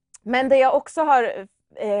 Men det jag också har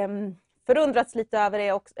förundrats lite över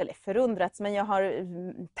är också, eller förundrats, men jag har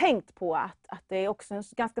tänkt på att det är också en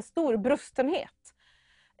ganska stor brustenhet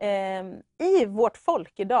i vårt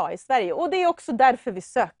folk idag i Sverige. Och det är också därför vi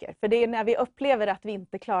söker. För det är när vi upplever att vi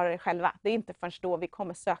inte klarar det själva. Det är inte förrän då vi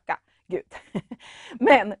kommer söka Gud.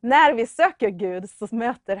 Men när vi söker Gud så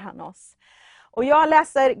möter han oss. Och jag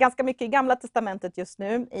läser ganska mycket i Gamla testamentet just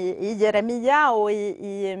nu. I Jeremia och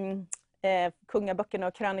i kungaböckerna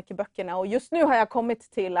och krönikeböckerna. Och just nu har jag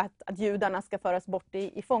kommit till att judarna ska föras bort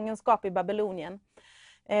i fångenskap i Babylonien.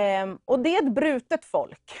 Och det är ett brutet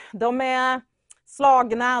folk. De är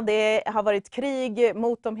slagna, det har varit krig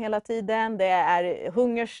mot dem hela tiden, det är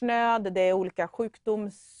hungersnöd, det är olika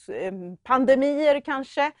sjukdomspandemier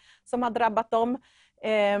kanske som har drabbat dem.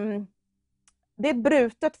 Det är ett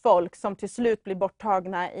brutet folk som till slut blir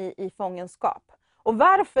borttagna i fångenskap. Och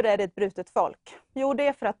varför är det ett brutet folk? Jo, det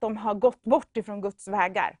är för att de har gått bort ifrån Guds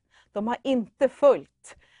vägar. De har inte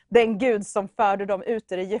följt den Gud som förde dem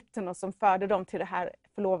ut ur Egypten och som förde dem till det här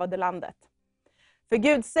förlovade landet. För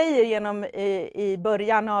Gud säger i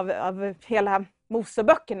början av hela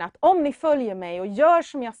Moseböckerna att om ni följer mig och gör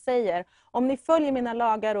som jag säger, om ni följer mina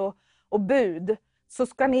lagar och bud, så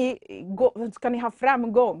ska ni ha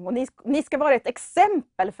framgång. Och ni ska vara ett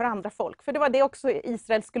exempel för andra folk. För det var det också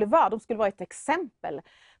Israel skulle vara. De skulle vara ett exempel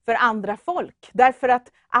för andra folk. Därför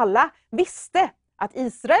att alla visste att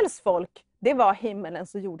Israels folk, det var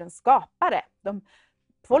himmelens och jordens skapare.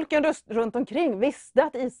 Folken runt omkring visste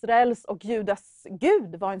att Israels och Judas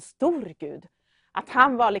Gud var en stor Gud. Att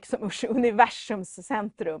han var liksom universums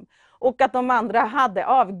centrum. Och att de andra hade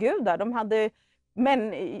avgudar. De hade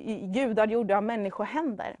gudar gjorda av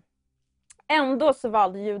människohänder. Ändå så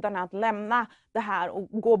valde judarna att lämna det här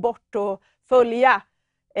och gå bort och följa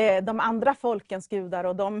de andra folkens gudar.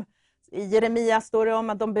 Och i Jeremia står det om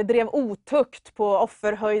att de bedrev otukt på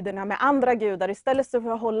offerhöjderna med andra gudar. Istället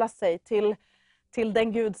för att hålla sig till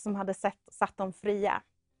den Gud som hade satt dem fria.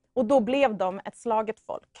 Och då blev de ett slaget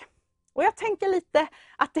folk. Och jag tänker lite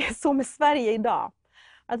att det är så med Sverige idag.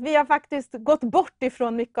 Att vi har faktiskt gått bort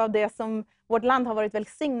ifrån mycket av det som vårt land har varit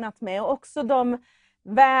välsignat med. Och också de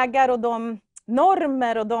vägar och de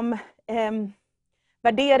normer och de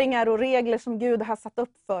värderingar och regler som Gud har satt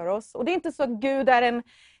upp för oss. Och det är inte så att Gud är en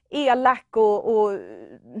elak och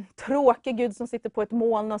tråkig Gud som sitter på ett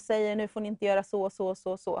moln och säger nu får ni inte göra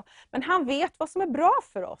så. Men han vet vad som är bra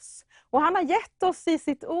för oss. Och han har gett oss i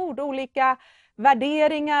sitt ord olika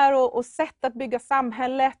värderingar och sätt att bygga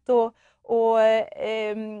samhället och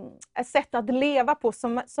sätt att leva på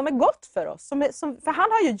som är gott för oss. För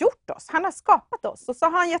han har ju gjort oss, han har skapat oss. Och så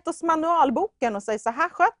har han gett oss manualboken och säger så här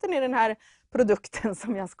sköter ni den här produkten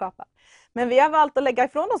som jag har skapat. Men vi har valt att lägga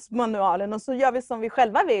ifrån oss manualen och så gör vi som vi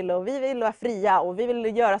själva vill. Och vi vill vara fria och vi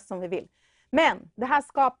vill göra som vi vill. Men det här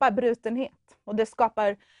skapar brutenhet och det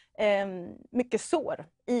skapar mycket sår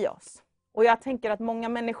i oss. Och jag tänker att många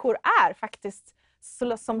människor är faktiskt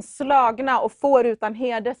som slagna och får utan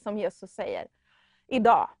herde, som Jesus säger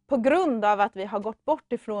idag. På grund av att vi har gått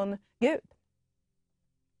bort ifrån Gud.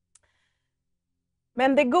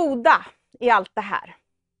 Men det goda i allt det här,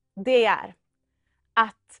 det är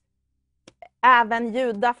att även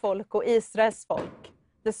judafolk och Israels folk,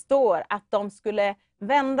 det står att de skulle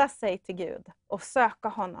vända sig till Gud och söka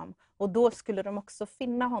honom. Och då skulle de också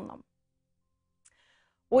finna honom.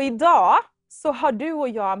 Och idag så har du och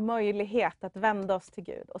jag möjlighet att vända oss till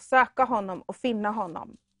Gud och söka honom och finna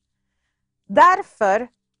honom. Därför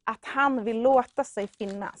att han vill låta sig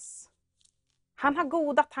finnas. Han har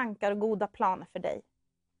goda tankar och goda planer för dig.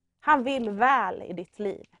 Han vill väl i ditt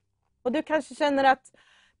liv. Och du kanske känner att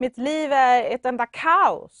Mitt liv är ett enda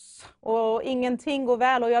kaos och ingenting går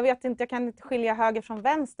väl och jag kan inte skilja höger från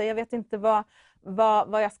vänster. Jag vet inte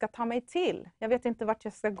vad jag ska ta mig till. Jag vet inte vart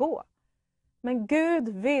jag ska gå. Men Gud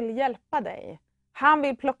vill hjälpa dig. Han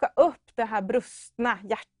vill plocka upp det här brustna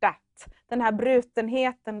hjärtat. Den här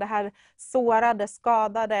brutenheten, det här sårade,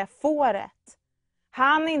 skadade fåret.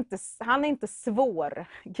 Han är inte svår.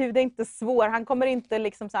 Gud är inte svår. Han kommer inte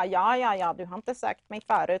liksom säga ja, du har inte sökt mig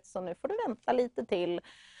förut så nu får du vänta lite till.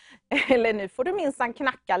 Eller nu får du minsann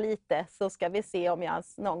knacka lite så ska vi se om jag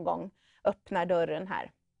någon gång öppnar dörren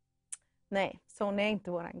här. Nej, så är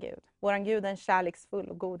inte våran Gud. Våran Gud är en kärleksfull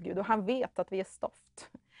och god Gud och han vet att vi är stoft.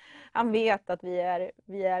 Han vet att vi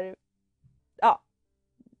är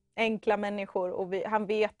enkla människor och han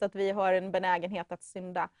vet att vi har en benägenhet att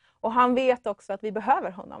synda. Och han vet också att vi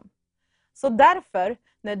behöver honom. Så därför,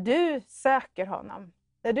 när du söker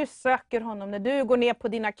honom, när du går ner på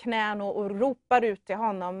dina knän och ropar ut till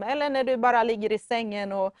honom, eller när du bara ligger i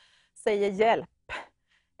sängen och säger hjälp,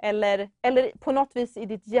 eller på något vis i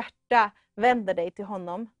ditt hjärta vänder dig till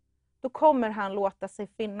honom, då kommer han låta sig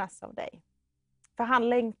finnas av dig. För han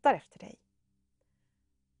längtar efter dig.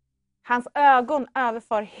 Hans ögon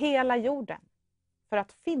överfar hela jorden för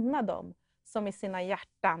att finna dem som i sina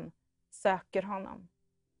hjärtan söker honom.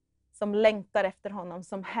 Som längtar efter honom,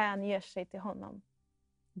 som hänger sig till honom.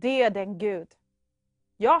 Det är den Gud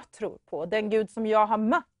jag tror på, den Gud som jag har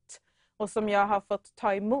mött och som jag har fått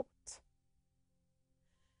ta emot.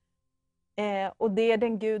 Och det är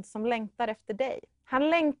den Gud som längtar efter dig. Han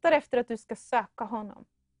längtar efter att du ska söka honom.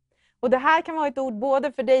 Och det här kan vara ett ord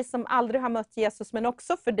både för dig som aldrig har mött Jesus men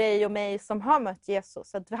också för dig och mig som har mött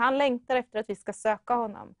Jesus. Att han längtar efter att vi ska söka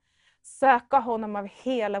honom. Söka honom av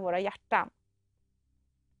hela våra hjärtan.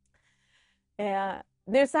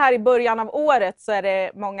 Nu så här i början av året så är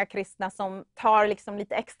det många kristna som tar liksom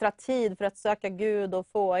lite extra tid för att söka Gud och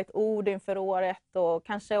få ett ord inför året. Och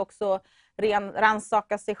kanske också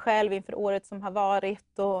rannsaka sig själv inför året som har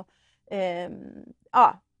varit. Och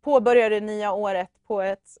påbörja det nya året på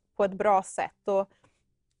ett bra sätt. Och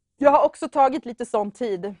jag har också tagit lite sån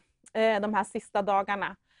tid de här sista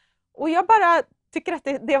dagarna. Och jag bara tycker att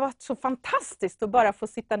det har varit så fantastiskt att bara få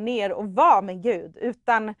sitta ner och vara med Gud.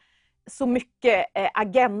 Utan så mycket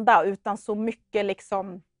agenda, utan så mycket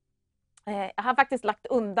liksom... Jag har faktiskt lagt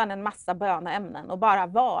undan en massa böneämnen och bara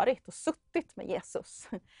varit och suttit med Jesus.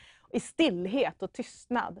 I stillhet och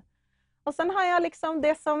tystnad. Och sen har jag liksom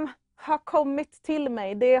det som har kommit till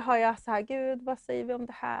mig, det har jag så här, Gud vad säger vi om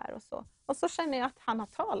det här och så. Och så känner jag att han har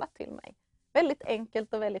talat till mig. Väldigt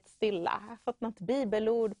enkelt och väldigt stilla. Jag har fått något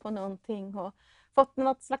bibelord på någonting och fått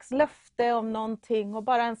något slags löfte om någonting och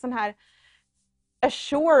bara en sån här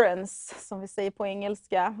assurance som vi säger på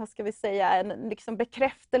engelska. Vad ska vi säga? En liksom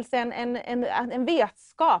bekräftelse, en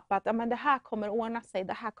vetskap att men det här kommer ordna sig,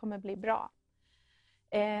 det här kommer bli bra.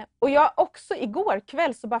 Och jag också igår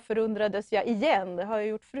kväll så bara förundrades jag igen, det har jag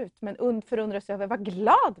gjort förut, men förundrades jag över vad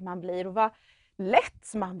glad man blir och vad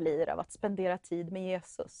lätt man blir av att spendera tid med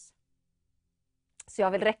Jesus. Så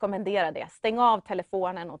jag vill rekommendera det. Stäng av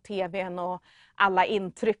telefonen och tvn och alla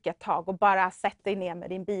intryck ett tag och bara sätt dig ner med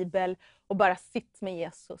din bibel och bara sitt med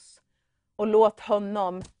Jesus. Och låt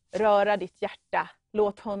honom röra ditt hjärta,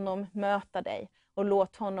 låt honom möta dig och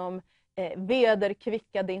låt honom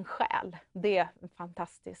vederkvicka din själ. Det är en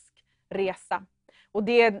fantastisk resa. Och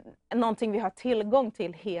det är någonting vi har tillgång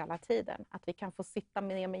till hela tiden. Att vi kan få sitta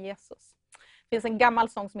med Jesus. Det finns en gammal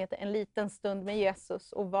sång som heter En liten stund med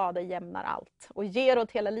Jesus och vad det jämnar allt. Och ger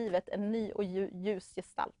åt hela livet en ny och ljus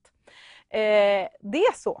gestalt. Det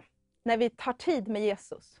är så. När vi tar tid med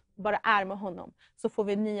Jesus, bara är med honom, så får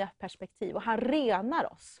vi nya perspektiv. Och han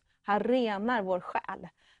renar oss. Han renar vår själ.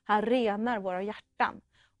 Han renar våra hjärtan.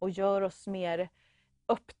 Och gör oss mer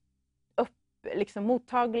liksom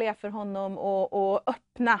mottagliga för honom och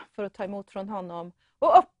öppna för att ta emot från honom.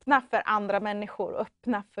 Och öppna för andra människor.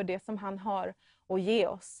 Öppna för det som han har att ge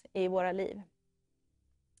oss i våra liv.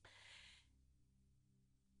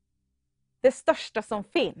 Det största som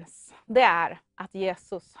finns, det är att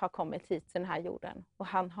Jesus har kommit hit till den här jorden. Och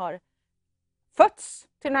han har fötts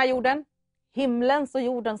till den här jorden. Himlens och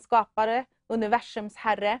jordens skapare, universums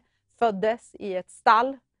herre, föddes i ett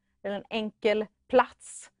stall eller en enkel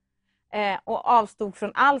plats. Och avstod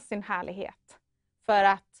från all sin härlighet för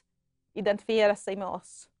att identifiera sig med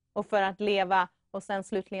oss och för att leva och sen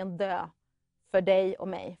slutligen dö för dig och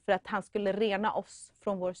mig. För att han skulle rena oss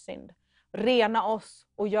från vår synd. Rena oss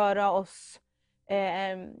och göra oss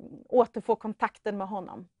återfå kontakten med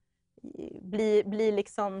honom. Bli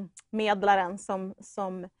liksom medlaren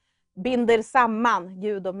som binder samman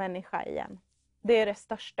Gud och människa igen. Det är det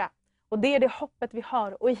största. Och det är det hoppet vi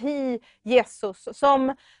har. Och i Jesus,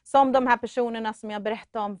 som de här personerna som jag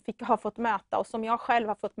berättade om har fått möta, och som jag själv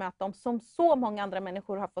har fått möta om, som så många andra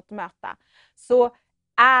människor har fått möta, så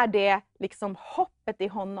är det liksom hoppet i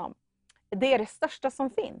honom. Det är det största som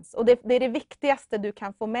finns. Och det är det viktigaste du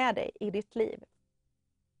kan få med dig i ditt liv.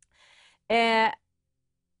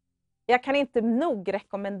 Jag kan inte nog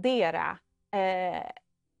rekommendera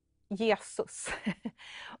Jesus.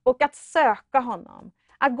 Och att söka honom.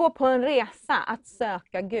 Att gå på en resa, att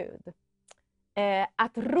söka Gud.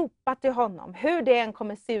 Att ropa till honom. Hur det än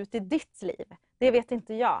kommer se ut i ditt liv, det vet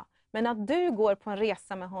inte jag. Men att du går på en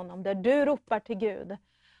resa med honom där du ropar till Gud.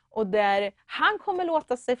 Och där han kommer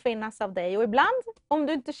låta sig finnas av dig. Och ibland, om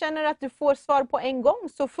du inte känner att du får svar på en gång,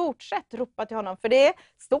 så fortsätt ropa till honom. För det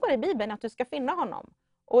står i Bibeln att du ska finna honom.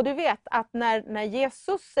 Och du vet att när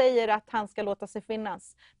Jesus säger att han ska låta sig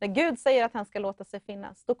finnas, när Gud säger att han ska låta sig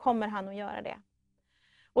finnas, då kommer han att göra det.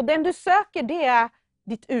 Och den du söker, det är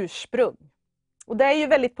ditt ursprung. Och det är ju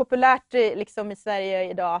väldigt populärt liksom i Sverige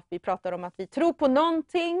idag att vi pratar om att vi tror på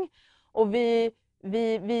någonting. Och vi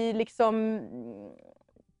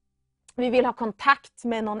vill ha kontakt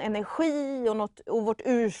med någon energi och vårt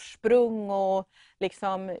ursprung och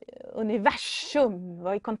liksom universum.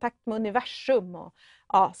 Vara i kontakt med universum och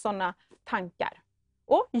sådana tankar.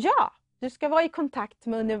 Och ja, du ska vara i kontakt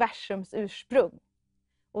med universums ursprung.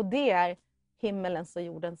 Och det är himmelens och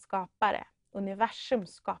jordens skapare.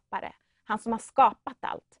 Universums skapare. Han som har skapat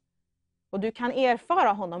allt. Och du kan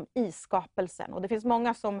erfara honom i skapelsen. Och det finns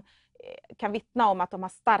många som kan vittna om att de har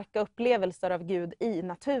starka upplevelser av Gud i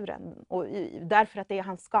naturen. Och därför att det är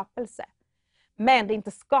hans skapelse. Men det är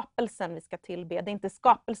inte skapelsen vi ska tillbe. Det är inte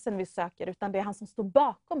skapelsen vi söker. Utan det är han som står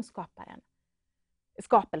bakom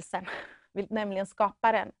skapelsen. Nämligen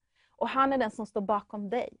skaparen. Och han är den som står bakom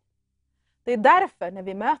dig. Det är därför när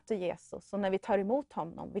vi möter Jesus och när vi tar emot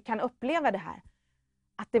honom, vi kan uppleva det här.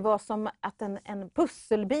 Att det var som att en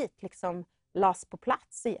pusselbit liksom lades på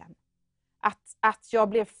plats igen. Att jag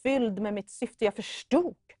blev fylld med mitt syfte. Jag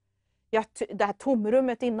förstod. Det här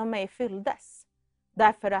tomrummet inom mig fylldes.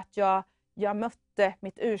 Därför att jag mötte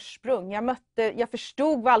mitt ursprung. Jag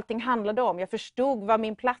förstod vad allting handlade om. Jag förstod vad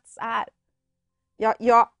min plats är.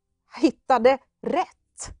 Jag hittade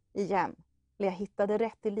rätt igen. Eller jag hittade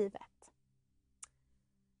rätt i livet.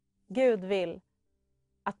 Gud vill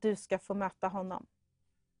att du ska få möta honom.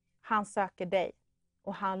 Han söker dig.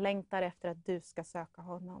 Och han längtar efter att du ska söka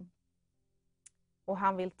honom. Och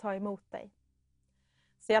han vill ta emot dig.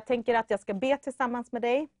 Så jag tänker att jag ska be tillsammans med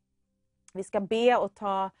dig. Vi ska be och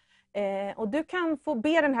och du kan få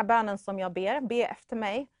be den här bönen som jag ber. Be efter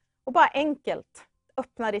mig. Och bara enkelt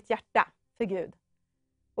öppna ditt hjärta för Gud.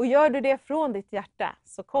 Och gör du det från ditt hjärta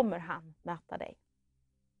så kommer han möta dig.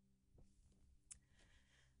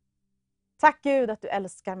 Tack Gud att du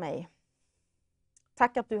älskar mig.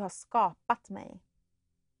 Tack att du har skapat mig.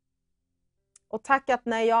 Och tack att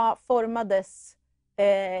när jag formades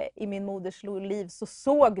i min moders liv så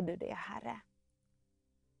såg du det, Herre.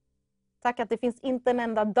 Tack att det finns inte en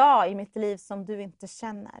enda dag i mitt liv som du inte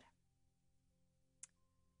känner.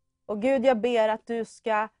 Och Gud, jag ber att du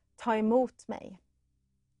ska ta emot mig.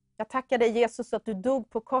 Jag tackar dig Jesus att du dog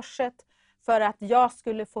på korset för att jag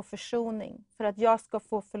skulle få försoning. För att jag ska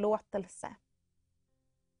få förlåtelse.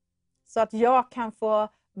 Så att jag kan få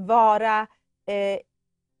vara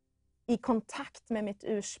i kontakt med mitt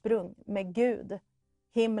ursprung, med Gud.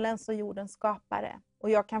 Himmelens och jordens skapare. Och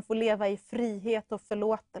jag kan få leva i frihet och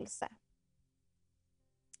förlåtelse.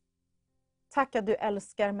 Tack att du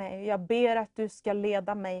älskar mig. Jag ber att du ska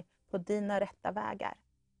leda mig på dina rätta vägar.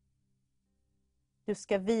 Du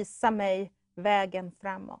ska visa mig vägen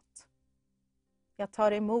framåt. Jag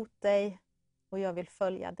tar emot dig och jag vill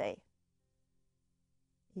följa dig.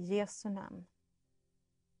 I Jesu namn.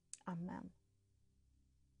 Amen.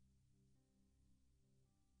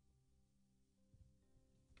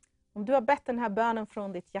 Om du har bett den här bönen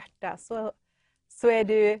från ditt hjärta så är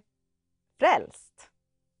du frälst.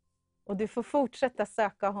 Och du får fortsätta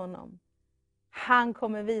söka honom. Han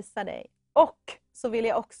kommer visa dig. Och så vill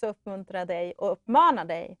jag också uppmuntra dig och uppmana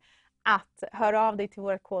dig att höra av dig till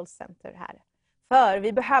vår callcenter här. För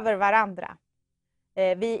vi behöver varandra.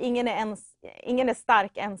 Ingen är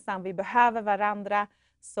stark ensam. Vi behöver varandra.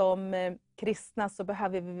 Som kristna så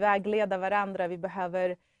behöver vi vägleda varandra. Vi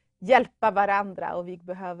behöver hjälpa varandra. Och vi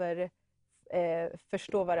behöver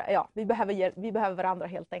förstå varandra. Ja, vi behöver varandra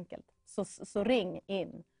helt enkelt. Så ring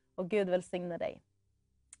in. Och Gud välsigne dig.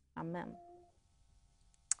 Amen.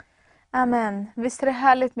 Amen. Visst är det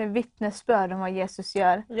härligt med vittnesbörd om vad Jesus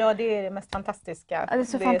gör? Ja, det är det mest fantastiska. Ja, det är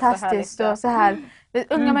så fantastiskt. Så här,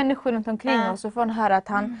 unga människor runt omkring oss så får man höra att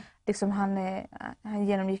liksom han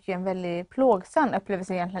genomgick ju en väldigt plågsam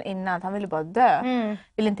upplevelse egentligen innan. Att han ville bara dö.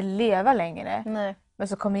 Ville inte leva längre. Nej. Men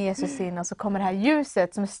så kommer Jesus in och så kommer det här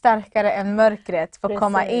ljuset som är starkare än mörkret får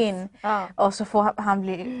komma in. Ja. Och så får han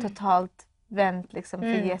bli totalt vänt liksom för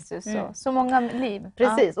Jesus. Och så många liv.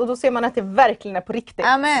 Precis, och då ser man att det verkligen är på riktigt.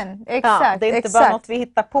 Amen, exakt. Ja, det är inte bara något vi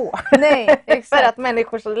hittar på. Nej, exakt. För att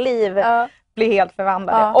människors liv blir helt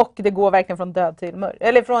förvandlade. Ja. Och det går verkligen från död till mörker.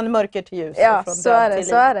 Eller från mörker till ljus. Ja, och från så död är det. till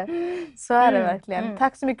Så liv. är det. Så är det verkligen.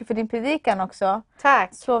 Tack så mycket för din predikan också. Tack.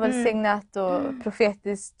 Så välsignat och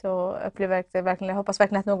profetiskt och upplevde verkligen. Jag hoppas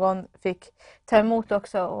verkligen att någon fick ta emot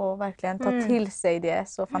också och verkligen ta till sig det.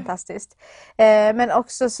 Så fantastiskt. Men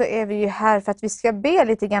också så är vi ju här för att vi ska be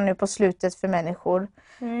lite grann nu på slutet för människor.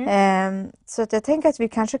 Så att jag tänker att vi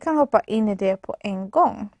kanske kan hoppa in i det på en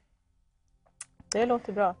gång. Det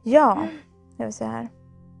låter bra. Ja, jag vill se här.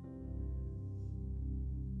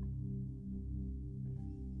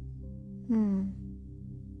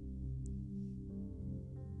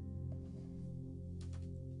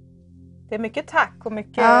 Det är mycket tack och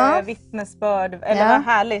mycket vittnesbörd. Eller Ja. vad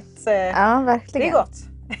härligt. Ja, verkligen. Det är gott.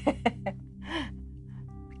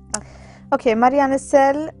 Okej, Marianne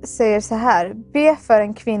Sell säger så här. Be för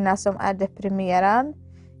en kvinna som är deprimerad.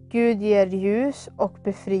 Gud ger ljus och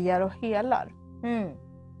befriar och helar.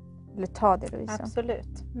 Eller ta det, Lovisa.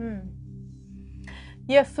 Absolut.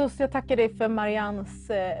 Jesus, jag tackar dig för Mariannes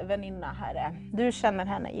väninna, Herre. Du känner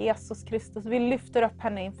henne, Jesus Kristus. Vi lyfter upp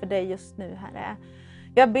henne inför dig just nu, Herre.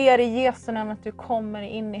 Jag ber i Jesu namn att du kommer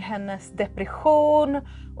in i hennes depression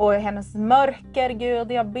och i hennes mörker,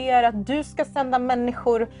 Gud. Jag ber att du ska sända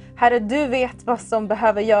människor, Herre, du vet vad som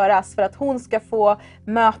behöver göras för att hon ska få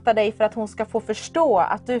möta dig, för att hon ska få förstå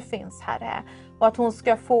att du finns, Herre. Och att hon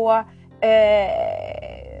ska få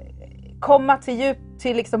komma till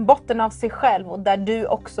liksom botten av sig själv och där du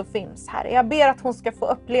också finns, Herre. Jag ber att hon ska få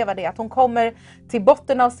uppleva det, att hon kommer till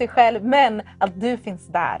botten av sig själv, men att du finns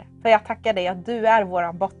där. För jag tackar dig att du är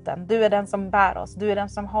våran botten. Du är den som bär oss, du är den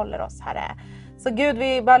som håller oss, Herre. Så Gud,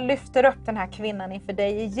 vi bara lyfter upp den här kvinnan inför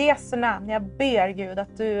dig i Jesu namn. Jag ber Gud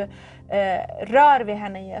att du rör vid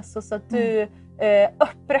henne, Jesus, att du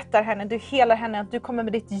upprättar henne, du helar henne, att du kommer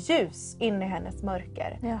med ditt ljus in i hennes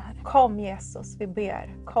mörker. Ja, Kom Jesus, vi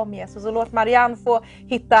ber. Kom Jesus, och låt Marianne få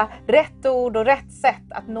hitta rätt ord och rätt sätt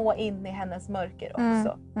att nå in i hennes mörker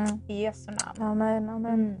också. I Jesu namn. Amen,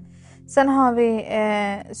 amen. Sen har vi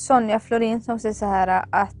Sonja Florin som säger så här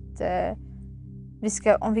att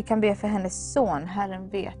om vi kan be för hennes son. Herren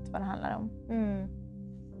vet vad det handlar om.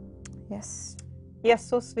 Yes.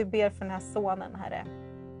 Jesus, vi ber för den här sonen, Herre.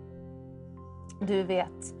 Du vet,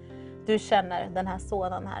 du känner den här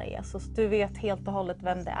sonen, Herre Jesus. Du vet helt och hållet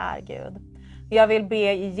vem det är, Gud. Jag vill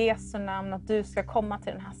be i Jesu namn att du ska komma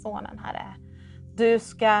till den här sonen, Herre.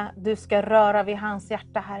 Du ska röra vid hans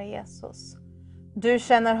hjärta, Herre Jesus. Du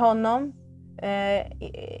känner honom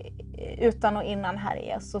utan och innan, Herre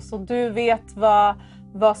Jesus. Och du vet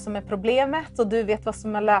vad som är problemet och du vet vad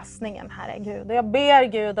som är lösningen, Herre Gud. Och jag ber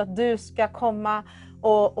Gud att du ska komma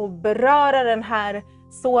och beröra den här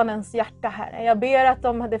sonens hjärta, Herre. Jag ber att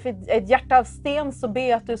om det finns ett hjärta av sten, så ber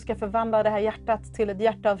jag att du ska förvandla det här hjärtat till ett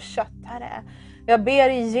hjärta av kött, Herre. Jag ber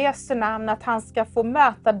i Jesu namn att han ska få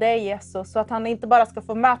möta dig, Jesus. Så att han inte bara ska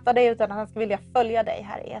få möta dig, utan att han ska vilja följa dig,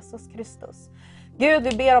 Herre Jesus Kristus. Gud,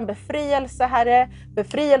 vi ber om befrielse, Herre.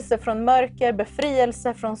 Befrielse från mörker,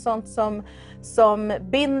 befrielse från sånt som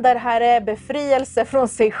binder, Herre. Befrielse från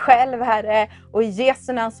sig själv, Herre. Och i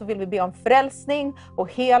Jesu namn så vill vi be om frälsning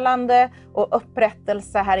och helande och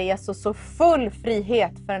upprättelse, Herre Jesus. Så full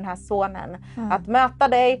frihet för den här sonen. Att möta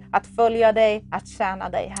dig, att följa dig, att tjäna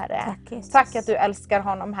dig, Herre. Tack, Jesus. Tack att du älskar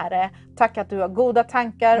honom, Herre. Tack att du har goda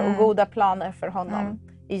tankar och goda planer för honom.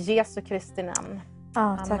 I Jesu Kristi namn.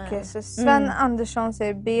 Ja, tack Amen. Jesus. Sven Andersson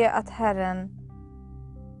säger be att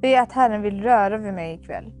Herren vill röra vid mig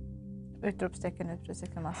ikväll. Utropstecken.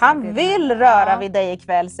 Han vill röra vid dig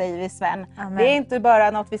ikväll, säger vi, Sven. Amen. Det är inte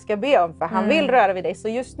bara något vi ska be om, för han vill röra vid dig. Så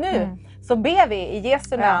just nu så ber vi i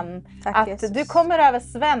Jesu namn tack, att Jesus. du kommer över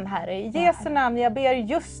Sven, Herre. I Jesu namn, jag ber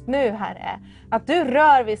just nu, Herre, att du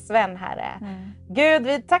rör vid Sven, Herre. Gud,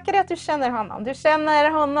 vi tackar dig att du känner honom. Du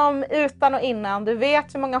känner honom utan och innan. Du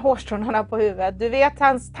vet hur många hårstrån han har på huvudet. Du vet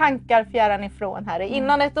hans tankar fjärran ifrån, Herre.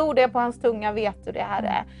 Innan ett ord är på hans tunga vet du det,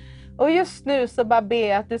 Herre. Och just nu så bara ber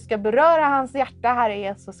jag att du ska beröra hans hjärta, Herre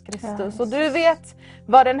Jesus Kristus. Och du vet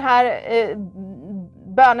vad den här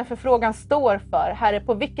böneförfrågan står för, Herre.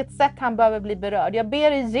 På vilket sätt han behöver bli berörd. Jag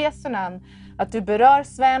ber i Jesu namn att du berör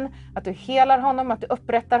Sven, att du helar honom, att du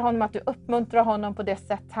upprättar honom, att du uppmuntrar honom på det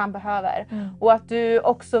sätt han behöver. Och att du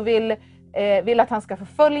också vill vill att han ska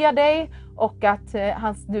förfölja dig och att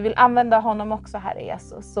du vill använda honom också, Herre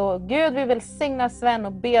Jesus. Så Gud, vi vill signa Sven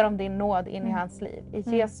och ber om din nåd in i hans liv.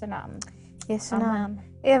 I Jesu namn. Jesu namn.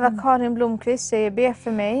 Eva-Karin Blomqvist säger, be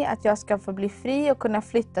för mig att jag ska få bli fri och kunna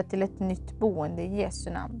flytta till ett nytt boende i Jesu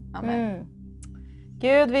namn. Amen.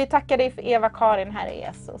 Gud, vi tackar dig för Eva-Karin, Herre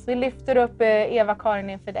Jesus. Vi lyfter upp Eva-Karin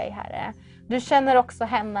inför dig, Herre. Du känner också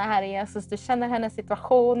henne, Herre Jesus. Du känner hennes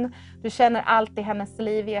situation. Du känner allt i hennes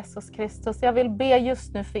liv, Jesus Kristus. Jag vill be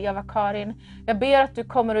just nu för Eva-Karin. Jag ber att du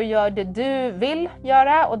kommer att göra det du vill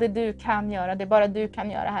göra och det du kan göra. Det är bara du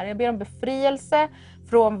kan göra, Herre. Jag ber om befrielse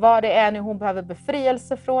från vad det är nu hon behöver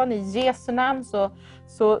befrielse från. I Jesu namn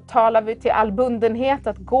så talar vi till all bundenhet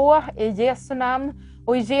att gå i Jesu namn.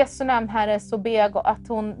 Och i Jesu namn, Herre, så ber jag att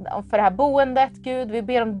hon för det här boendet, Gud, vi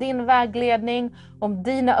ber om din vägledning, om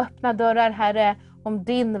dina öppna dörrar, Herre, om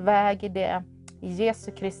din väg i det. I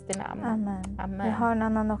Jesu Kristi namn. Amen. Amen. Jag har en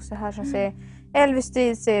annan också här som säger, Elvis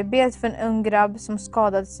Strid säger, be för en ung grabb som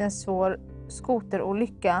skadades i en svår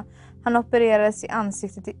skoterolycka. Han opererades i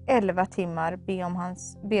ansiktet i 11 timmar.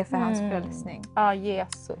 Be för hans frälsning. Ja,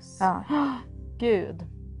 Jesus. Ja. Gud.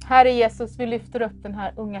 Herre Jesus, vi lyfter upp den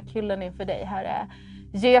här unga killen inför dig, Herre.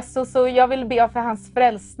 Jesus, och jag vill be för hans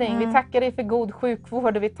frälsning. Vi tackar dig för god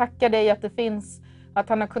sjukvård och vi tackar dig att det finns, att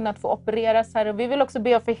han har kunnat få opereras, Herre. Och vi vill också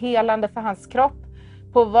be för helande för hans kropp.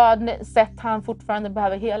 På vad sätt han fortfarande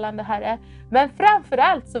behöver helande, Herre. Men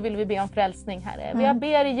framförallt så vill vi be om frälsning, Herre. Vi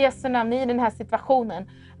ber i Jesu namn i den här situationen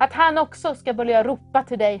att han också ska börja ropa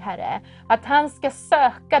till dig, Herre. Att han ska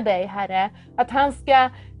söka dig, Herre. Att han ska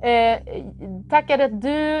tacka dig att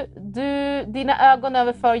dina ögon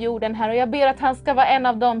överför jorden, Herre. Och jag ber att han ska vara en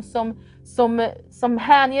av dem som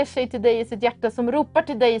hänger sig till dig i sitt hjärta, som ropar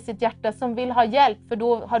till dig i sitt hjärta, som vill ha hjälp, för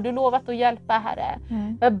då har du lovat att hjälpa, Herre.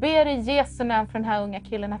 Jag ber i Jesu namn för den här unga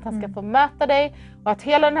killen att han ska få möta dig och att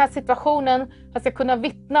hela den här situationen, han ska kunna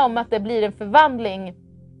vittna om att det blir en förvandling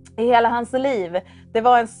i hela hans liv. Det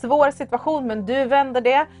var en svår situation, men du vänder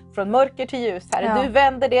det från mörker till ljus, Herre. Ja. Du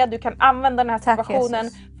vänder det, du kan använda den här situationen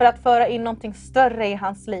för att föra in någonting större i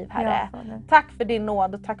hans liv, Herre. Ja, tack för din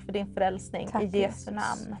nåd och tack för din frälsning. Tack, i Jesu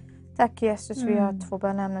namn. Tack Jesus, vi har 2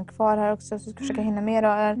 bönämnen kvar här också, så vi ska försöka hinna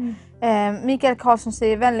med. Mikael Karlsson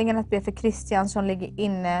säger, vänligen att be för Christian som ligger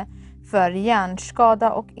inne för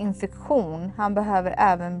hjärnskada och infektion. Han behöver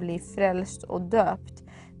även bli frälst och döpt.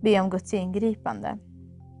 Be om Guds ingripande.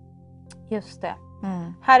 Just det.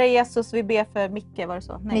 Herre Jesus, vi ber för Micke, var det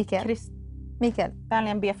så? Nej, Mikael.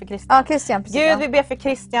 Vänligen be för Christian. Ja, Christian, precis. Gud, vi ber för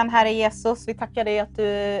Christian, Herre Jesus. Vi tackar dig att du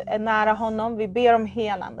är nära honom. Vi ber om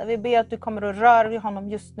helande. Vi ber att du kommer att röra vid honom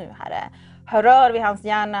just nu, Herre. Rör vid hans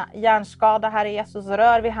hjärnskada, Herre Jesus.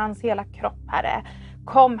 Rör vid hans hela kropp, Herre.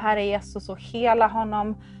 Kom, Herre Jesus, och hela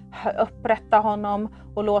honom. Upprätta honom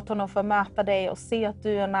och låt honom få möta dig och se att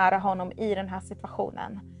du är nära honom i den här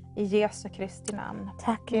situationen. I Jesu Kristi namn.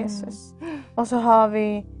 Tack Jesus. Och så har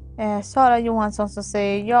vi Sara Johansson som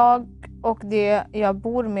säger, jag och det jag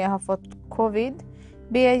bor med har fått covid.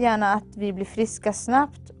 Be gärna att vi blir friska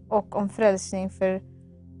snabbt och om frälsning för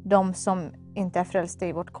de som inte är frälsta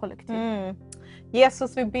i vårt kollektiv.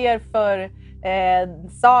 Jesus, vi ber för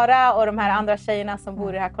Sara och de här andra tjejerna som bor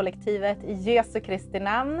i det här kollektivet i Jesu Kristi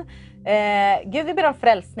namn. Gud, vi ber om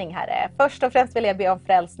frälsning, Herre. Först och främst vill jag be om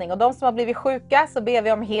frälsning. Och de som har blivit sjuka så ber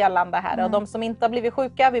vi om helande, Herre. Och de som inte har blivit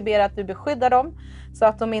sjuka, vi ber att du beskyddar dem så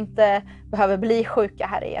att de inte behöver bli sjuka,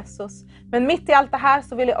 Herre Jesus. Men mitt i allt det här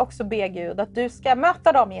så vill jag också be Gud att du ska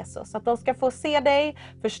möta dem, Jesus. Att de ska få se dig,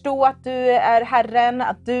 förstå att du är Herren,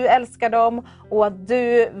 att du älskar dem och att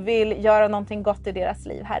du vill göra någonting gott i deras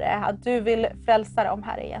liv, Herre. Att du vill frälsa dem,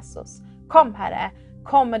 Herre Jesus. Kom, Herre.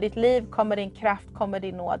 Kom med ditt liv, kom med din kraft, kom med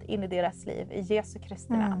din nåd in i deras liv. I Jesu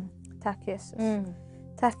Kristi namn. Tack Jesus.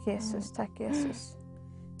 Tack Jesus, tack Jesus.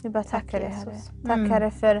 Vi bara tackar dig, Herre. Tack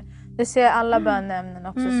Herre för, du ser alla bönämnen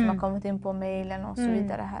också som har kommit in på mejlen och så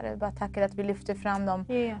vidare, Herre. Vi bara tackar att vi lyfter fram dem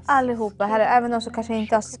allihopa, Herre. Även de som kanske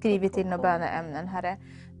inte har skrivit in några bönämnen, Herre.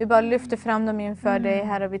 Vi bara lyfter fram dem inför dig,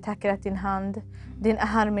 Herre. Vi tackar att din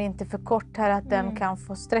arm är inte för kort, Herre. Att den kan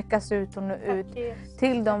få sträckas ut och nå ut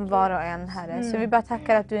till dem var och en, Herre. Så vi bara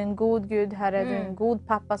tackar att du är en god Gud, Herre. Du är en god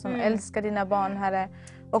pappa som älskar dina barn, Herre.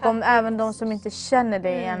 Och om även de som inte känner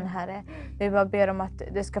dig igen, Herre. Vi bara ber om att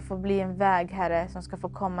det ska få bli en väg, Herre. Som ska få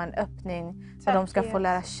komma en öppning. Så de ska få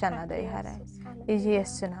lära känna dig, Herre. I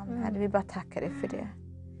Jesu namn, Herre. Vi bara tackar dig för det.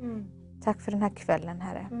 Tack för den här kvällen,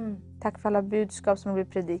 Herre. Tack för alla budskap som blir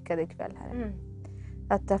predikade ikväll, Herre.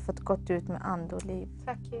 Att det har fått gått ut med ande och liv.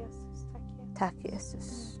 Tack Jesus. Tack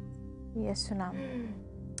Jesus. I Jesu namn.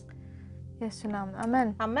 Jesu namn.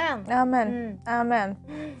 Amen. Amen. Amen. Amen.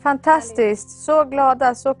 Fantastiskt. Så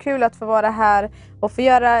glada, så kul att få vara här och få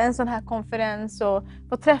göra en sån här konferens och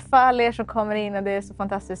få träffa alla er som kommer in, och det är så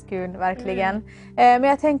fantastiskt kul, verkligen. Men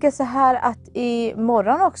jag tänker så här att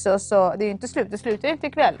imorgon också, så det är ju inte slut, det slutar ju inte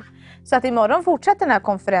ikväll. Så att imorgon fortsätter den här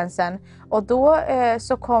konferensen, och då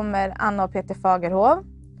så kommer Anna och Peter Fagerhov.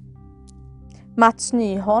 Mats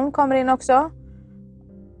Nyholm kommer in också.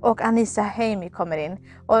 Och Anissa Heimi kommer in.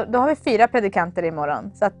 Och då har vi 4 predikanter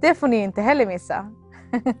imorgon. Så att det får ni inte heller missa.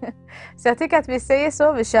 Så jag tycker att vi säger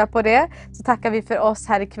så. Vi kör på det. Så tackar vi för oss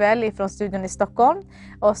här ikväll ifrån studion i Stockholm.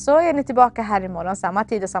 Och så är ni tillbaka här imorgon. Samma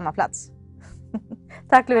tid och samma plats.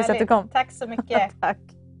 Tack Louise att du kom. Tack så mycket. Tack.